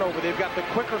a turnover. They've got the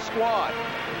quicker squad.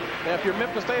 Now, if you're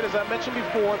Memphis State, as I mentioned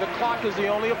before, the clock is the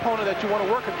only opponent that you want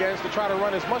to work against to try to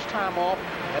run as much time off.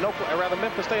 And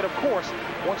Memphis State, of course,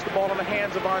 wants the ball in the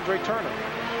hands of Andre Turner.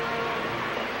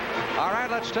 All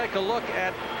right, let's take a look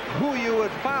at who you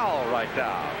would foul right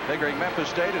now. Figuring Memphis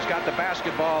State has got the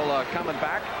basketball coming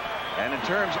back. And in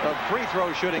terms of free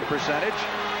throw shooting percentage,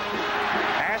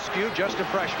 Askew, just a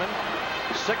freshman,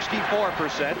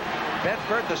 64%.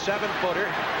 Bedford, the 7-footer,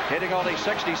 hitting only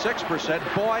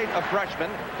 66%. Boyd, a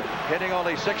freshman, hitting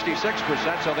only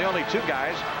 66%. So the only 2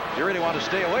 guys you really want to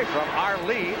stay away from are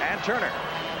Lee and Turner.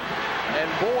 And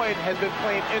Boyd has been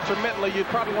playing intermittently. You'd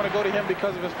probably want to go to him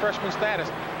because of his freshman status.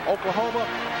 Oklahoma,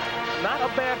 not a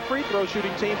bad free throw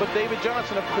shooting team, but David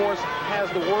Johnson, of course,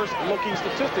 has the worst looking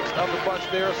statistics of the bunch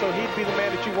there, so he'd be the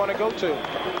man that you want to go to.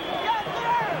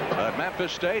 But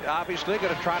Memphis State obviously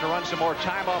going to try to run some more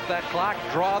time off that clock,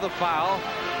 draw the foul,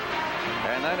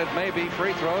 and then it may be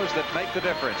free throws that make the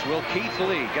difference. Will Keith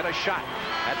Lee get a shot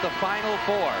at the Final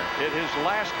Four in his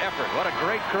last effort? What a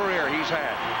great career he's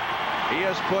had. He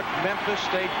has put Memphis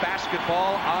State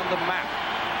basketball on the map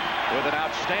with an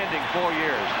outstanding 4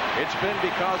 years. It's been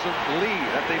because of Lee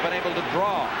that they've been able to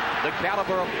draw the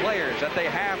caliber of players that they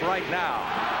have right now.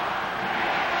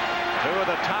 2 of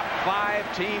the top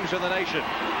 5 teams in the nation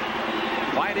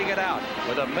fighting it out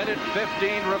with a minute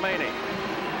 15 remaining.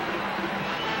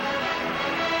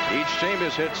 Each team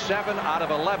has hit 7 out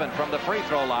of 11 from the free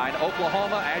throw line.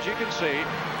 Oklahoma, as you can see,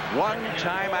 1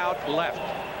 timeout left.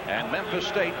 And Memphis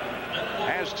State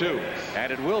has 2.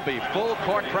 And it will be full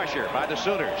court pressure by the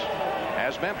Sooners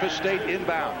as Memphis State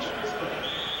inbounds.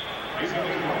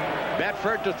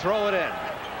 Bedford to throw it in.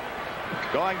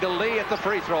 Going to Lee at the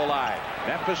free throw line.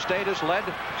 Memphis State has led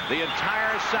the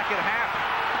entire second half.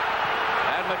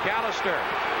 And McAllister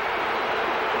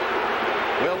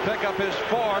will pick up his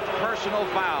 4th personal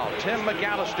foul. Tim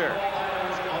McAllister.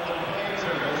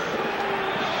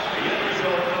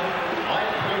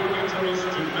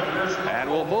 And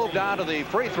we'll move down to the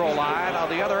free throw line on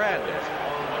the other end.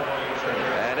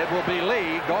 And it will be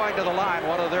Lee going to the line,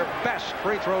 one of their best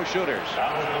free throw shooters.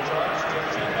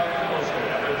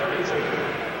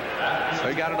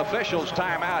 We got an official's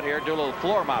timeout here, do a little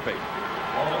floor mopping.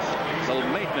 A little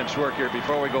maintenance work here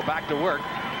before we go back to work.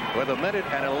 With a minute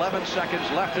and 11 seconds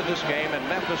left in this game, and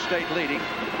Memphis State leading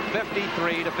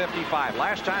 53-55.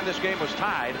 Last time this game was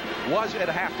tied was at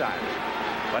halftime,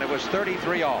 when it was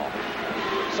 33-all.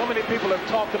 So many people have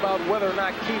talked about whether or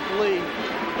not Keith Lee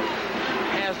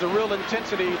has the real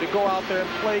intensity to go out there and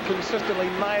play consistently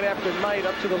night after night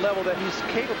up to the level that he's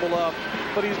capable of.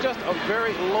 But he's just a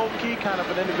very low-key kind of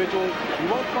an individual. You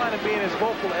won't find him being as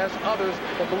vocal as others,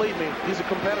 but believe me, he's a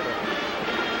competitor.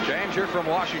 James, you're from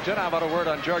Washington. How about a word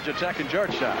on Georgia Tech and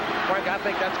Georgetown? Frank, I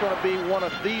think that's going to be one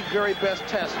of the very best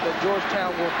tests that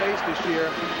Georgetown will face this year.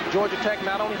 Georgia Tech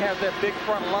not only has that big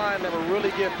front line that will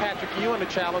really give Patrick Ewing a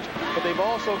challenge, but they've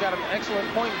also got an excellent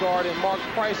point guard in Mark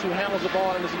Price, who handles the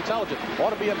ball and is intelligent.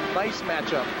 Ought to be a nice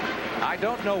matchup. I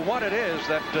don't know what it is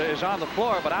that is on the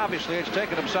floor, but obviously it's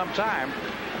taken them some time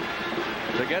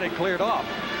to get it cleared off.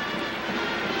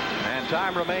 And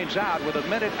time remains out with a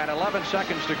minute and 11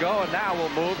 seconds to go. And now we'll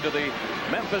move to the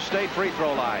Memphis State free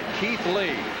throw line. Keith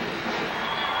Lee.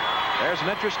 There's an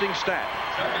interesting stat.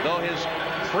 Though his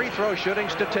free throw shooting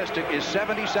statistic is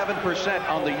 77%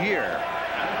 on the year,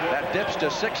 that dips to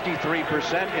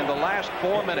 63% in the last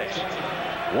 4 minutes.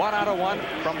 1 out of 1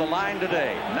 from the line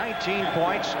today. 19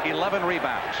 points, 11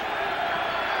 rebounds.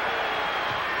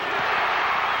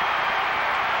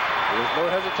 There's no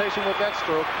hesitation with that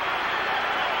stroke.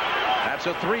 That's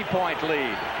a 3-point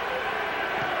lead.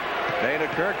 Dana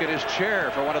Kirk in his chair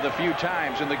for one of the few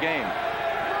times in the game.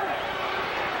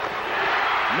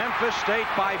 Memphis State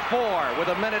by 4 with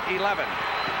 1:11.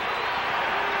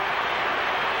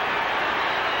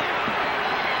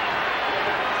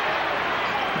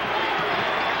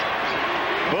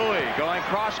 Bowie going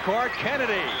cross court.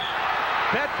 Kennedy.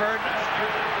 Bedford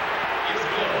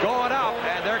going up,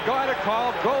 and they're going to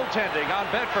call goaltending on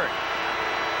Bedford.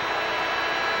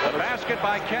 The basket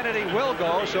by Kennedy will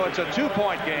go, so it's a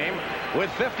 2-point game with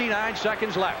 59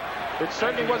 seconds left. It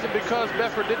certainly wasn't because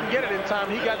Bedford didn't get it in time.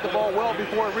 He got the ball well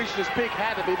before it reached his peak.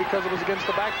 Had to be because it was against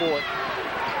the backboard.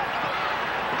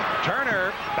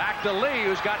 Turner back to Lee,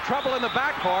 who's got trouble in the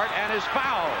backcourt and is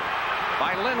fouled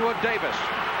by Linwood Davis.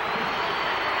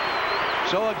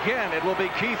 So again, it will be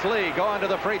Keith Lee going to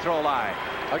the free throw line.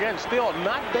 Again, still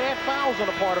not bad fouls on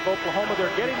the part of Oklahoma.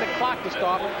 They're getting the clock to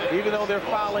stop, even though they're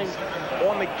fouling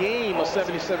on the game a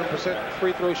 77%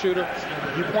 free throw shooter.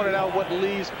 You pointed out what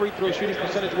Lee's free throw shooting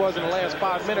percentage was in the last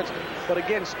 5 minutes. But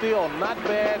again, still not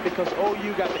bad because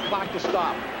OU got the clock to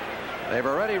stop. They've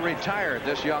already retired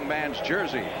this young man's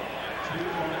jersey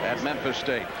at Memphis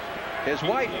State. His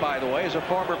wife, by the way, is a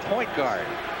former point guard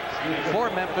for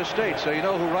Memphis State, so you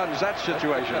know who runs that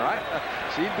situation, right?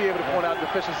 She'd be able to point out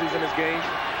deficiencies in his game.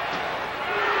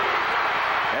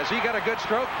 Has he got a good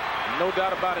stroke? No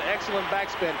doubt about it. Excellent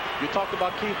backspin. You talked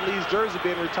about Keith Lee's jersey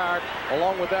being retired,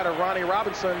 along with that of Ronnie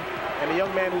Robinson and the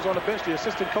young man who's on the bench, the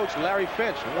assistant coach Larry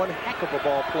Finch, one heck of a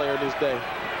ball player in his day.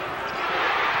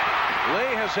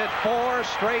 Lee has hit 4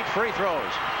 straight free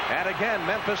throws. And again,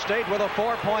 Memphis State with a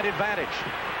 4-point advantage.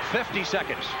 50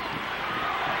 seconds.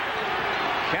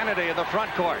 Kennedy in the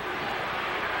front court.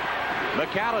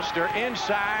 McAllister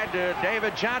inside to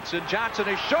David Johnson. Johnson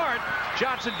is short.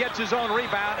 Johnson gets his own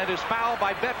rebound and is fouled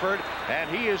by Bedford, and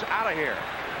he is out of here.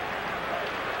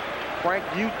 Frank,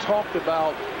 you talked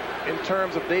about, in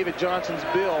terms of David Johnson's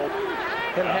build,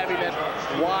 him having that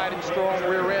wide and strong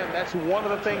rear end. That's one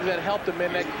of the things that helped him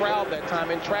in that crowd that time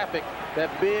in traffic.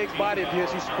 That big body of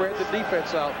his, he spread the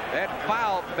defense out. That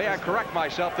foul, may I correct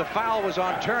myself, the foul was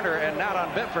on Turner and not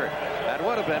on Bedford. That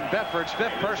would have been Bedford's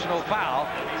 5th personal foul,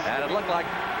 and it looked like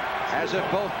as if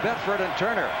both Bedford and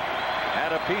Turner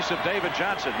had a piece of David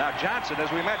Johnson. Now Johnson, as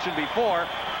we mentioned before,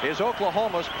 is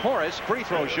Oklahoma's poorest free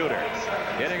throw shooter,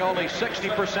 hitting only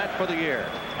 60% for the year.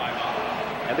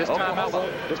 And this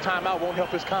timeout won't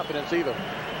help his confidence either.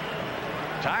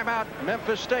 Timeout,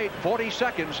 Memphis State, 40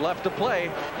 seconds left to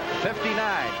play.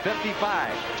 59-55,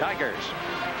 Tigers.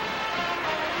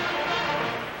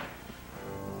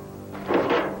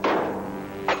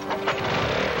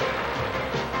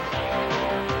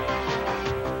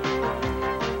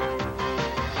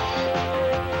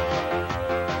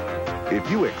 If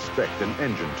you expect an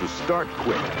engine to start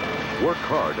quick, work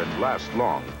hard, and last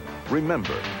long,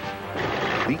 remember,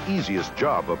 the easiest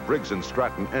job a Briggs &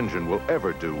 Stratton engine will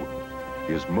ever do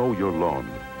is mow your lawn.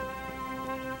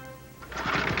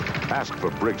 Ask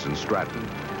for Briggs & Stratton,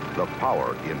 the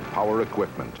power in power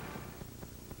equipment.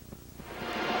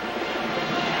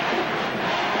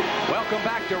 Welcome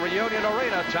back to Reunion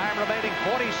Arena. Time remaining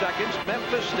 40 seconds.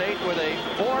 Memphis State with a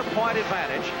 4-point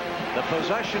advantage. The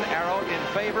possession arrow in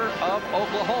favor of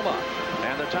Oklahoma.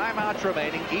 And the timeouts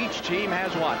remaining, each team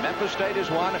has one. Memphis State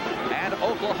has one, and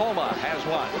Oklahoma has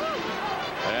one.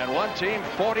 And one team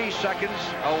 40 seconds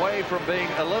away from being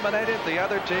eliminated. The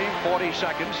other team 40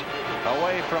 seconds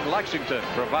away from Lexington,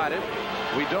 provided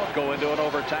we don't go into an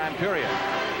overtime period.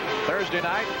 Thursday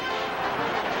night,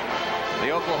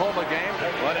 the Oklahoma game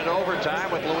went into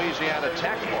overtime with Louisiana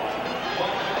Tech.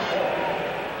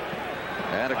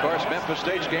 And, of course, Memphis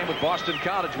State's game with Boston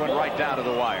College went right down to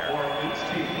the wire.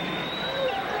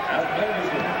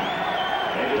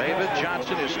 David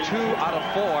Johnson is 2 out of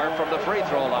 4 from the free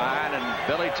throw line, and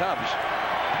Billy Tubbs,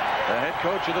 the head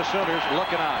coach of the Sooners,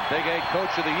 looking on. Big 8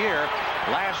 coach of the year.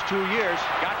 Last 2 years,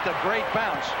 got the great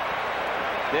bounce.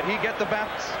 Did he get the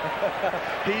bounce?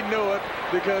 He knew it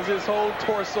because his whole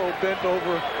torso bent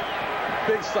over.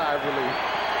 Big sigh of relief.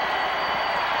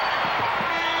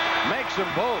 Makes them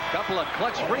both. Couple of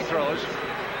clutch free throws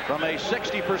from a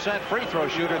 60% free throw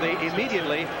shooter. They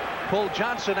immediately pulled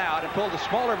Johnson out and pulled the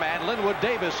smaller man, Linwood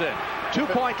Davis, in.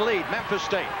 2-point lead, Memphis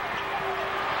State.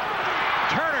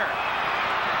 Turner.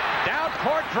 Down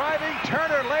court driving.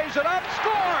 Turner lays it up.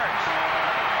 Scores!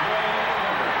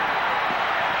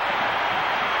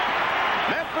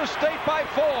 Memphis State by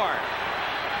 4.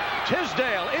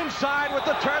 Tisdale inside with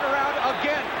the turnaround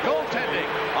again. Goaltending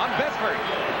on Bedford.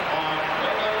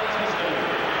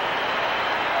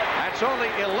 That's only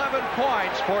 11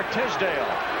 points for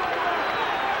Tisdale.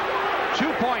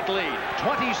 2-point lead.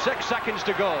 26 seconds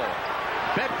to go.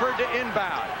 Bedford to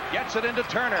inbound. Gets it into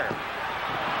Turner.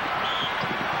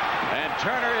 And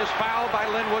Turner is fouled by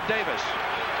Linwood Davis.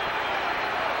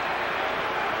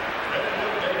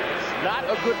 Not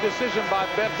a good decision by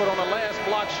Bedford on the last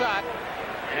block shot.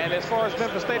 And as far as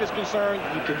Memphis State is concerned,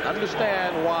 you can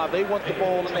understand why they want the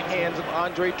ball in the hands of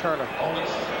Andre Turner.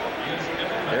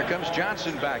 Here comes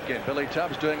Johnson back in. Billy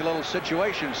Tubbs doing a little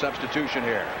situation substitution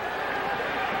here.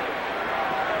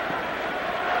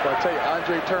 But I tell you,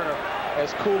 Andre Turner,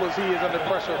 as cool as he is under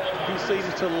pressure, he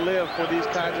seems to live for these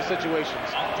kinds of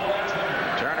situations.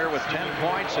 Turner with 10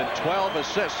 points and 12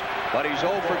 assists, but he's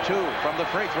 0 for 2 from the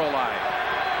free throw line.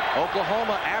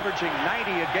 Oklahoma, averaging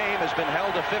 90 a game, has been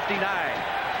held to 59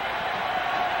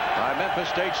 by Memphis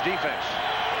State's defense.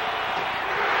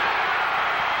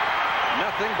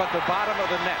 Nothing but the bottom of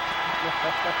the net.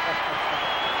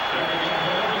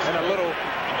 And a little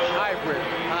hybrid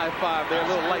high five there, a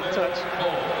little light touch.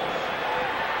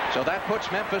 So that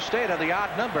puts Memphis State at the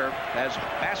odd number as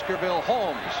Baskerville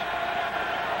Holmes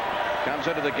comes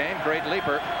into the game. Great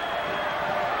leaper.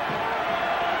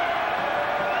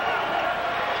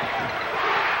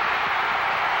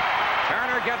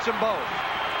 Turner gets them both.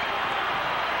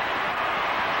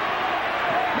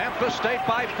 Memphis State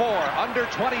by 4, under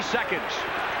 20 seconds.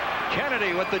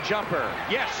 Kennedy with the jumper.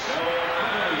 Yes.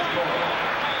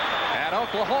 And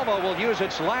Oklahoma will use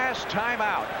its last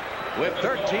timeout. With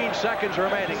 13 seconds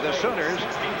remaining, the Sooners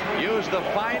use the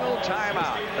final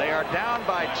timeout. They are down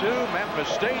by 2. Memphis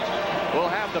State will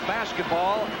have the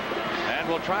basketball and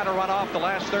will try to run off the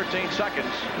last 13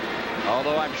 seconds.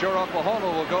 Although I'm sure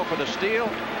Oklahoma will go for the steal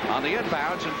on the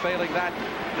inbounds, and failing that,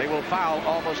 they will foul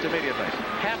almost immediately.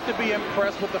 Have to be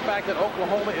impressed with the fact that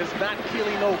Oklahoma is not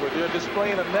keeling over. They're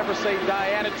displaying a never say die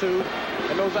attitude,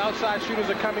 and those outside shooters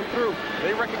are coming through.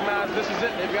 They recognize this is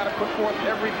it. They've got to put forth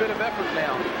every bit of effort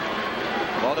now.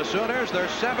 Well, the Sooners, their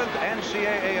 7th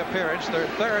NCAA appearance, their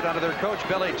 3rd under their coach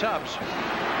Billy Tubbs.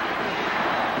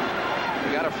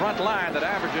 We got a front line that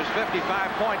averages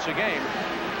 55 points a game.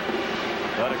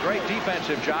 But a great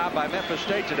defensive job by Memphis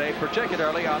State today,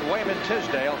 particularly on Wayman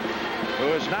Tisdale, who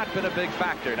has not been a big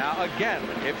factor. Now, again,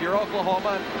 if you're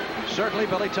Oklahoma, certainly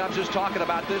Billy Tubbs is talking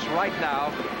about this right now.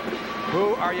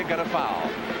 Who are you going to foul?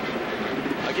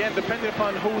 Again, depending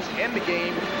upon who's in the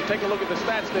game, you take a look at the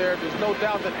stats there, there's no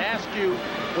doubt that Askew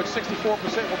with 64%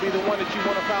 will be the one that you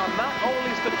want to foul, not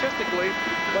only statistically,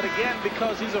 but again,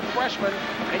 because he's a freshman,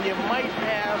 and you might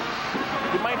have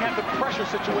the pressure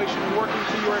situation working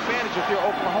to your advantage if you're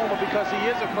Oklahoma, because he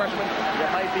is a freshman. You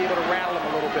might be able to rattle him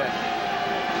a little bit.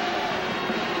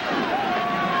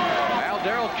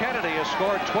 Daryl Kennedy has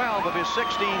scored 12 of his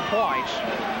 16 points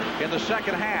in the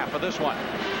second half of this one.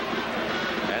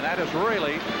 And that has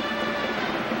really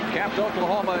kept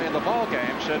Oklahoma in the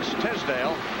ballgame since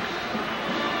Tisdale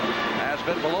has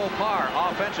been below par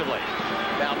offensively.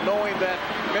 Now, knowing that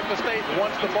Memphis State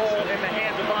wants the ball in the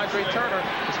hands of Andre Turner,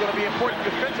 it's going to be important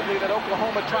defensively that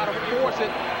Oklahoma try to force it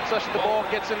such that the ball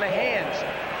gets in the hands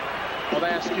of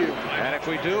Askew. And if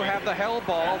we do have the held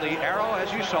ball, the arrow,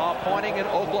 as you saw, pointing in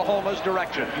Oklahoma's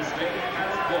direction.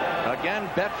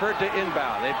 Again, Bedford to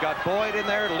inbound. They've got Boyd in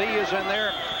there, Lee is in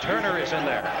there, Turner is in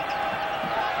there.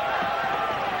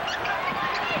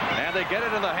 And they get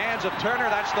it in the hands of Turner.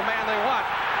 That's the man they want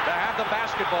to have the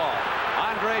basketball.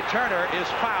 Andre Turner is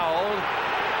fouled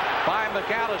by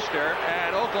McAllister,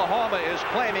 and Oklahoma is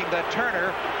claiming that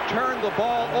Turner turned the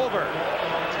ball over.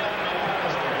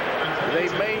 They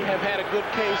may have had a good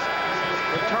case.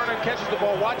 When Turner catches the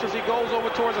ball, watch as he goes over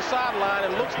towards the sideline.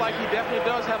 It looks like he definitely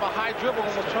does have a high dribble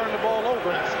and will turn the ball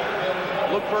over.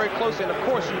 Look very closely, and of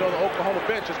course, you know the Oklahoma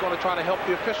bench is going to try to help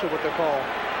the official with their call.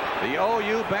 The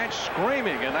OU bench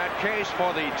screaming in that case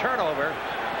for the turnover,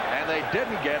 and they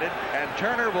didn't get it, and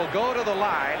Turner will go to the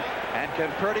line and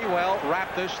can pretty well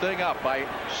wrap this thing up by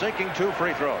sinking 2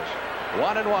 free throws.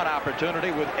 1-and-1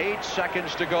 opportunity with 8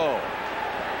 seconds to go.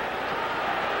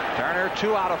 Turner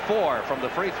 2 out of 4 from the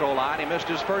free throw line. He missed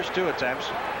his first 2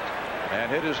 attempts and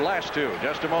hit his last 2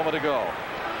 just a moment ago.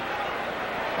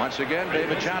 Once again,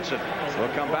 David Johnson will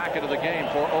come back into the game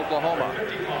for Oklahoma.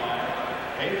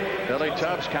 Billy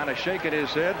Tubbs kind of shaking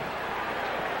his head.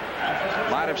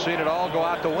 Might have seen it all go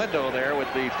out the window there with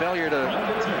the failure to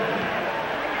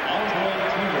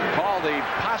call the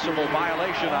possible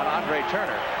violation on Andre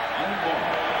Turner.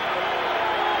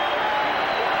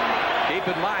 Keep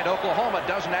in mind, Oklahoma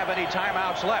doesn't have any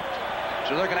timeouts left,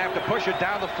 so they're going to have to push it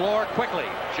down the floor quickly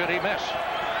should he miss.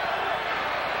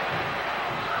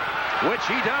 Which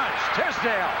he does.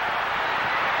 Tisdale.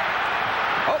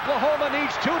 Oklahoma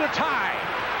needs 2 to tie.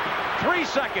 3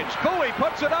 seconds. Bowie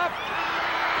puts it up.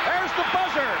 There's the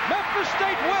buzzer. Memphis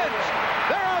State wins.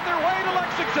 They're on their way to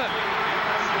Lexington.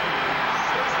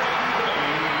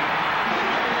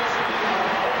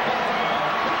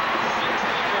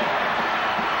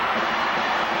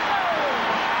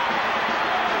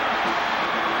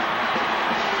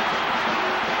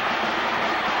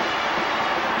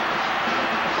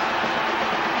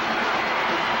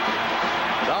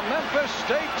 Memphis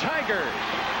State Tigers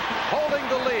holding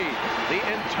the lead the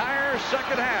entire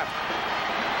second half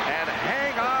and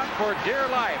hang on for dear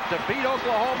life to beat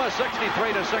Oklahoma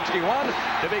 63-61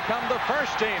 to become the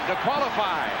first team to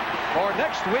qualify for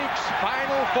next week's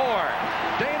Final Four.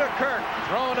 Dana Kirk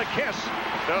throwing a kiss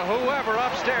to whoever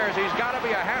upstairs. He's got to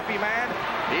be a happy man.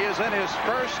 He is in his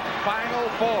first Final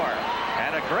Four.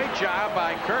 And a great job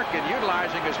by Kirk in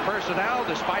utilizing his personnel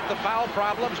despite the foul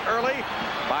problems early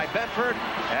by Bedford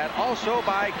and also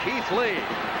by Keith Lee.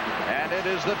 And it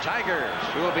is the Tigers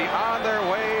who will be on their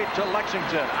way to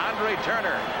Lexington. Andre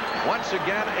Turner, once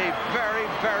again, a very,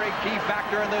 very key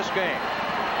factor in this game.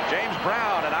 James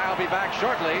Brown and I'll be back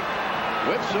shortly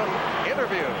with some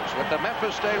interviews with the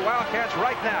Memphis State Wildcats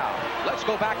right now. Let's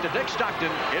go back to Dick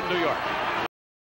Stockton in New York.